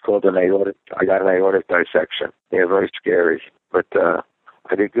 it was called an aortic. I got an aortic dissection. Yeah, very scary. But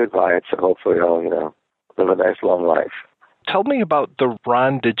I did good by it, so hopefully I'll live a nice long life. Tell me about the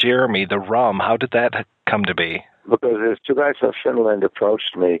Ron DeJeremy, the Rum. How did that come to be? Because there's 2 guys from Finland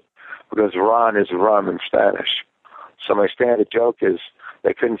approached me, because Ron is rum in Spanish. So my standard joke is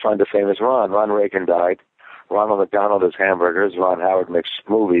they couldn't find the famous Ron. Ron Reagan died. Ronald McDonald is hamburgers. Ron Howard makes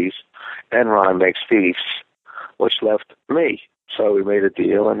movies. And Ron makes feasts, which left me. So we made a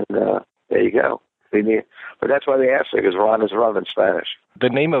deal, and there you go. But that's why they asked me, because Ron is rum in Spanish. The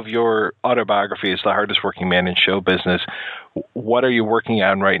name of your autobiography is The Hardest Working Man in Show Business. What are you working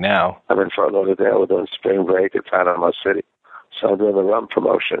on right now? I'm in Fort Lauderdale. We're doing spring break at Panama City. So I'm doing the rum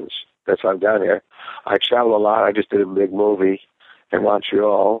promotions. That's why I'm down here. I travel a lot. I just did a big movie in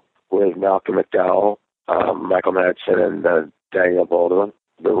Montreal with Malcolm McDowell, Michael Madsen, and Daniel Baldwin.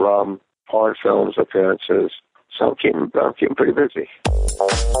 The rum, porn films, appearances. So I'm keeping pretty busy.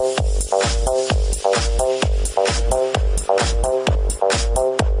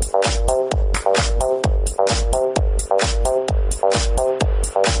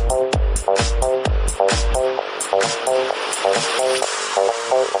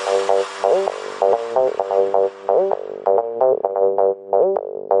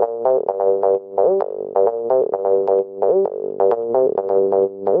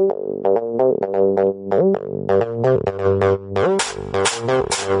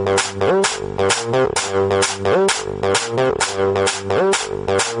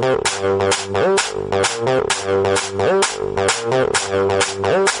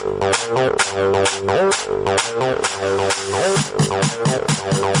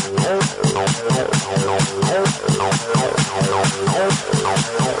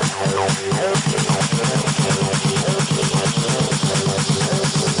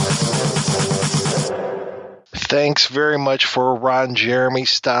 Thanks very much for Ron Jeremy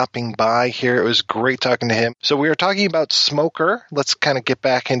stopping by here. It was great talking to him. So we were talking about Smoker. Let's kind of get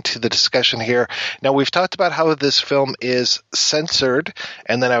back into the discussion here. Now, we've talked about how this film is censored,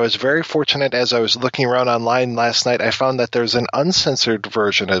 and then I was very fortunate as I was looking around online last night, I found that there's an uncensored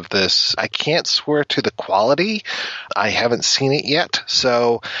version of this. I can't swear to the quality. I haven't seen it yet.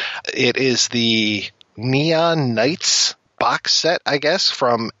 So it is the Neon Nights box set, I guess,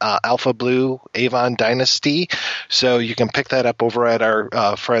 from Alpha Blue Avon Dynasty. So you can pick that up over at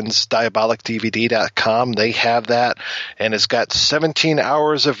our friends diabolicdvd.com. They have that, and it's got 17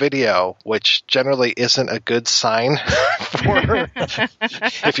 hours of video, which generally isn't a good sign for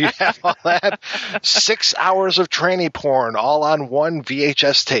if you have all that. 6 hours of tranny porn all on one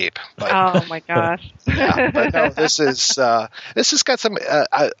VHS tape. But, oh my gosh. Yeah, but no, this has got some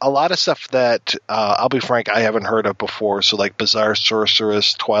a lot of stuff that I'll be frank, I haven't heard of before. So like Bizarre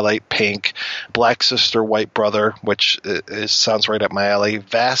Sorceress, Twilight Pink, Black Sister, White Brother, which sounds right up my alley.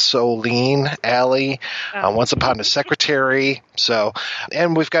 Vaseline Alley, Once Upon a Secretary. So,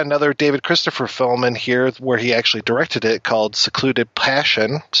 and we've got another David Christopher film in here where he actually directed it called Secluded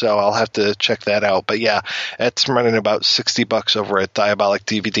Passion. So I'll have to check that out. But yeah, it's running about $60 over at Diabolic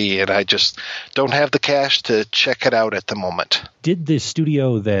DVD, and I just don't have the cash to check it out at the moment. Did the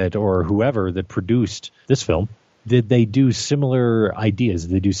studio or whoever that produced this film, did they do similar ideas?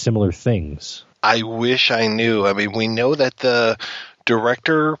 Did they do similar things? I wish I knew. I mean, we know that the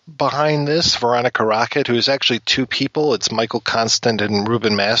director behind this, Veronica Rocket, who is actually two people. It's Michael Constant and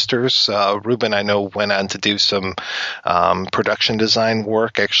Ruben Masters. Ruben, I know, went on to do some production design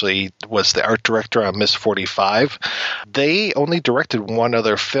work, actually was the art director on Miss 45. They only directed one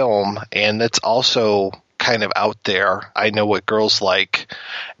other film, and that's also kind of out there. I Know What Girls Like.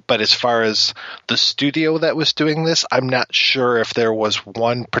 But as far as the studio that was doing this, I'm not sure if there was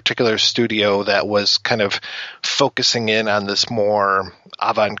one particular studio that was kind of focusing in on this more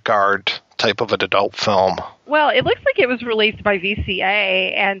avant-garde type of an adult film. Well, it looks like it was released by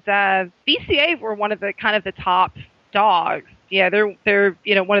VCA, and VCA were one of the kind of the top dogs. Yeah, they're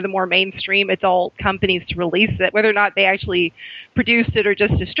one of the more mainstream adult companies to release it. Whether or not they actually produced it or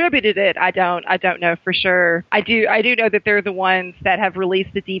just distributed it, I don't know for sure. I do know that they're the ones that have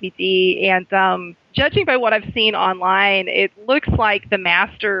released the DVD, and judging by what I've seen online, it looks like the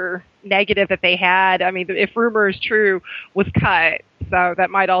master negative that they had, I mean, if rumor is true, was cut. So that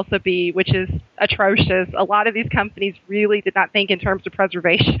might also be, which is atrocious. A lot of these companies really did not think in terms of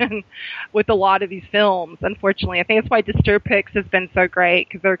preservation with a lot of these films, unfortunately. I think that's why Disturbpix has been so great,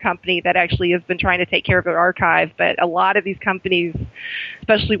 because they're a company that actually has been trying to take care of their archive. But a lot of these companies,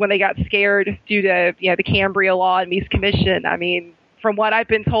 especially when they got scared due to the Cambria Law and Mies Commission, I mean, from what I've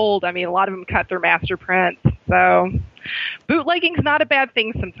been told, I mean, a lot of them cut their master prints. So bootlegging's not a bad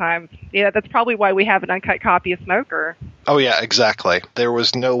thing sometimes. Yeah, that's probably why we have an uncut copy of Smoker. Oh, yeah, exactly. There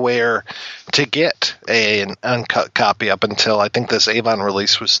was nowhere to get an uncut copy up until I think this Avon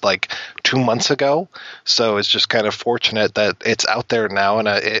release was like 2 months ago. So it's just kind of fortunate that it's out there now. And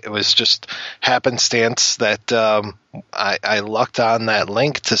it was just happenstance that I lucked on that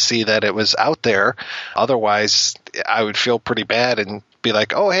link to see that it was out there. Otherwise, I would feel pretty bad and be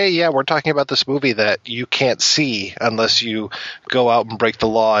like, oh, hey, yeah, we're talking about this movie that you can't see unless you go out and break the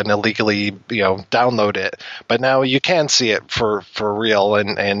law and illegally, download it. But now you can see it for real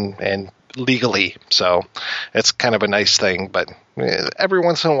and legally. So it's kind of a nice thing. But every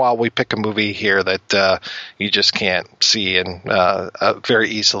once in a while we pick a movie here that you just can't see and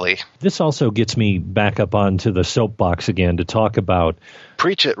very easily. This also gets me back up onto the soapbox again to talk about.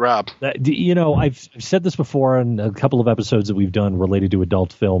 Preach it, Rob. I've said this before on a couple of episodes that we've done related to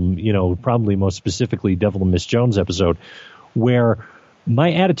adult film, probably most specifically Devil and Miss Jones episode, where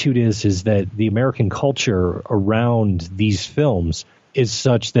my attitude is that the American culture around these films is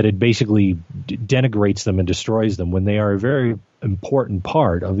such that it basically denigrates them and destroys them when they are a very important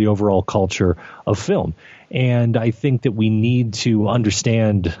part of the overall culture of film. And I think that we need to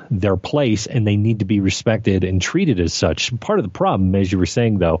understand their place, and they need to be respected and treated as such. Part of the problem, as you were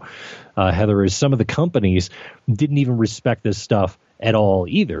saying, though, Heather, is some of the companies didn't even respect this stuff at all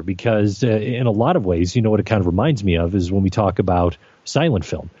either, because in a lot of ways, what it kind of reminds me of is when we talk about silent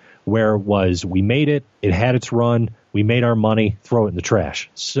film, where it was, we made it, it had its run, we made our money, throw it in the trash.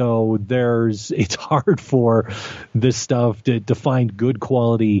 So it's hard for this stuff to find good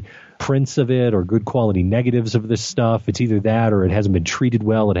quality prints of it or good quality negatives of this stuff. It's either that or it hasn't been treated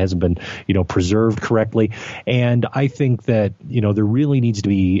well, it hasn't been, preserved correctly. And I think that, there really needs to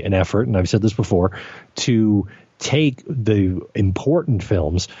be an effort, and I've said this before, to take the important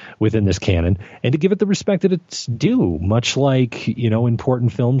films within this canon and to give it the respect that it's due, much like,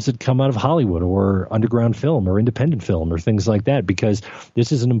 important films that come out of Hollywood or underground film or independent film or things like that, because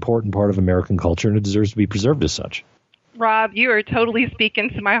this is an important part of American culture and it deserves to be preserved as such. Rob, you are totally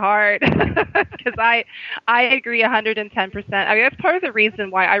speaking to my heart, because I agree 110%. I mean, that's part of the reason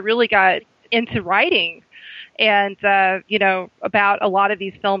why I really got into writing and, about a lot of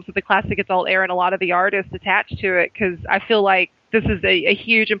these films with the classic adult era and a lot of the artists attached to it, because I feel like this is a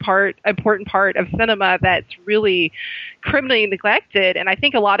huge important part of cinema that's really criminally neglected, and I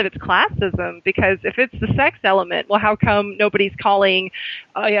think a lot of it's classism, because if it's the sex element, well, how come nobody's calling,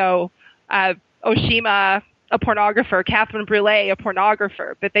 Oshima a pornographer, Catherine Brule a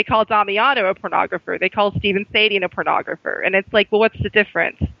pornographer, but they call Damiano a pornographer, they call Stephen Sadian a pornographer, and it's like, well, what's the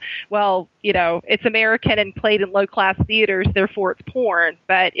difference? Well, it's American and played in low-class theaters, therefore it's porn,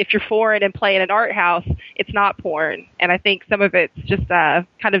 but if you're foreign and play in an art house, it's not porn, and I think some of it's just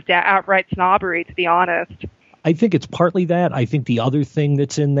kind of outright snobbery, to be honest. I think it's partly that. I think the other thing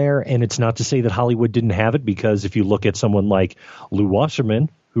that's in there, and it's not to say that Hollywood didn't have it, because if you look at someone like Lew Wasserman,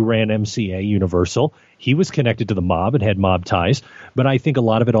 who ran MCA Universal, he was connected to the mob and had mob ties. But I think a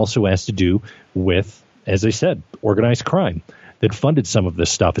lot of it also has to do with, as I said, organized crime that funded some of this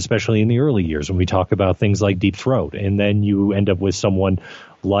stuff, especially in the early years when we talk about things like Deep Throat. And then you end up with someone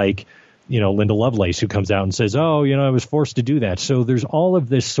like, Linda Lovelace, who comes out and says, I was forced to do that. So there's all of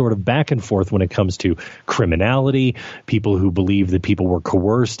this sort of back and forth when it comes to criminality, people who believe that people were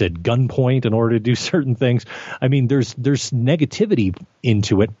coerced at gunpoint in order to do certain things. I mean, there's negativity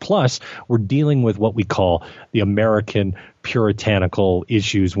into it. Plus, we're dealing with what we call the American puritanical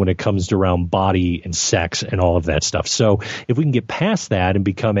issues when it comes to around body and sex and all of that stuff. So if we can get past that and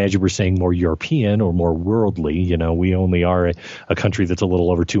become, as you were saying, more European or more worldly, we only are a country that's a little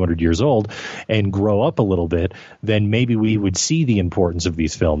over 200 years old, and grow up a little bit, then maybe we would see the importance of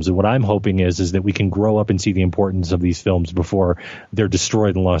these films. And what I'm hoping is that we can grow up and see the importance of these films before they're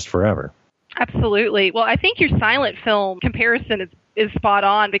destroyed and lost forever. Absolutely. Well, I think your silent film comparison is spot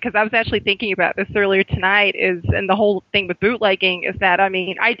on, because I was actually thinking about this earlier tonight, and the whole thing with bootlegging is that, I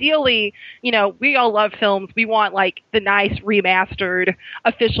mean, ideally, we all love films. We want like the nice remastered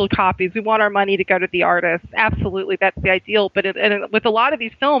official copies. We want our money to go to the artists. Absolutely. That's the ideal. But with a lot of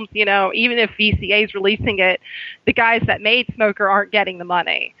these films, even if VCA is releasing it, the guys that made Smoker aren't getting the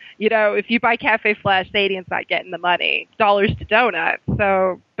money. If you buy Cafe Flash, Sadian's not getting the money. Dollars to donuts.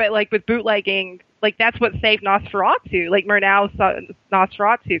 So, but like with bootlegging, like that's what saved Nosferatu, like Murnau's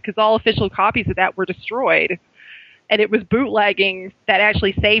Nosferatu, because all official copies of that were destroyed. And it was bootlegging that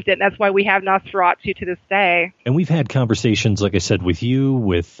actually saved it, and that's why we have Nosferatu to this day. And we've had conversations, like I said, with you,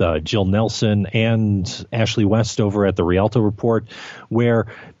 with Jill Nelson and Ashley West over at the Rialto Report, where,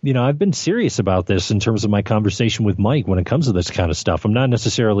 I've been serious about this in terms of my conversation with Mike when it comes to this kind of stuff. I'm not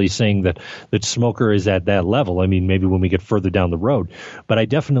necessarily saying that Smoker is at that level. I mean, maybe when we get further down the road. But I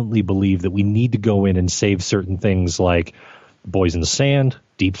definitely believe that we need to go in and save certain things like Boys in the Sand,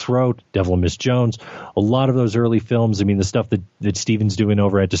 Deep Throat, Devil and Miss Jones, a lot of those early films. I mean, the stuff that Steven's doing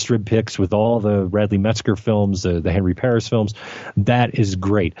over at Distrib Picks with all the Radley Metzger films, the Henry Paris films, that is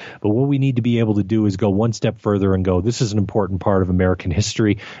great. But what we need to be able to do is go one step further and go, this is an important part of American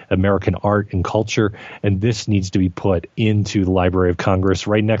history, American art and culture, and this needs to be put into the Library of Congress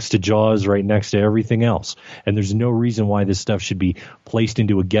right next to Jaws, right next to everything else. And there's no reason why this stuff should be placed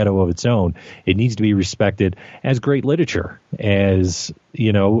into a ghetto of its own. It needs to be respected as great literature, as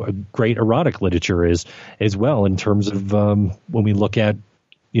a great erotic literature is as well, in terms of when we look at,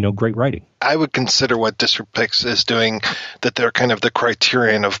 great writing. I would consider what District Picks is doing that they're kind of the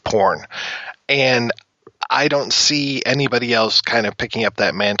criterion of porn. And I don't see anybody else kind of picking up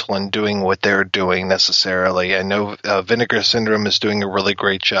that mantle and doing what they're doing necessarily. I know Vinegar Syndrome is doing a really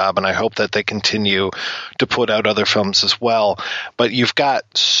great job, and I hope that they continue to put out other films as well. But you've got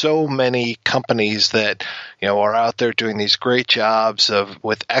so many companies that are out there doing these great jobs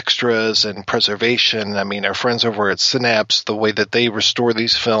with extras and preservation. I mean, our friends over at Synapse, the way that they restore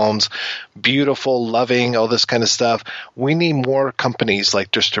these films, beautiful, loving, all this kind of stuff. We need more companies like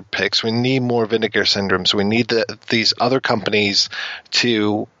District Picks. We need more Vinegar Syndromes. We need these other companies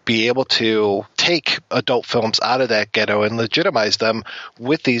to be able to take adult films out of that ghetto and legitimize them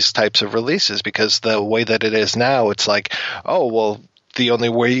with these types of releases, because the way that it is now, it's like, oh, well, the only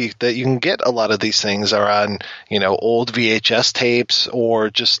way that you can get a lot of these things are on, old VHS tapes, or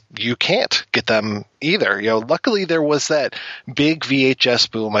just you can't get them either. Luckily there was that big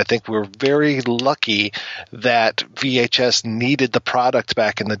VHS boom. I think we're very lucky that VHS needed the product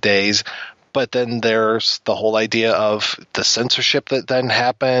back in the days. But then there's the whole idea of the censorship that then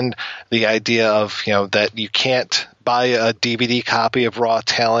happened, the idea of, that you can't buy a DVD copy of Raw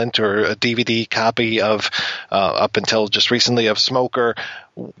Talent or a DVD copy of, up until just recently, of Smoker.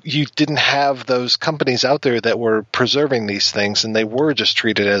 You didn't have those companies out there that were preserving these things, and they were just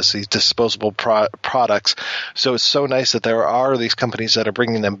treated as these disposable products. So it's so nice that there are these companies that are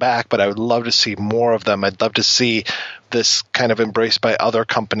bringing them back, but I would love to see more of them. I'd love to see this kind of embraced by other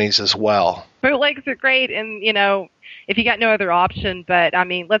companies as well. Bootlegs are great, and if you got no other option. But I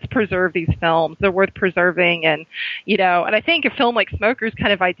mean, let's preserve these films. They're worth preserving, and and I think a film like Smoker is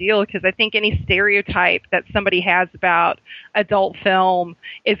kind of ideal because I think any stereotype that somebody has about adult film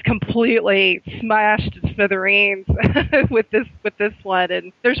is completely smashed to smithereens with this one.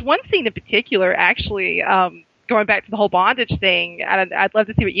 And there's one scene in particular, actually, going back to the whole bondage thing, and I'd love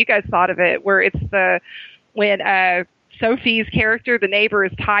to see what you guys thought of it, where it's when Sophie's character, the neighbor,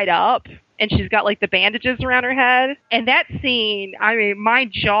 is tied up and she's got like the bandages around her head. And that scene, I mean, my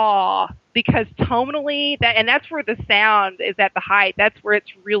jaw, because tonally, that's where the sound is at the height. That's where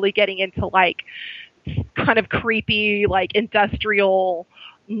it's really getting into like kind of creepy, like industrial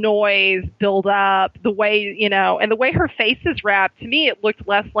noise build up, the way, and the way her face is wrapped, to me it looked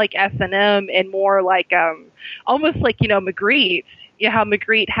less like S&M and more like almost like Magritte. How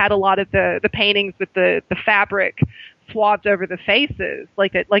Magritte had a lot of the paintings with the fabric swabbed over the faces,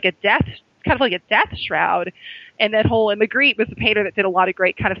 like a death, kind of like a death shroud. And Magritte was a painter that did a lot of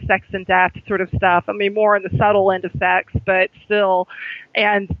great kind of sex and death sort of stuff. I mean, more on the subtle end of sex, but still.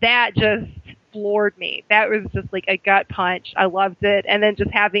 And that just floored me. That was just like a gut punch. I loved it. And then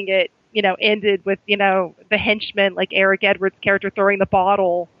just having it, ended with, the henchman, like Eric Edwards' character, throwing the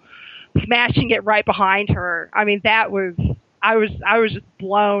bottle, smashing it right behind her. I mean, I was just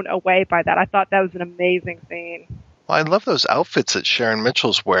blown away by that. I thought that was an amazing scene. Well, I love those outfits that Sharon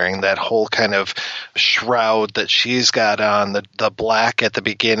Mitchell's wearing, that whole kind of shroud that she's got on, the black at the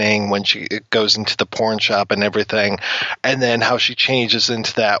beginning when she goes into the porn shop and everything, and then how she changes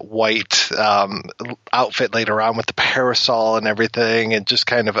into that white outfit later on with the parasol and everything, and just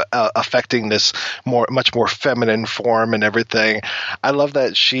kind of affecting this much more feminine form and everything. I love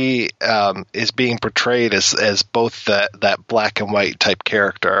that she is being portrayed as both that black and white type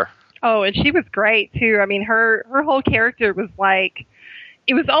character. Oh, and she was great too. I mean, her whole character was like,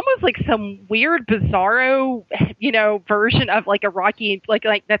 it was almost like some weird bizarro, version of like a Rocky,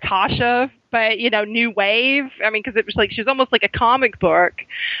 like Natasha, but new wave. I mean, because it was like she was almost like a comic book,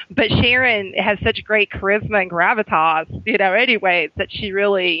 but Sharon has such great charisma and gravitas, anyways, that she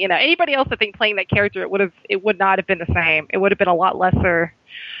really, anybody else I think playing that character, it would not have been the same. It would have been a lot lesser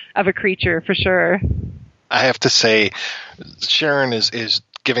of a creature for sure. I have to say, Sharon is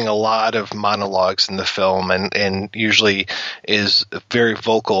giving a lot of monologues in the film and usually is very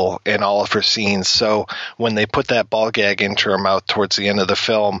vocal in all of her scenes. So when they put that ball gag into her mouth towards the end of the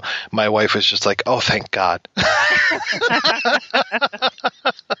film, my wife was just like, oh, thank God.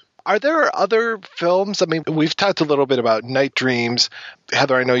 Are there other films? I mean, we've talked a little bit about Night Dreams.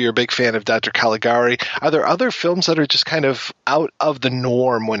 Heather, I know you're a big fan of Dr. Caligari. Are there other films that are just kind of out of the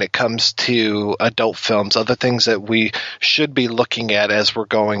norm when it comes to adult films, other things that we should be looking at as we're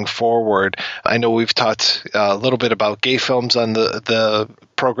going forward? I know we've talked a little bit about gay films on the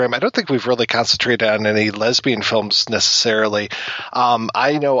program. I don't think we've really concentrated on any lesbian films necessarily.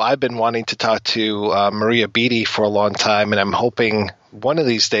 I know I've been wanting to talk to Maria Beatty for a long time, and I'm hoping one of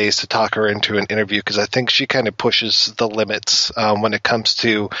these days to talk her into an interview because I think she kind of pushes the limits when it comes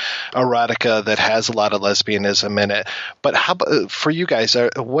to erotica that has a lot of lesbianism in it. But how about for you guys?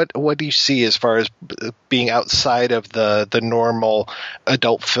 What do you see as far as being outside of the normal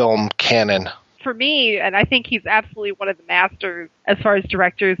adult film canon? For me, and I think he's absolutely one of the masters as far as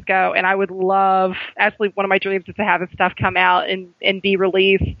directors go, and I would love, absolutely one of my dreams is to have his stuff come out and be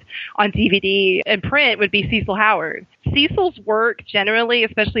released on DVD and print, would be Cecil Howard. Cecil's work generally,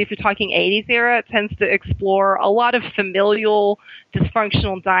 especially if you're talking 80s era, tends to explore a lot of familial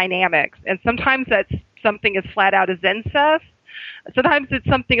dysfunctional dynamics, and sometimes that's something as flat out as incest. Sometimes it's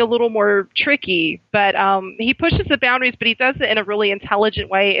something a little more tricky, but he pushes the boundaries, but he does it in a really intelligent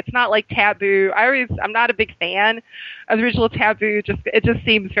way. It's not like Taboo. I'm not a big fan of the original Taboo. It just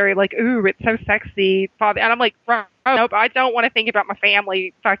seems very like, ooh, it's so sexy. And I'm like, nope, I don't want to think about my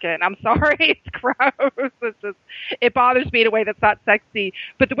family fucking. I'm sorry, it's gross. It bothers me in a way that's not sexy.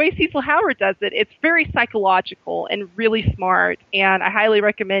 But the way Cecil Howard does it, it's very psychological and really smart. And I highly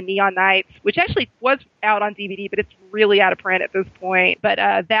recommend Neon Nights, which actually was out on DVD, but it's really out of print at this point. But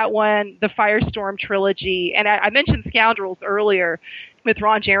that one, the Firestorm trilogy, and I mentioned Scoundrels earlier with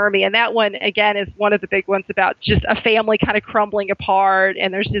Ron Jeremy, and that one, again, is one of the big ones about just a family kind of crumbling apart,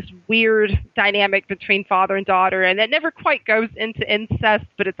 and there's this weird dynamic between father and daughter, and that never quite goes into incest,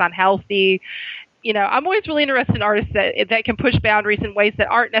 but it's unhealthy. I'm always really interested in artists that can push boundaries in ways that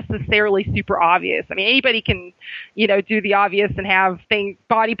aren't necessarily super obvious. I mean, anybody can, do the obvious and have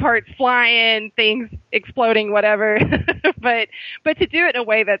body parts flying, things exploding, whatever. but to do it in a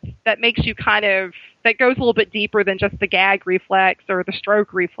way that makes you that goes a little bit deeper than just the gag reflex or the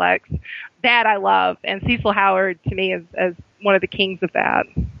stroke reflex, that I love. And Cecil Howard, to me, is one of the kings of that.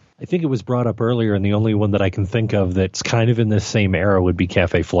 I think it was brought up earlier, and the only one that I can think of that's kind of in the same era would be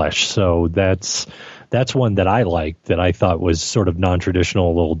Cafe Flesh. So that's one that I liked, that I thought was sort of non-traditional,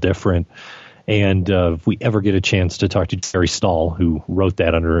 a little different. And if we ever get a chance to talk to Jerry Stahl, who wrote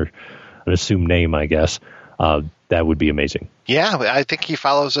that under an assumed name, I guess, that would be amazing. Yeah, I think he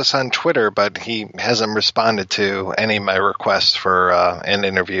follows us on Twitter, but he hasn't responded to any of my requests for an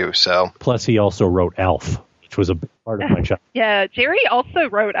interview. So, plus, he also wrote Alf, which was a big part of my job. Yeah, Jerry also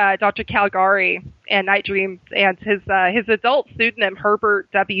wrote Dr. Caligari and Night Dreams, and his adult pseudonym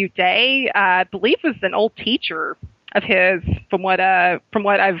Herbert W. Day, I believe, was an old teacher of his. From what I've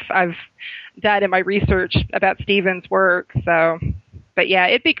done in my research about Stevens' work. So, but yeah,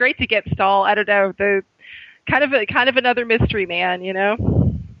 it'd be great to get Stahl. I don't know, the kind of another mystery man, you know.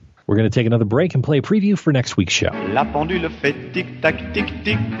 We're going to take another break and play a preview for next week's show. La pendule fait tic-tac,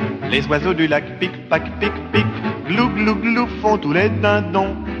 tic-tic. Les oiseaux du lac pic-pac, pic-pic. Glou, glou, glou font tous les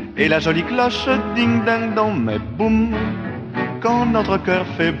dindons. Et la jolie cloche ding-ding-dong. Mais boum, quand notre cœur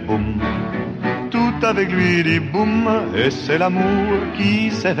fait boum, tout avec lui dit boum. Et c'est l'amour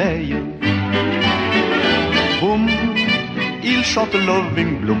qui s'éveille. Boum, il chante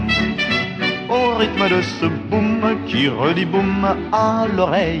Loving Bloom au rythme de ce boum qui redit boum à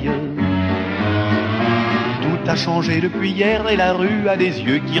l'oreille. Tout a changé depuis hier et la rue a des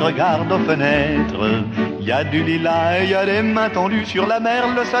yeux qui regardent aux fenêtres. Il y a du lilas et il y a des mains tendues sur la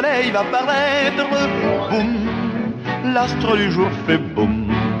mer, le soleil va paraître. Boum, l'astre du jour fait boum,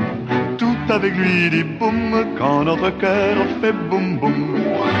 tout avec lui dit boum quand notre cœur fait boum boum.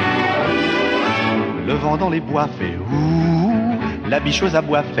 Le vent dans les bois fait ouh, la bicheuse à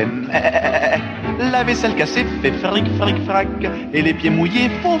bois fait meh, la vaisselle cassée fait fric fric frac, et les pieds mouillés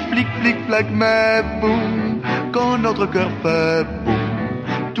font flic flic flac. Mais boum, quand notre cœur fait boum,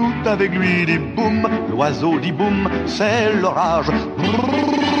 tout avec lui dit boum, l'oiseau dit boum, c'est l'orage.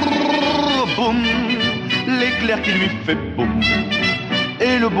 Brrr, boum, l'éclair qui lui fait boum,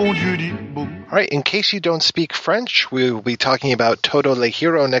 et le bon Dieu dit boum. All right, in case you don't speak French, we will be talking about Todo le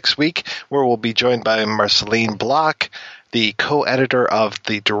Hero next week, where we'll be joined by Marceline Bloch, the co-editor of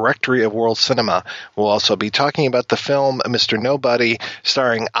the Directory of World Cinema. We'll also be talking about the film Mr. Nobody,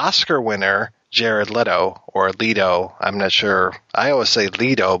 starring Oscar winner Jared Leto, or Leto. I'm not sure. I always say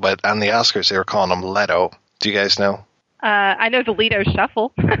Leto, but on the Oscars they were calling him Leto. Do you guys know? I know the Leto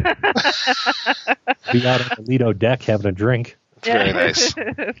Shuffle. Be out on the Leto deck having a drink. Very nice.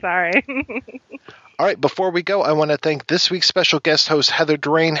 Sorry. All right, before we go, I want to thank this week's special guest host, Heather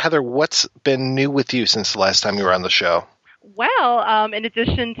Drain. Heather, what's been new with you since the last time you were on the show? Well, in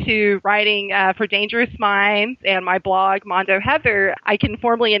addition to writing for Dangerous Minds and my blog, Mondo Heather, I can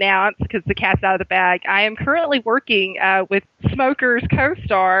formally announce, because the cat's out of the bag, I am currently working with Smoker's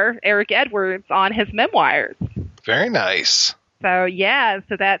co-star, Eric Edwards, on his memoirs. Very nice. So, yeah,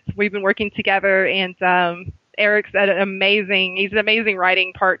 we've been working together, and Eric's he's an amazing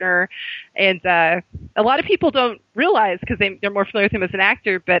writing partner, and a lot of people don't realize, because they're more familiar with him as an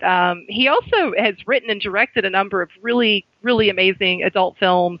actor, but he also has written and directed a number of really, really amazing adult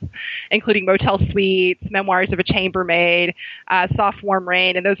films, including Motel Suites, Memoirs of a Chambermaid, Soft Warm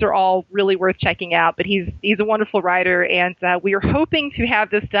Rain, and those are all really worth checking out. But he's a wonderful writer, and we are hoping to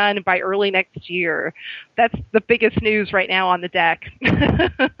have this done by early next year. That's the biggest news right now on the deck.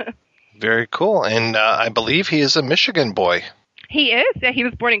 Very cool. And I believe he is a Michigan boy. He is. Yeah, he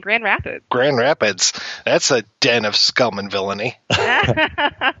was born in Grand Rapids. Grand Rapids. That's a den of scum and villainy.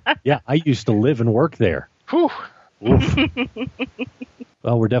 Yeah, I used to live and work there. Whew.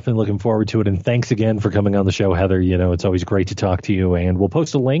 Well, we're definitely looking forward to it, and thanks again for coming on the show, Heather. You know, it's always great to talk to you, and we'll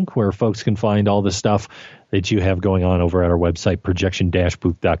post a link where folks can find all the stuff that you have going on over at our website,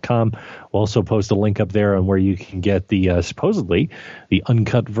 projection-booth.com. We'll also post a link up there on where you can get the supposedly the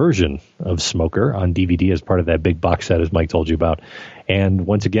uncut version of Smoker on DVD as part of that big box set, as Mike told you about. And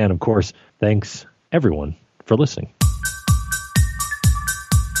once again, of course, thanks, everyone, for listening.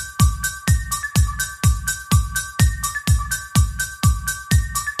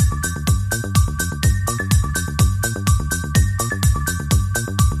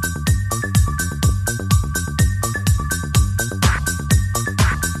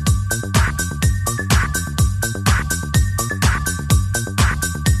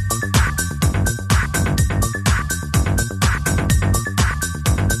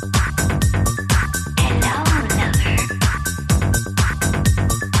 Hello, lover.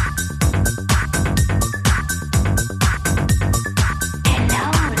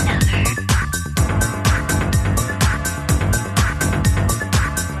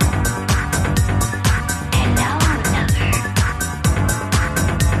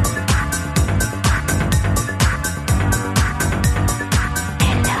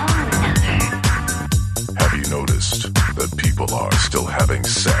 having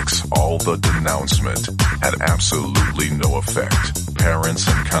sex. All the denouncement had absolutely no effect. Parents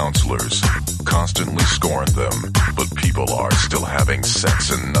and counselors constantly scorn them, but people are still having sex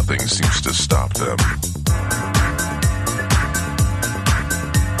and nothing seems to stop them.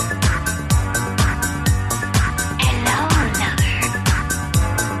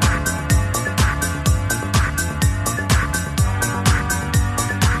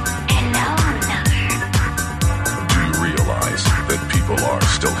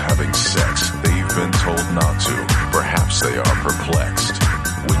 Still having sex. They've been told not to. Perhaps they are perplexed.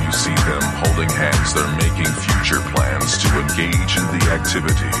 When you see them holding hands, they're making future plans to engage in the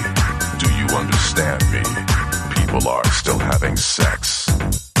activity. Do you understand me? People are still having sex.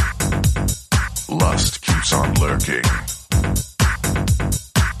 Lust keeps on lurking.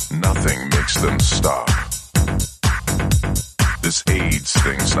 Nothing makes them stop. This AIDS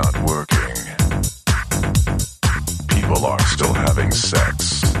thing's not working. People are still having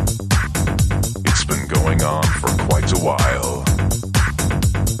sex. It's been going on for quite a while.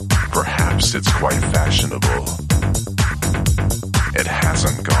 Perhaps it's quite fashionable. It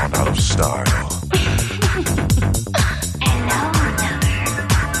hasn't gone out of style.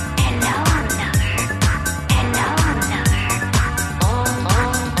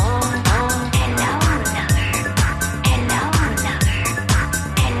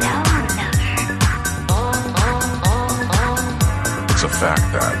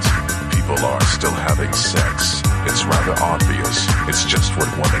 Fact that people are still having sex. It's rather obvious. It's just what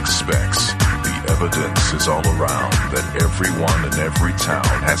one expects. The evidence is all around that everyone in every town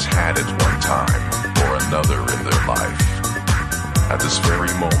has had it one time or another in their life. At this very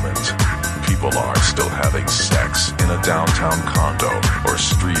moment, people are still having sex in a downtown condo or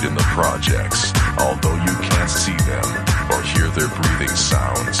street in the projects. Although you can't see them or hear their breathing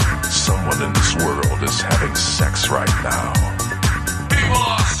sounds, someone in this world is having sex right now. People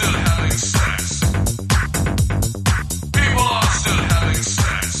are still having sex. People are still having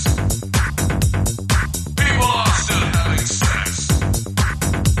sex. People are still having sex.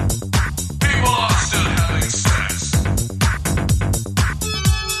 People are still having sex.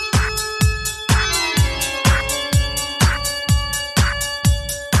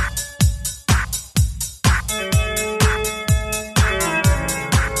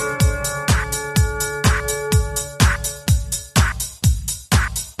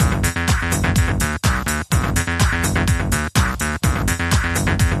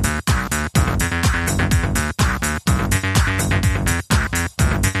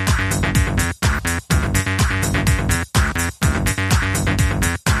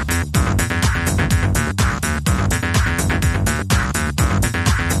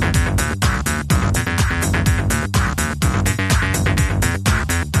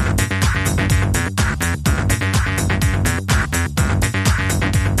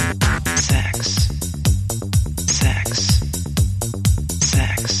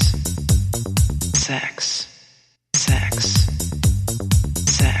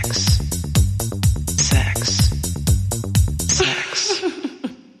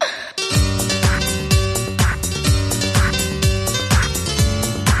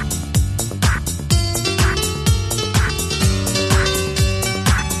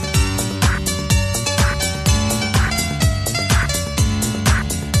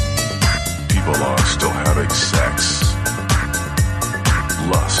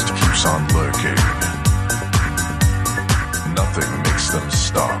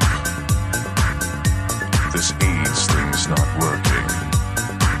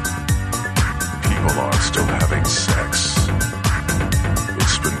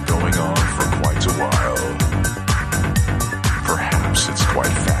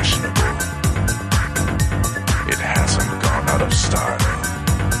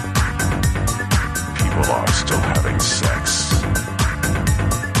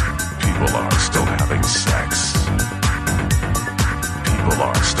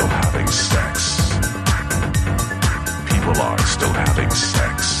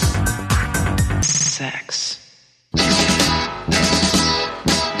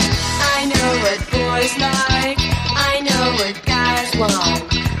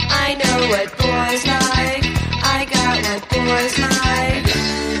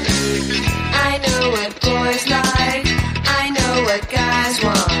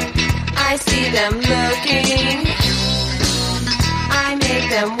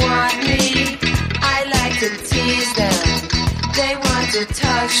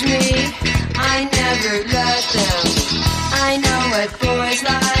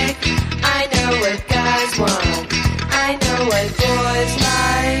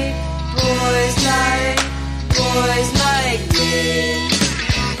 Boys like me.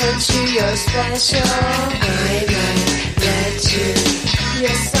 you're special. I might let you.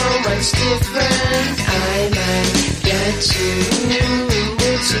 You're so much different. I might let you.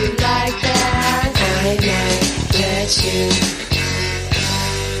 Would you like that? I might let you.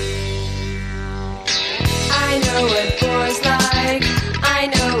 I know what boys like. I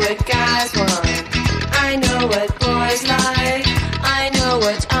know what guys want. I know what boys like. I know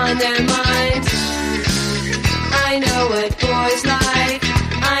what's on their mind. I know what boys like.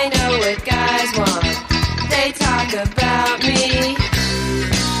 I know what guys want. They talk about me.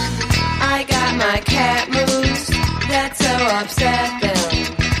 I got my cat moves that so upset them.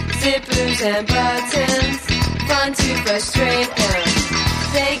 Zippers and buttons, fun to frustrate them.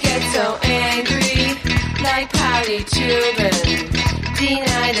 They get so angry, like pouty children.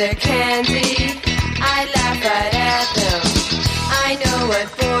 Deny their candy, I laugh right at them. I know what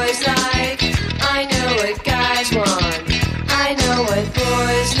boys like, I know what guys want. I know what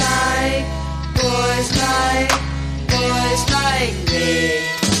boys like, boys like me.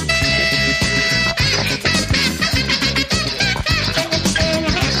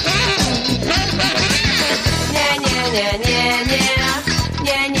 Nya, nya, nya, nya.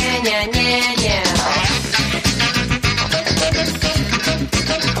 Nya, nya, nya, nya, nya.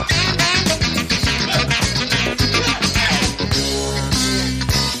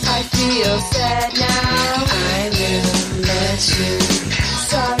 I feel sad now. I will let you.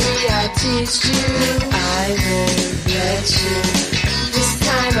 Sorry I teased you. I will let you. This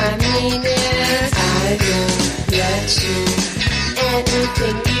time I mean it. I will let you.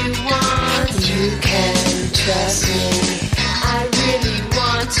 Anything you want, you can trust me. I really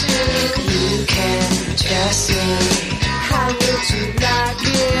want to. You can trust me. How would you like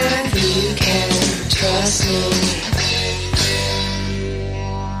it? You can trust me.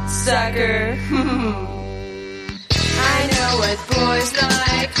 Sucker. I know what boys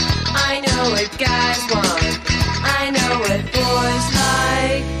like. I know what guys want. I know what boys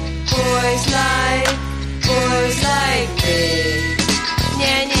like. Boys like me.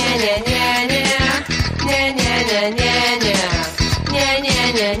 Nya, nya, nya, nya, nya. Nya, nya, nya, nya, nya. Nya, nya,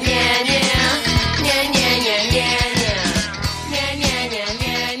 nya, nya, nya. Nya, nya, nya, nya, nya. Nya, nya, nya,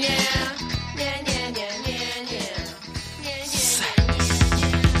 nya, nya. Nya, nya, nya, nya, nya.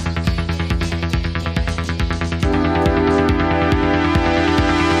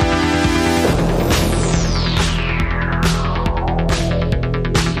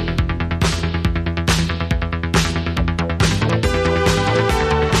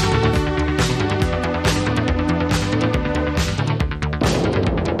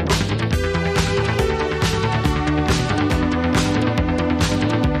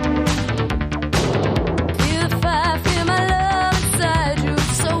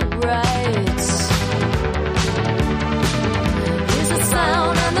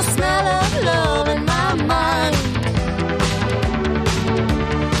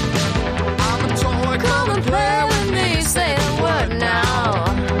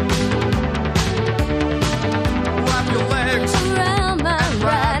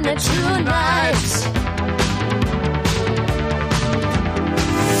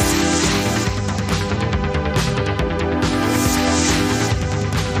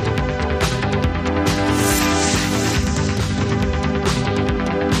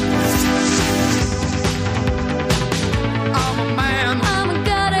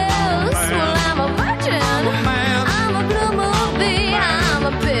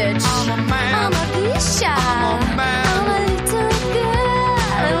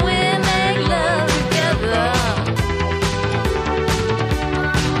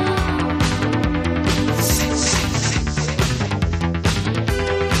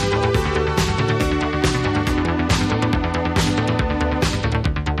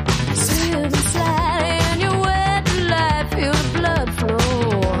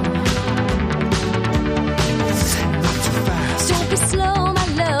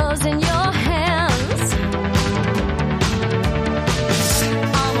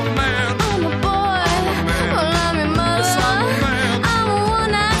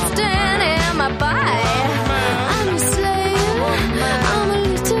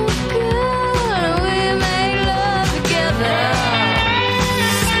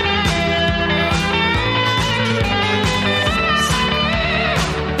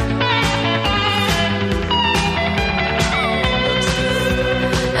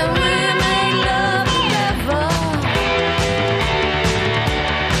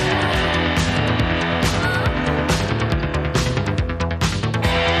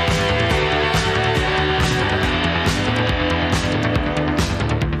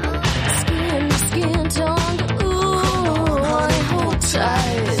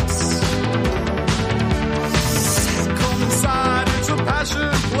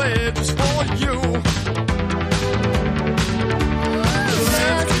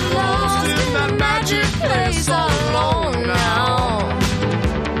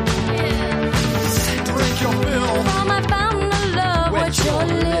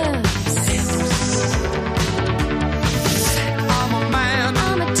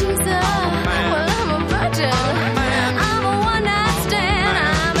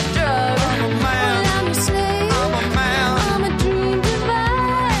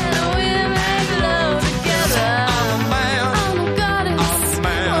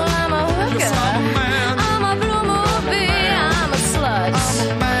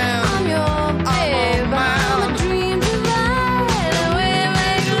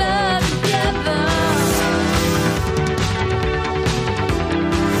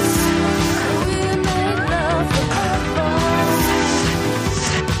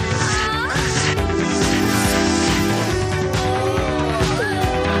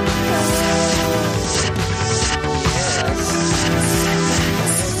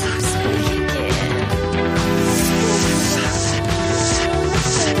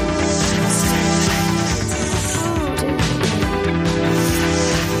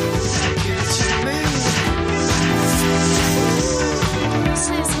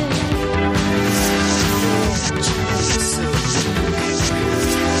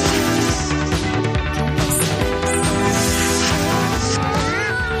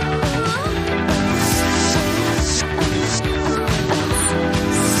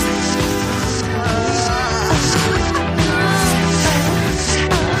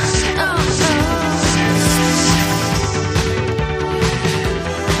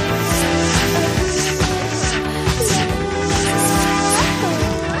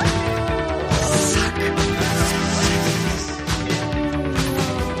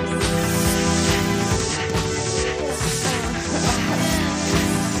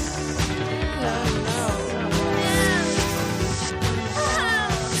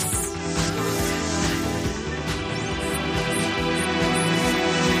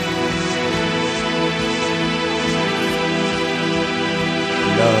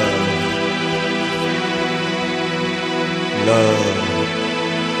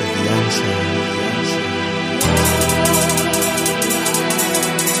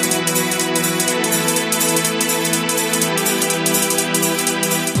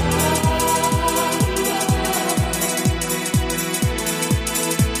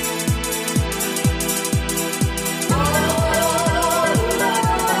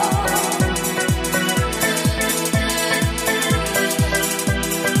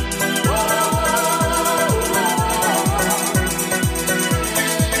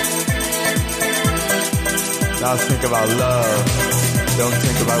 think about love. Don't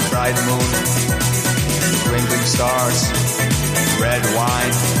think about bright moon, twinkling stars, red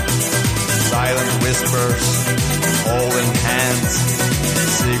wine, silent whispers, holding hands,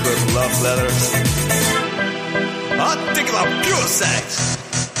 secret love letters. I think about pure sex,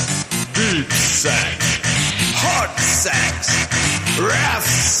 deep sex, hard sex, rough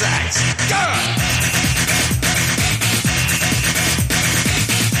sex.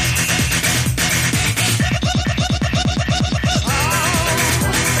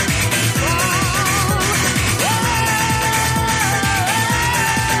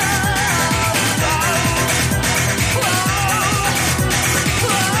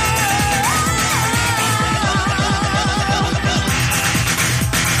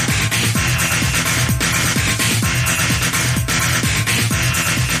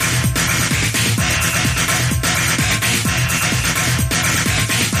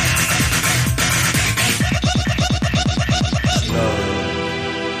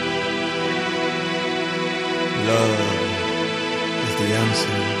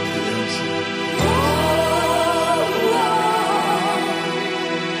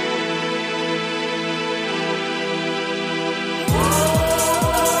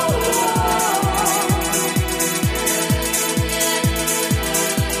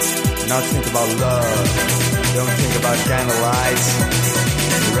 Now think about love. Don't think about candlelights,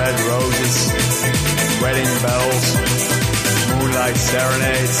 red roses, wedding bells, moonlight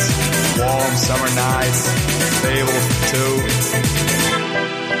serenades, warm summer nights, fable for two.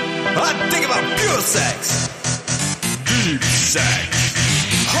 I think about pure sex, deep sex,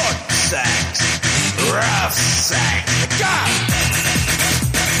 hot sex, rough sex. God!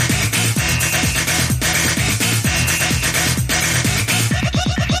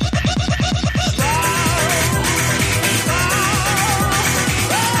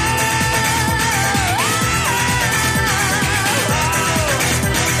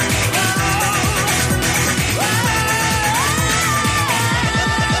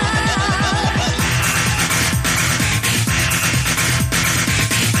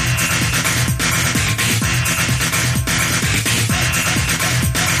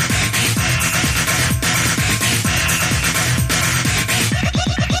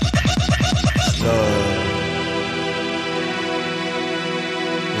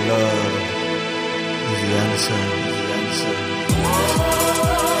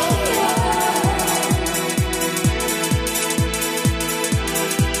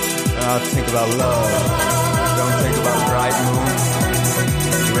 Think about love. Don't think about bright moon,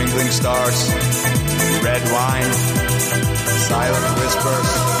 twinkling stars, red wine, silent whispers,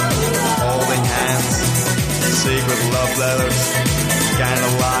 holding hands, secret love letters,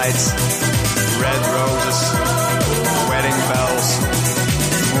 candle lights, red roses, wedding bells,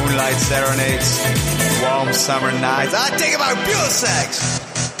 moonlight serenades, warm summer nights. I think about pure sex,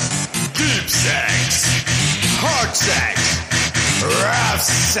 deep sex, hard sex, rough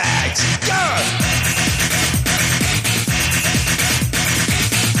sex. Go!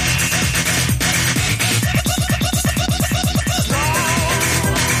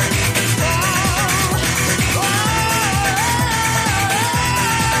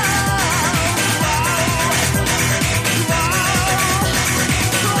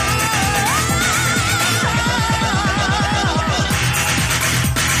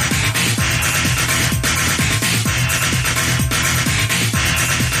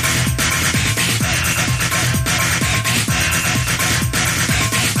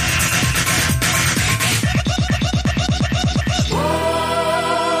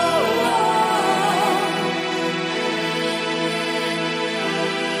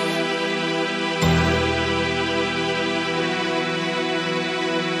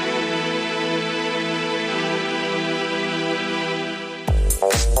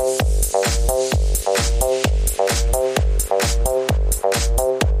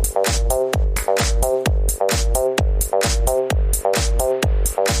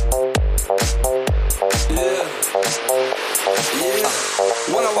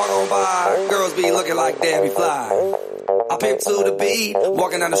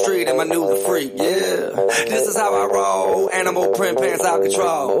 Walking down the street and my new the freak, yeah. This is how I roll. Animal print pants out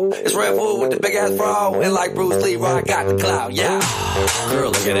control. It's Red Bull with the big ass bra. And like Bruce Lee, I got the clout, yeah. Girl,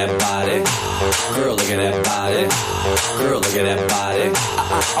 look at that body. Girl, look at that body. Girl, look at that body.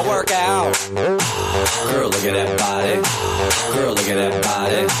 I work out. Girl, look at that body. Girl, look at that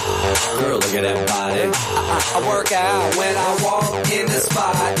body. Girl, look at that body. I work out when I walk in the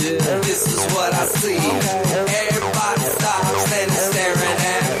spot. This is what I see. Everybody stops and is staring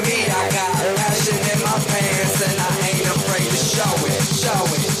at me. I got passion in my pants and I ain't afraid to show it, show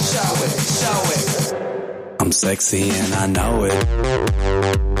it, show it, show it. I'm sexy and I know it.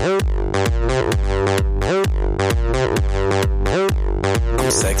 I'm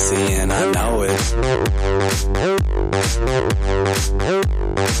sexy and I know it.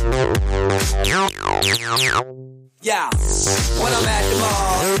 Yeah, when I'm at the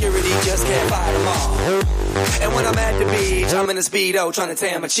mall, security just can't fight them all. And when I'm at the beach, I'm in a Speedo trying to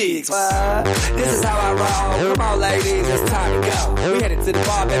tan my cheeks. This is how I roll. Come on, ladies, it's time to go. We headed to the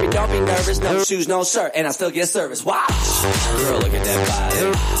bar, baby, don't be nervous. No shoes, no shirt, and I still get service. Watch. Girl, look at that body.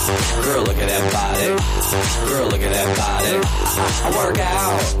 Girl, look at that body. Girl, look at that body. I work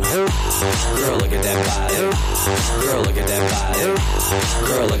out. Girl, look at that body. Girl, look at that body.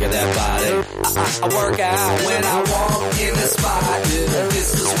 Girl, look at that body. I work out when I walk in the spot.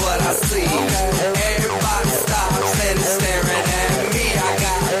 This is what I see. Everybody stops and is staring at me. I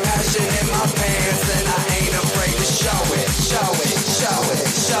got passion in my pants and I ain't afraid to show it, show it, show it,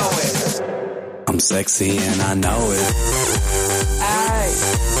 show it. I'm sexy and I know it. Aye.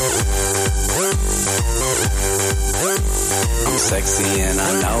 I'm sexy and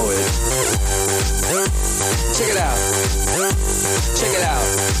I know it. Check it out. Check it out.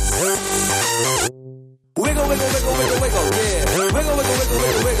 Wiggle, wiggle, wiggle, wiggle, wiggle, yeah. Wiggle, wiggle, wiggle,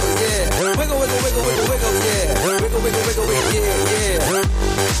 wiggle, wiggle, yeah. Wiggle, wiggle, wiggle, wiggle, wiggle, yeah. Wiggle, wiggle, wiggle, wiggle, yeah, yeah.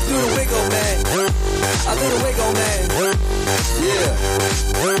 Do the wiggle, man. I do the wiggle, man. Yeah.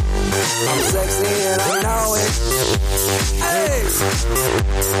 I'm sexy and I know it. Hey.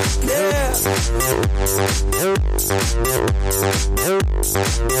 Yeah.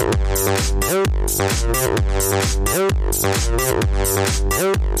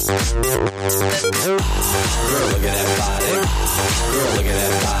 Girl, look at that body. Girl, look at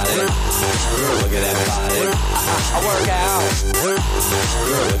that body. Girl, look at that body. I work out. Girl,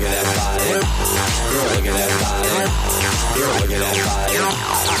 look at that body. Girl, look at that body. Girl, look at that body.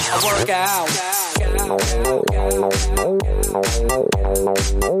 I work out.